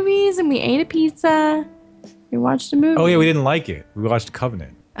to the movies and we ate a pizza. We watched a movie. Oh, yeah, we didn't like it. We watched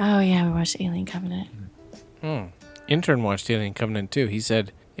Covenant. Oh, yeah, we watched Alien Covenant. Intern watched Alien Covenant too. He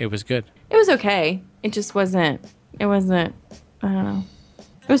said it was good. It was okay. It just wasn't. I don't know.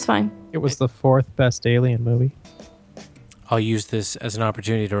 It was fine. It was the fourth best Alien movie. I'll use this as an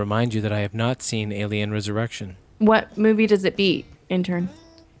opportunity to remind you that I have not seen Alien Resurrection. What movie does it beat, intern?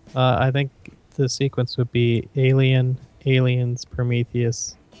 I think the sequence would be Alien, Aliens,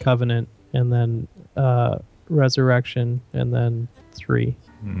 Prometheus, Covenant, and then Resurrection, and then 3.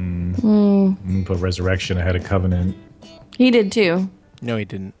 Put Resurrection ahead of Covenant. He did too. No, he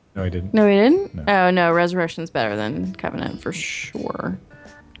didn't. No, he didn't. No, he didn't? No. Oh, no. Resurrection's better than Covenant for sure.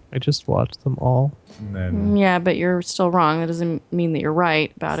 I just watched them all. And then Yeah, but you're still wrong. That doesn't mean that you're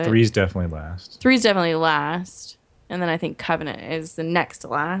right about it. 3's definitely last. 3's definitely last. And then I think Covenant is the next to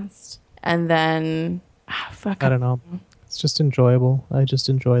last. And then, fuck. I don't know. It's just enjoyable. I just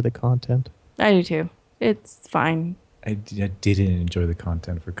enjoy the content. I do too. It's fine. I didn't enjoy the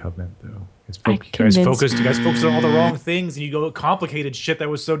content for Covenant, though. I You guys convinced focused on all the wrong things, and you go complicated shit that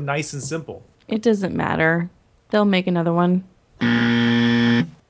was so nice and simple. It doesn't matter. They'll make another one.